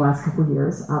grief in the last couple of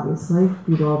years, obviously,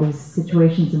 due to all these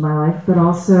situations in my life. But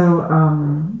also,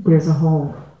 there's a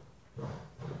whole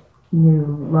new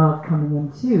love coming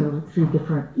in too through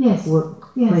different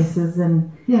workplaces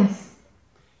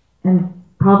and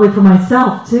probably for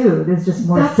myself too. There's just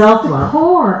more self-love. That's the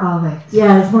core of it.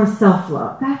 Yeah, it's more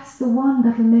self-love. That's the one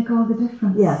that will make all the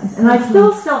difference. Yes, and I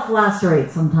still self-lacerate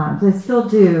sometimes. I still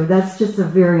do. That's just a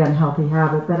very unhealthy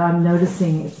habit, but I'm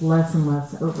noticing it's less and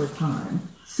less over time.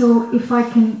 So if I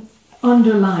can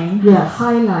underline,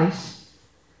 highlight,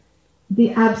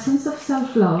 the absence of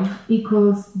self-love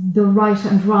equals the right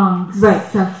and wrong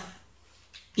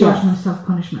self-judgment,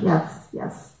 self-punishment.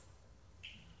 Yes.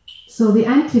 So the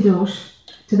antidote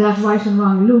to that right and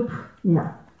wrong loop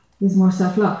is more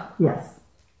self-love. Yes.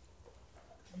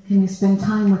 Can you spend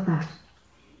time with that?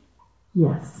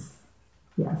 Yes.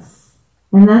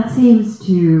 And that seems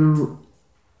to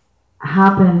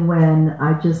happen when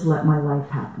I just let my life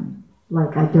happen.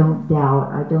 Like I don't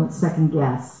doubt, I don't second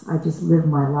guess, I just live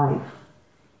my life.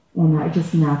 And I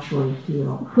just naturally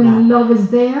feel when love is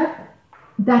there,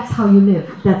 that's how you live.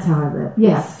 That's how I live.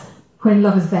 Yes. When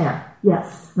love is there.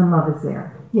 Yes, when love is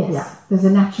there. Yes. Yeah. There's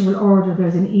a natural order,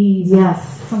 there's an ease.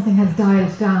 Yes. Something has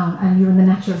dialed down and you're in the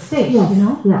natural state,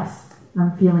 Yes.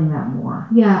 I'm feeling that more.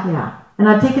 Yeah. And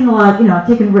I've taken a lot, I've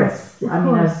taken risks.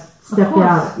 I've stepped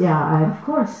out. Yeah. Of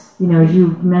course. You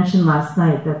mentioned last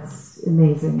night, that's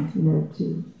amazing,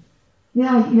 to...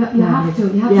 Yeah, you have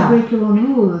to. You have to break your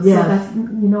own rules so that,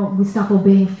 we stop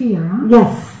obeying fear, huh?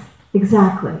 Yes,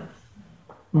 exactly.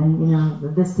 And, the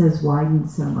vista is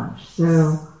widened so much.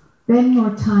 So spend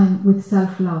more time with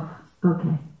self-love.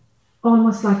 Okay.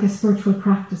 Almost like a spiritual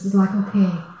practice. It's like, okay,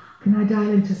 can I dial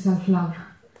into self-love?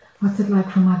 What's it like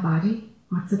for my body?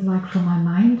 What's it like for my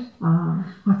mind?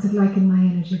 What's it like in my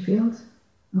energy field?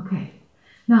 Okay.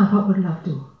 Now, what would love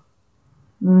do?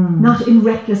 Not in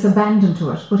reckless abandon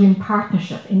to it, but in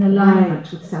partnership, in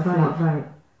alignment with self-love. Right.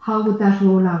 How would that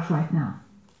roll out right now?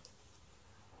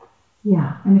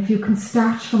 Yeah. And if you can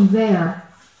start from there,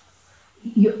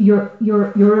 you're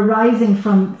arising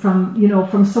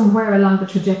from somewhere along the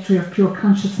trajectory of pure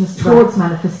consciousness towards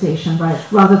manifestation,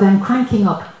 rather than cranking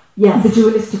up the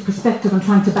dualistic perspective and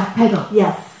trying to backpedal.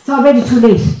 Yes. It's already too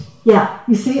late. Yeah.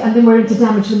 You see, and then we're into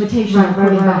damage limitation and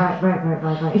pulling back.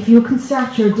 Right. If you can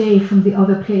start your day from the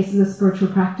other places of spiritual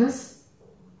practice,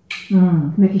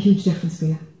 make a huge difference for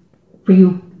you. For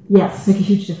you. Yes. Make a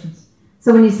huge difference.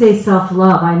 So when you say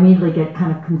self-love, I immediately get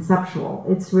kind of conceptual.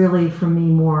 It's really, for me,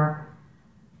 more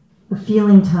a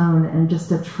feeling tone and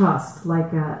just a trust,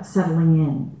 like a settling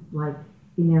in. Like,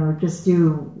 just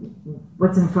do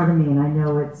what's in front of me and I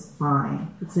know it's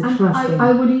fine. It's a trusting.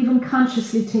 I would even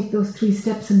consciously take those 3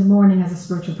 steps in the morning as a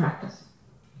spiritual practice.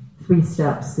 3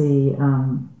 steps,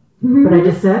 what I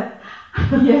just said?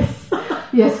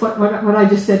 Yes, what I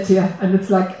just said to you, and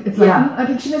it's like, I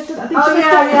think she missed it. I think she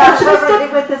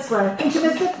went this way. I think she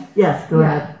missed it. Yes, go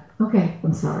ahead. Okay.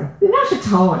 I'm sorry. Not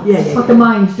at all. It's what the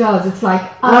mind does. It's like,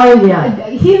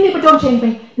 heal me but don't change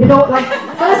me. Don't listen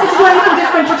to anything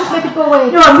different, but just make it go away.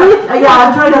 No, I'm really,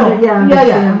 I'm trying to,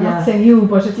 I'm not saying you,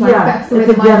 but it's like, that's the way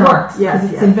the mind works.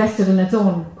 Because it's invested in its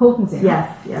own potency.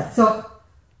 Yes. So,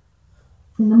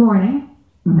 in the morning,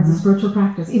 as a spiritual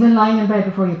practice, even lying in bed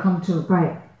before you come to,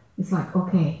 it's like,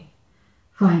 okay,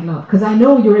 find love. Because I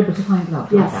know you're able to find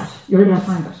love like that. You're able to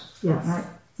find it. Yes. Right?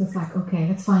 So it's like, okay,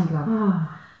 let's find love.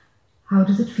 How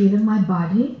does it feel in my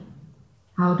body?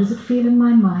 How does it feel in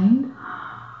my mind?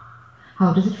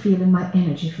 How does it feel in my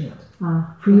energy field?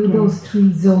 For you, those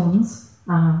 3 zones.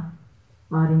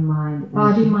 Body,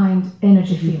 mind,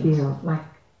 energy field. Like,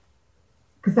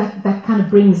 because that kind of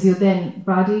brings you then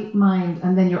body, mind,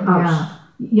 and then you're out.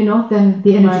 Then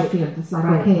the energy field. It's like,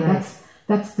 okay,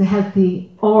 that's the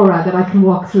healthy aura that I can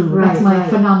walk through. That's my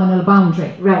phenomenal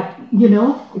boundary. Right. you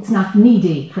know, it's not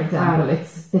needy, for example. Right.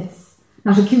 It's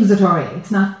not accusatory.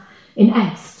 It's not in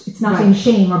angst. It's not Right. in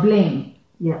shame or blame.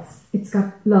 Yes. It's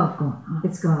got love going on.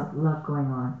 It's got love going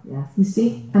on. Yes. You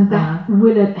see? And that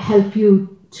will help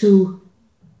you to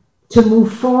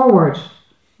move forward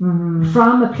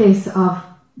from a place of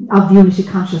unity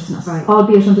consciousness, Right.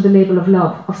 albeit under the label of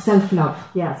love, of self-love.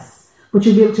 Yes. But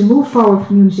you'll be able to move forward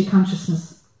from unity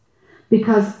consciousness.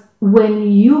 Because when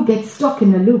you get stuck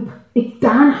in a loop, it's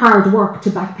darn hard work to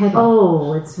backpedal.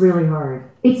 Oh, it's really hard.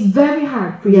 It's very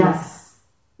hard for you. Yes.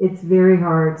 It's very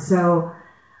hard. So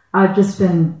I've just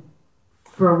been,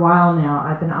 for a while now,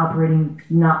 I've been operating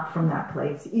not from that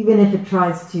place, even if it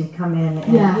tries to come in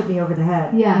and hit me over the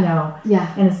head. Yeah. You know.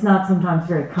 Yeah. And it's not sometimes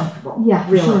very comfortable. Yeah,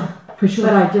 for really. sure. For sure.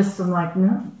 But I just am like,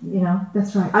 no, you know.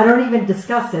 That's right. I don't even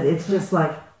discuss it. It's just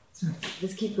like,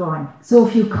 just keep going. So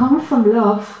if you come from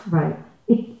love, right,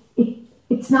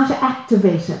 it's not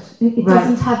activated. It Right.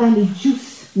 doesn't have any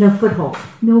juice. No foothold.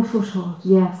 No foothold.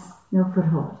 Yes, no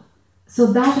foothold. So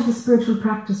that as a spiritual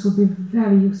practice would be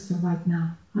very useful right now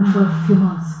and for a few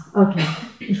months. Okay.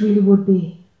 It really would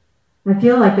be. I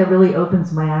feel like that really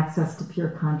opens my access to pure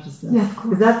consciousness. Yeah, of course.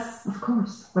 'Cause that's of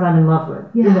course what I'm in love with.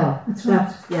 Yeah, you know, that's right.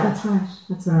 That's right.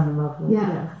 That's what I'm in love with. Yeah,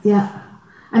 Yes. yeah.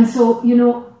 And so, you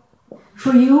know,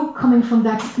 for you coming from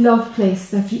that love place,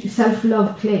 that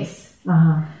self-love place,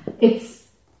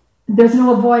 there's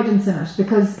no avoidance in it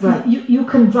because Right. you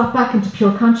can drop back into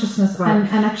pure consciousness Right.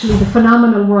 and actually the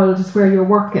phenomenal world is where your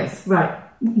work is. Right.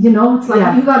 You know, it's like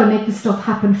Yeah. you got to make this stuff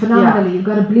happen phenomenally. You've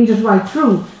got to bleed it right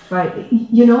through. Right.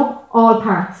 You know, all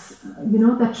parts. You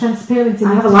know, that transparency.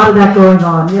 I have a needs lot to of be that there. going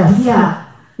on. Yes. Yeah.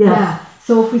 Yes. Yeah.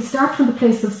 So if we start from the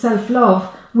place of self-love,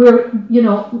 we're, you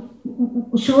know,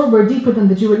 sure, we're deeper than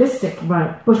the dualistic.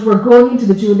 Right. But we're going into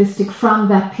the dualistic from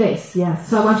that place. Yes.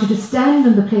 So I want you to stand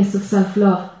in the place of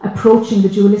self-love, approaching the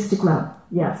dualistic realm.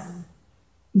 Yes.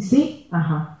 You see?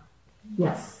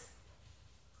 Yes.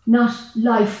 Not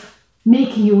life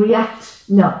making you react.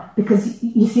 No. Because,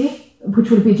 you see, which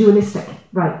will be dualistic.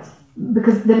 Right.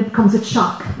 Because then it becomes a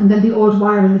shock, and then the old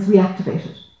wiring is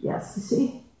reactivated. Yes. You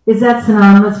see? Is that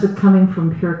synonymous with coming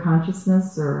from pure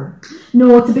consciousness, or?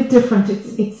 No, it's a bit different.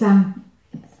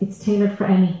 It's tailored for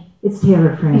any. It's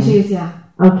tailored for any. It is, yeah.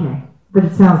 Okay, but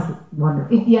it sounds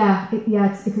wonderful. It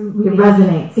can really It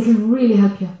resonates. It can really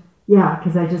help you. Yeah,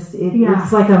 because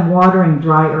it's like I'm watering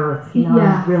dry earth. You know,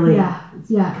 yeah, really. Yeah.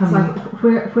 It's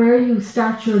like where you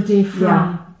start your day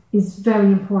from is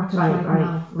very important right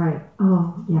now. Right.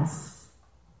 Oh, yes.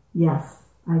 Yes.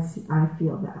 I see. I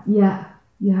feel that. Yeah.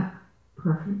 Yeah.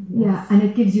 Perfect. Yes. Yeah, and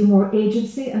it gives you more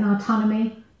agency and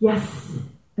autonomy. Yes.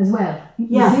 As well.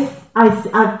 Yes. You see?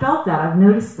 I've felt that. I've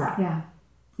noticed that. Yeah.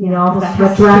 You know, almost That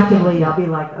has to retroactively, kick in. I'll be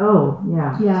like, oh,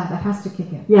 yeah. Yeah, that has to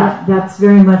kick in. Yeah, that's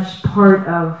very much part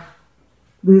of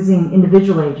losing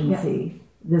individual agency.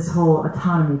 This whole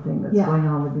autonomy thing that's going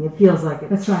on with me. It feels like it.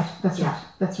 That's right. That's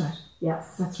right.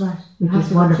 Yes. That's right. You Which have is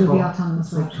to go wonderful. through the autonomous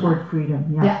It's like route. toward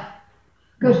freedom. Yeah. Yeah.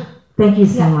 Good. Thank you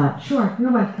so Yeah, much. Sure.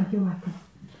 You're welcome. You're welcome.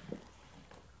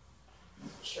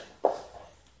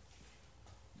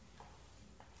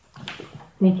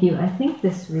 Thank you. I think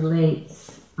this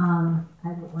relates. I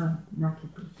don't want to knock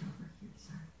your boots over here.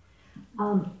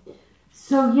 Sorry.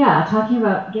 So yeah, talking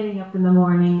about getting up in the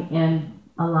morning and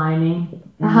aligning,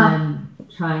 and then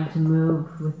trying to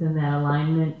move within that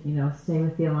alignment. You know, stay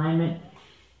with the alignment.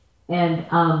 And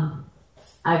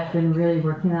I've been really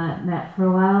working on that for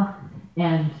a while,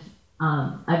 and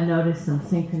I've noticed some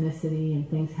synchronicity and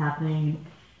things happening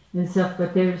and stuff.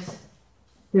 But there's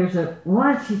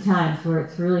one or two times where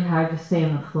it's really hard to stay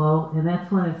in the flow, and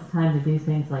that's when it's time to do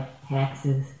things like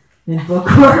taxes and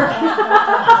bookwork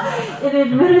and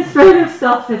administrative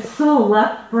stuff that's so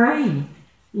left brain,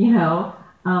 you know.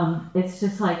 It's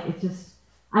just like,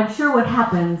 I'm sure what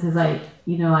happens is I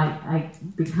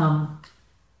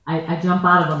jump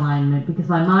out of alignment because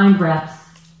my mind wraps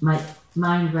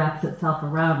itself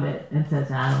around it and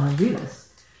says, I don't want to do this.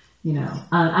 You know,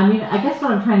 I guess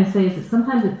what I'm trying to say is that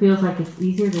sometimes it feels like it's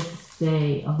easier to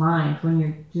stay aligned when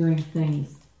you're doing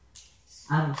things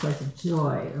out of a place of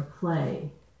joy or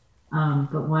play.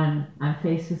 But when I'm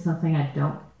faced with something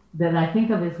that I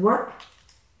think of as work,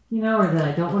 you know, or that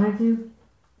I don't want to do,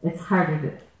 it's harder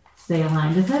to stay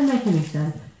aligned. Does that make any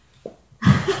sense?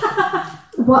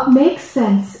 What makes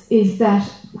sense is that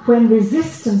when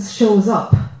resistance shows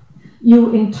up,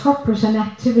 you interpret an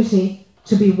activity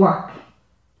to be work.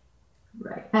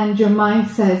 Right. And your mind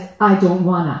says, I don't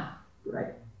wanna.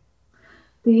 Right.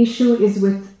 The issue is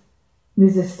with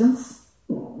resistance,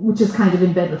 which is kind of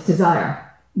in bed with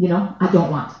desire. You know, I don't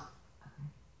want.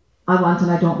 I want and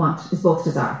I don't want is both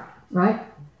desire, right?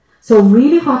 So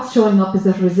really what's showing up is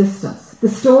that resistance. The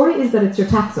story is that it's your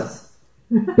taxes,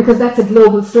 because that's a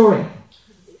global story.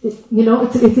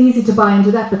 It's easy to buy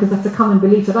into that because that's a common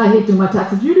belief that I hate doing my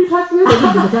taxes. You do taxes, I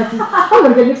hate doing the taxes. I'm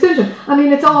going to get an extension. I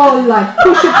mean, it's all like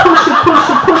push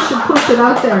it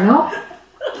out there, no?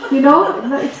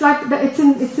 It's like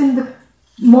it's in the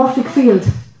morphic field.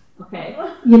 Okay.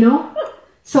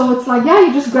 So it's like,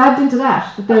 you just grabbed into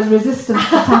that there's resistance to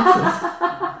taxes.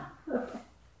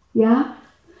 Yeah?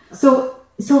 So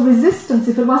resistance,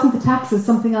 if it wasn't the taxes,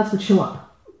 something else would show up.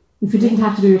 If you didn't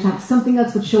have to do your taxes, something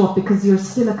else would show up because you're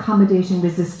still accommodating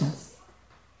resistance.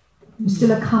 You're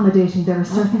still accommodating, there are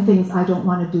certain things I don't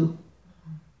want to do.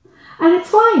 And it's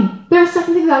fine. There are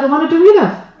certain things I don't want to do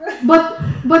either.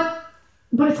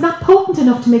 But it's not potent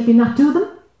enough to make me not do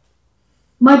them.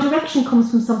 My direction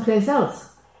comes from someplace else.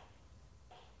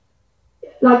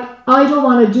 Like, I don't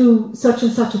want to do such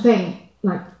and such a thing,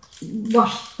 like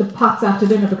wash the pots after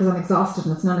dinner because I'm exhausted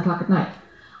and it's 9 o'clock at night.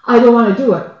 I don't want to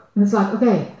do it. And it's like,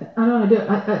 okay, I don't want to do it.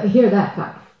 I hear that,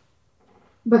 like.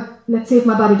 But let's see if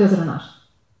my body does it or not.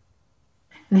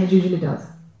 And it usually does.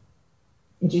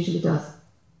 It usually does.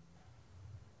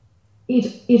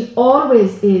 It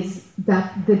always is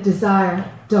that the desire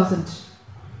doesn't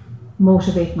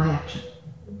motivate my action.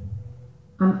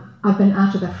 I've been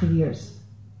after that for years.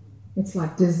 It's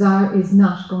like desire is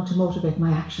not going to motivate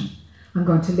my action. I'm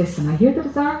going to listen. I hear the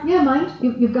desire. Yeah, mind.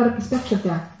 You've got a perspective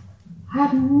there. I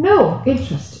have no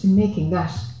interest in making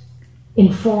that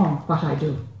inform what I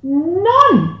do.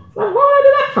 None. What would I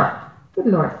do that for?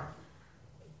 Good Lord.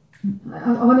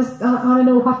 I want to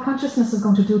know what consciousness is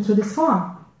going to do through this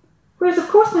form. Whereas, of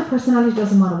course, my personality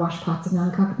doesn't want to wash pots at 9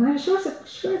 o'clock at night. Sure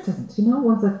it doesn't.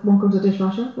 Once I won't go to the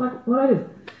dishwasher, what do I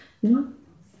do?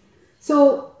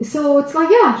 So it's like,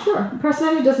 yeah, sure.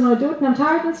 Personality doesn't want to do it, and I'm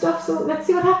tired and stuff. So let's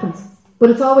see what happens. But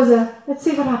it's always let's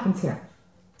see what happens here.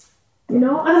 And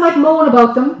I might moan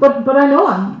about them, but I know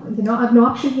I have no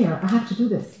option here. I have to do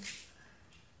this.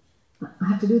 I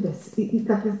have to do this.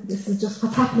 This is just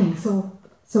what's happening. So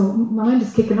my mind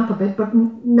is kicking up a bit, but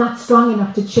not strong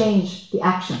enough to change the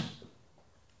action.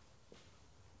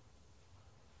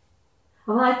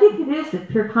 Well, I think it is that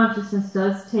pure consciousness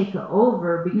does take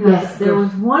over because there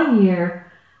was one year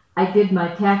I did my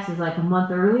taxes like a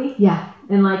month early. Yeah.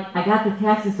 And I got the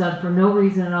taxes done for no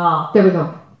reason at all. There we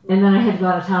go. And then I had to go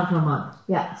out of town for a month.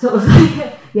 Yeah. So it was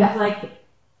like,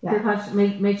 pure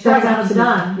consciousness, make sure I got it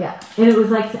done. Yeah. And it was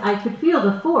like I could feel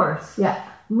the force. Yeah.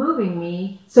 Moving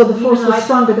me. So the force was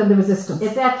stronger than the resistance.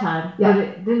 At that time. Yeah. But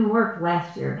it didn't work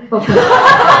last year. Okay.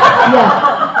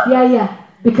 Yeah.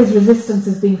 Because resistance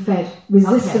is being fed.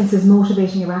 Resistance is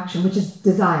motivating your action, which is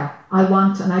desire. I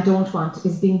want and I don't want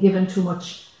is being given too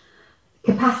much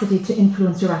capacity to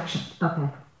influence your action. Okay.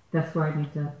 That's where I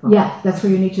need to focus. Yeah, that's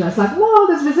where you need to. It's like, whoa,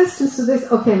 there's resistance to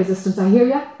this. Okay, resistance, I hear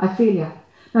you, I feel you.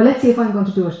 Now let's see if I'm going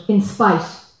to do it in spite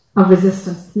of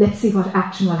resistance. Let's see what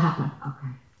action will happen. Okay,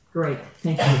 great,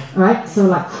 thank you. All right,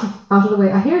 so out of the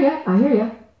way, I hear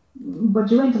you,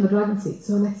 but you ain't in the driving seat,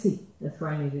 so let's see. That's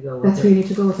where I need to go with That's where you need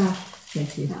to go with that.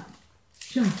 Thank you. Yeah.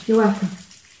 Sure, you're welcome.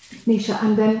 Nisha,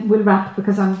 and then we'll wrap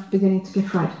because I'm beginning to get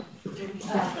fried.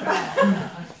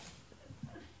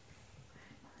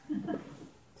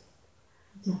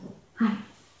 Hi.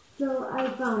 So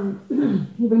I've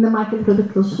you bring the mic a little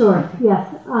bit closer. Sure. Yes.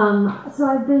 So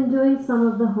I've been doing some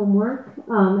of the homework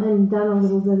and done a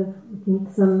little bit of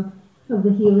some of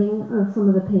the healing of some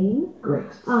of the pain.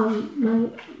 Great.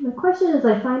 My question is,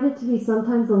 I find it to be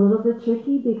sometimes a little bit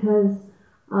tricky because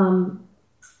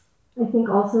I think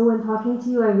also when talking to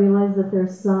you, I realize that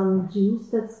there's some juice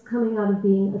that's coming out of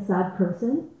being a sad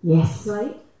person. Yes.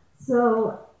 Right.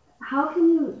 So how can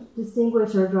you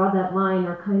distinguish or draw that line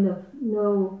or kind of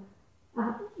know,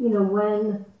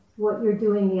 when what you're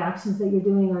doing, the actions that you're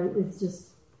doing is just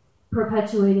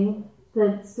perpetuating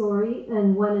the story,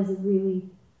 and when is it really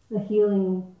a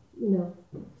healing,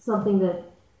 something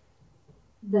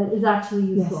that is actually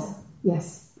useful?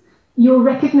 Yes. You're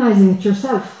recognizing it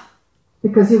yourself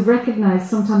because you've recognized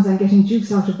sometimes I'm getting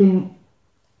juice out of being,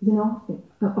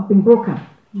 of being broken.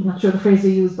 I'm not sure the phrase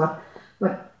you use, but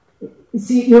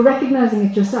see, you're recognizing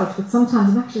it yourself, but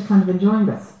sometimes I'm actually kind of enjoying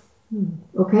this.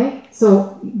 Okay?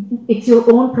 So it's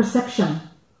your own perception.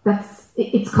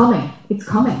 It's coming. It's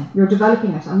coming. You're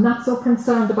developing it. I'm not so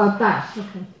concerned about that.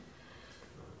 Okay.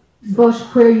 But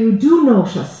where you do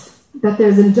notice that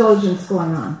there's indulgence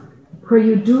going on, where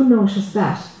you do notice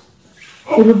that,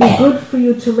 it would be good for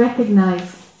you to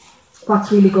recognize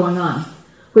what's really going on,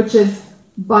 which is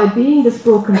by being this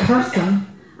broken person,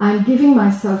 I'm giving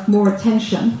myself more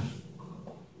attention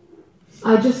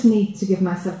I just need to give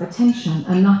myself attention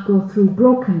and not go through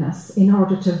brokenness in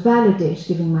order to validate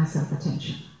giving myself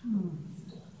attention.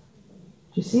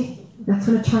 Do you see? That's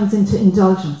when it turns into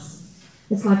indulgence.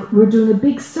 It's like we're doing a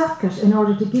big circuit in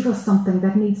order to give us something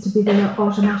that needs to be there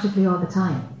automatically all the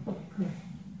time.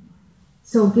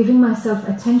 So giving myself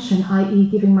attention, i.e.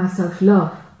 giving myself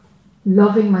love,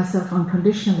 loving myself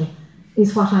unconditionally,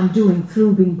 is what I'm doing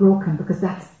through being broken, because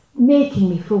that's making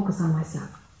me focus on myself.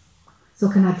 So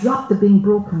can I drop the being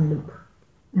broken loop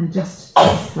and just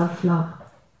self-love?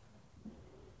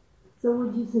 So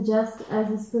would you suggest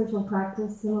as a spiritual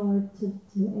practice similar to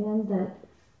Anne that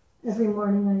every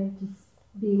morning I just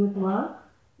be with love?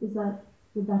 Would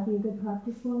that be a good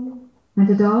practice for me? And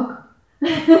a dog?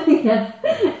 Yes.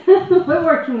 We're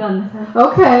working on that.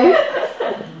 Okay.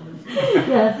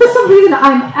 Yes. For some reason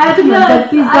I'm adamant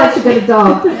that these guys should get a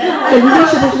dog. That we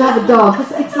should have a dog.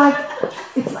 It's like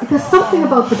there's something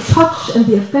about the touch and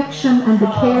the affection and the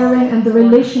caring and the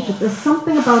relationship. There's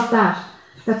something about that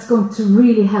that's going to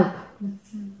really help.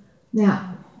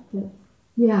 Yeah.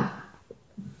 Yeah.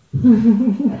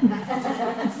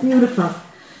 It's beautiful.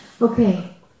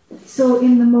 Okay. So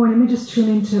in the morning, let me just tune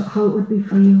into how it would be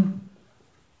for you.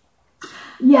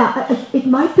 Yeah, it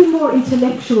might be more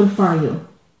intellectual for you.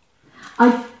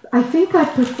 I think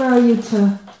I'd prefer you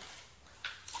to,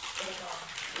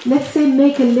 let's say,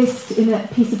 make a list in a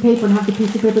piece of paper and have the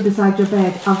piece of paper beside your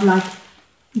bed of like,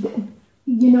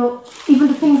 you know, even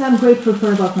the things I'm grateful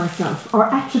for about myself, or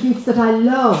attributes that I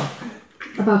love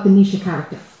about the Nisha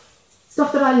character.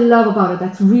 Stuff that I love about it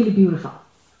that's really beautiful.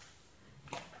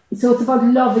 So it's about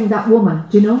loving that woman,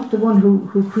 do you know? The one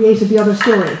who created the other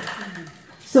story.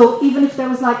 So even if there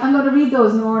was like, I'm going to read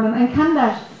those in the morning, and can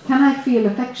I feel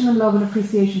affection and love and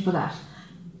appreciation for that?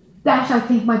 That I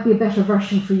think might be a better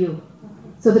version for you.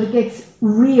 So that it gets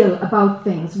real about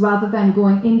things rather than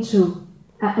going into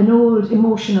an old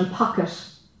emotional pocket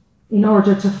in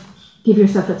order to give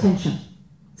yourself attention.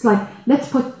 It's like,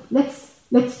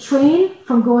 let's train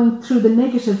from going through the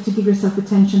negative to give yourself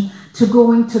attention to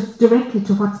going directly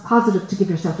to what's positive to give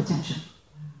yourself attention.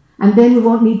 And then you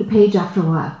won't need the page after a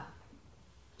while.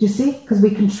 Do you see? Because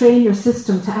we can train your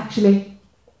system to actually,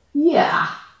 yeah,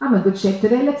 I'm in good shape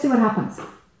today, let's see what happens.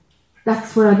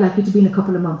 That's where I'd like you to be in a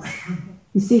couple of months.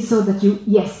 You see, so that you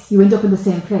end up in the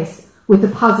same place with a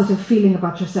positive feeling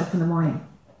about yourself in the morning.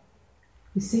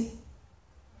 You see?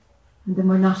 And then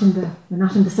we're not in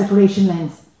the separation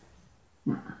lens.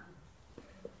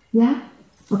 Yeah?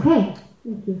 Okay.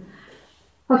 Thank you.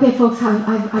 Okay, folks,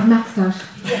 I've maxed out.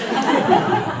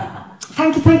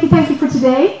 Thank you for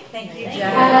today. Thank you,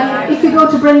 Jack. If you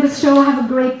go to Brenda's show, have a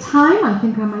great time. I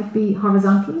think I might be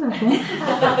horizontally, okay?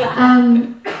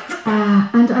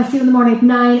 And I see you in the morning at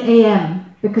 9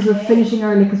 a.m. because we're finishing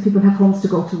early because people have homes to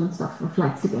go to and stuff, or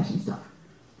flights to get and stuff.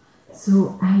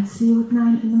 So I'll see you at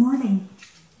 9 in the morning.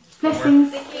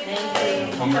 Blessings. Thank you.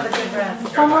 Have a good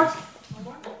rest. Homework.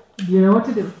 You know what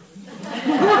to do.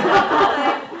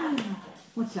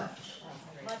 What's up?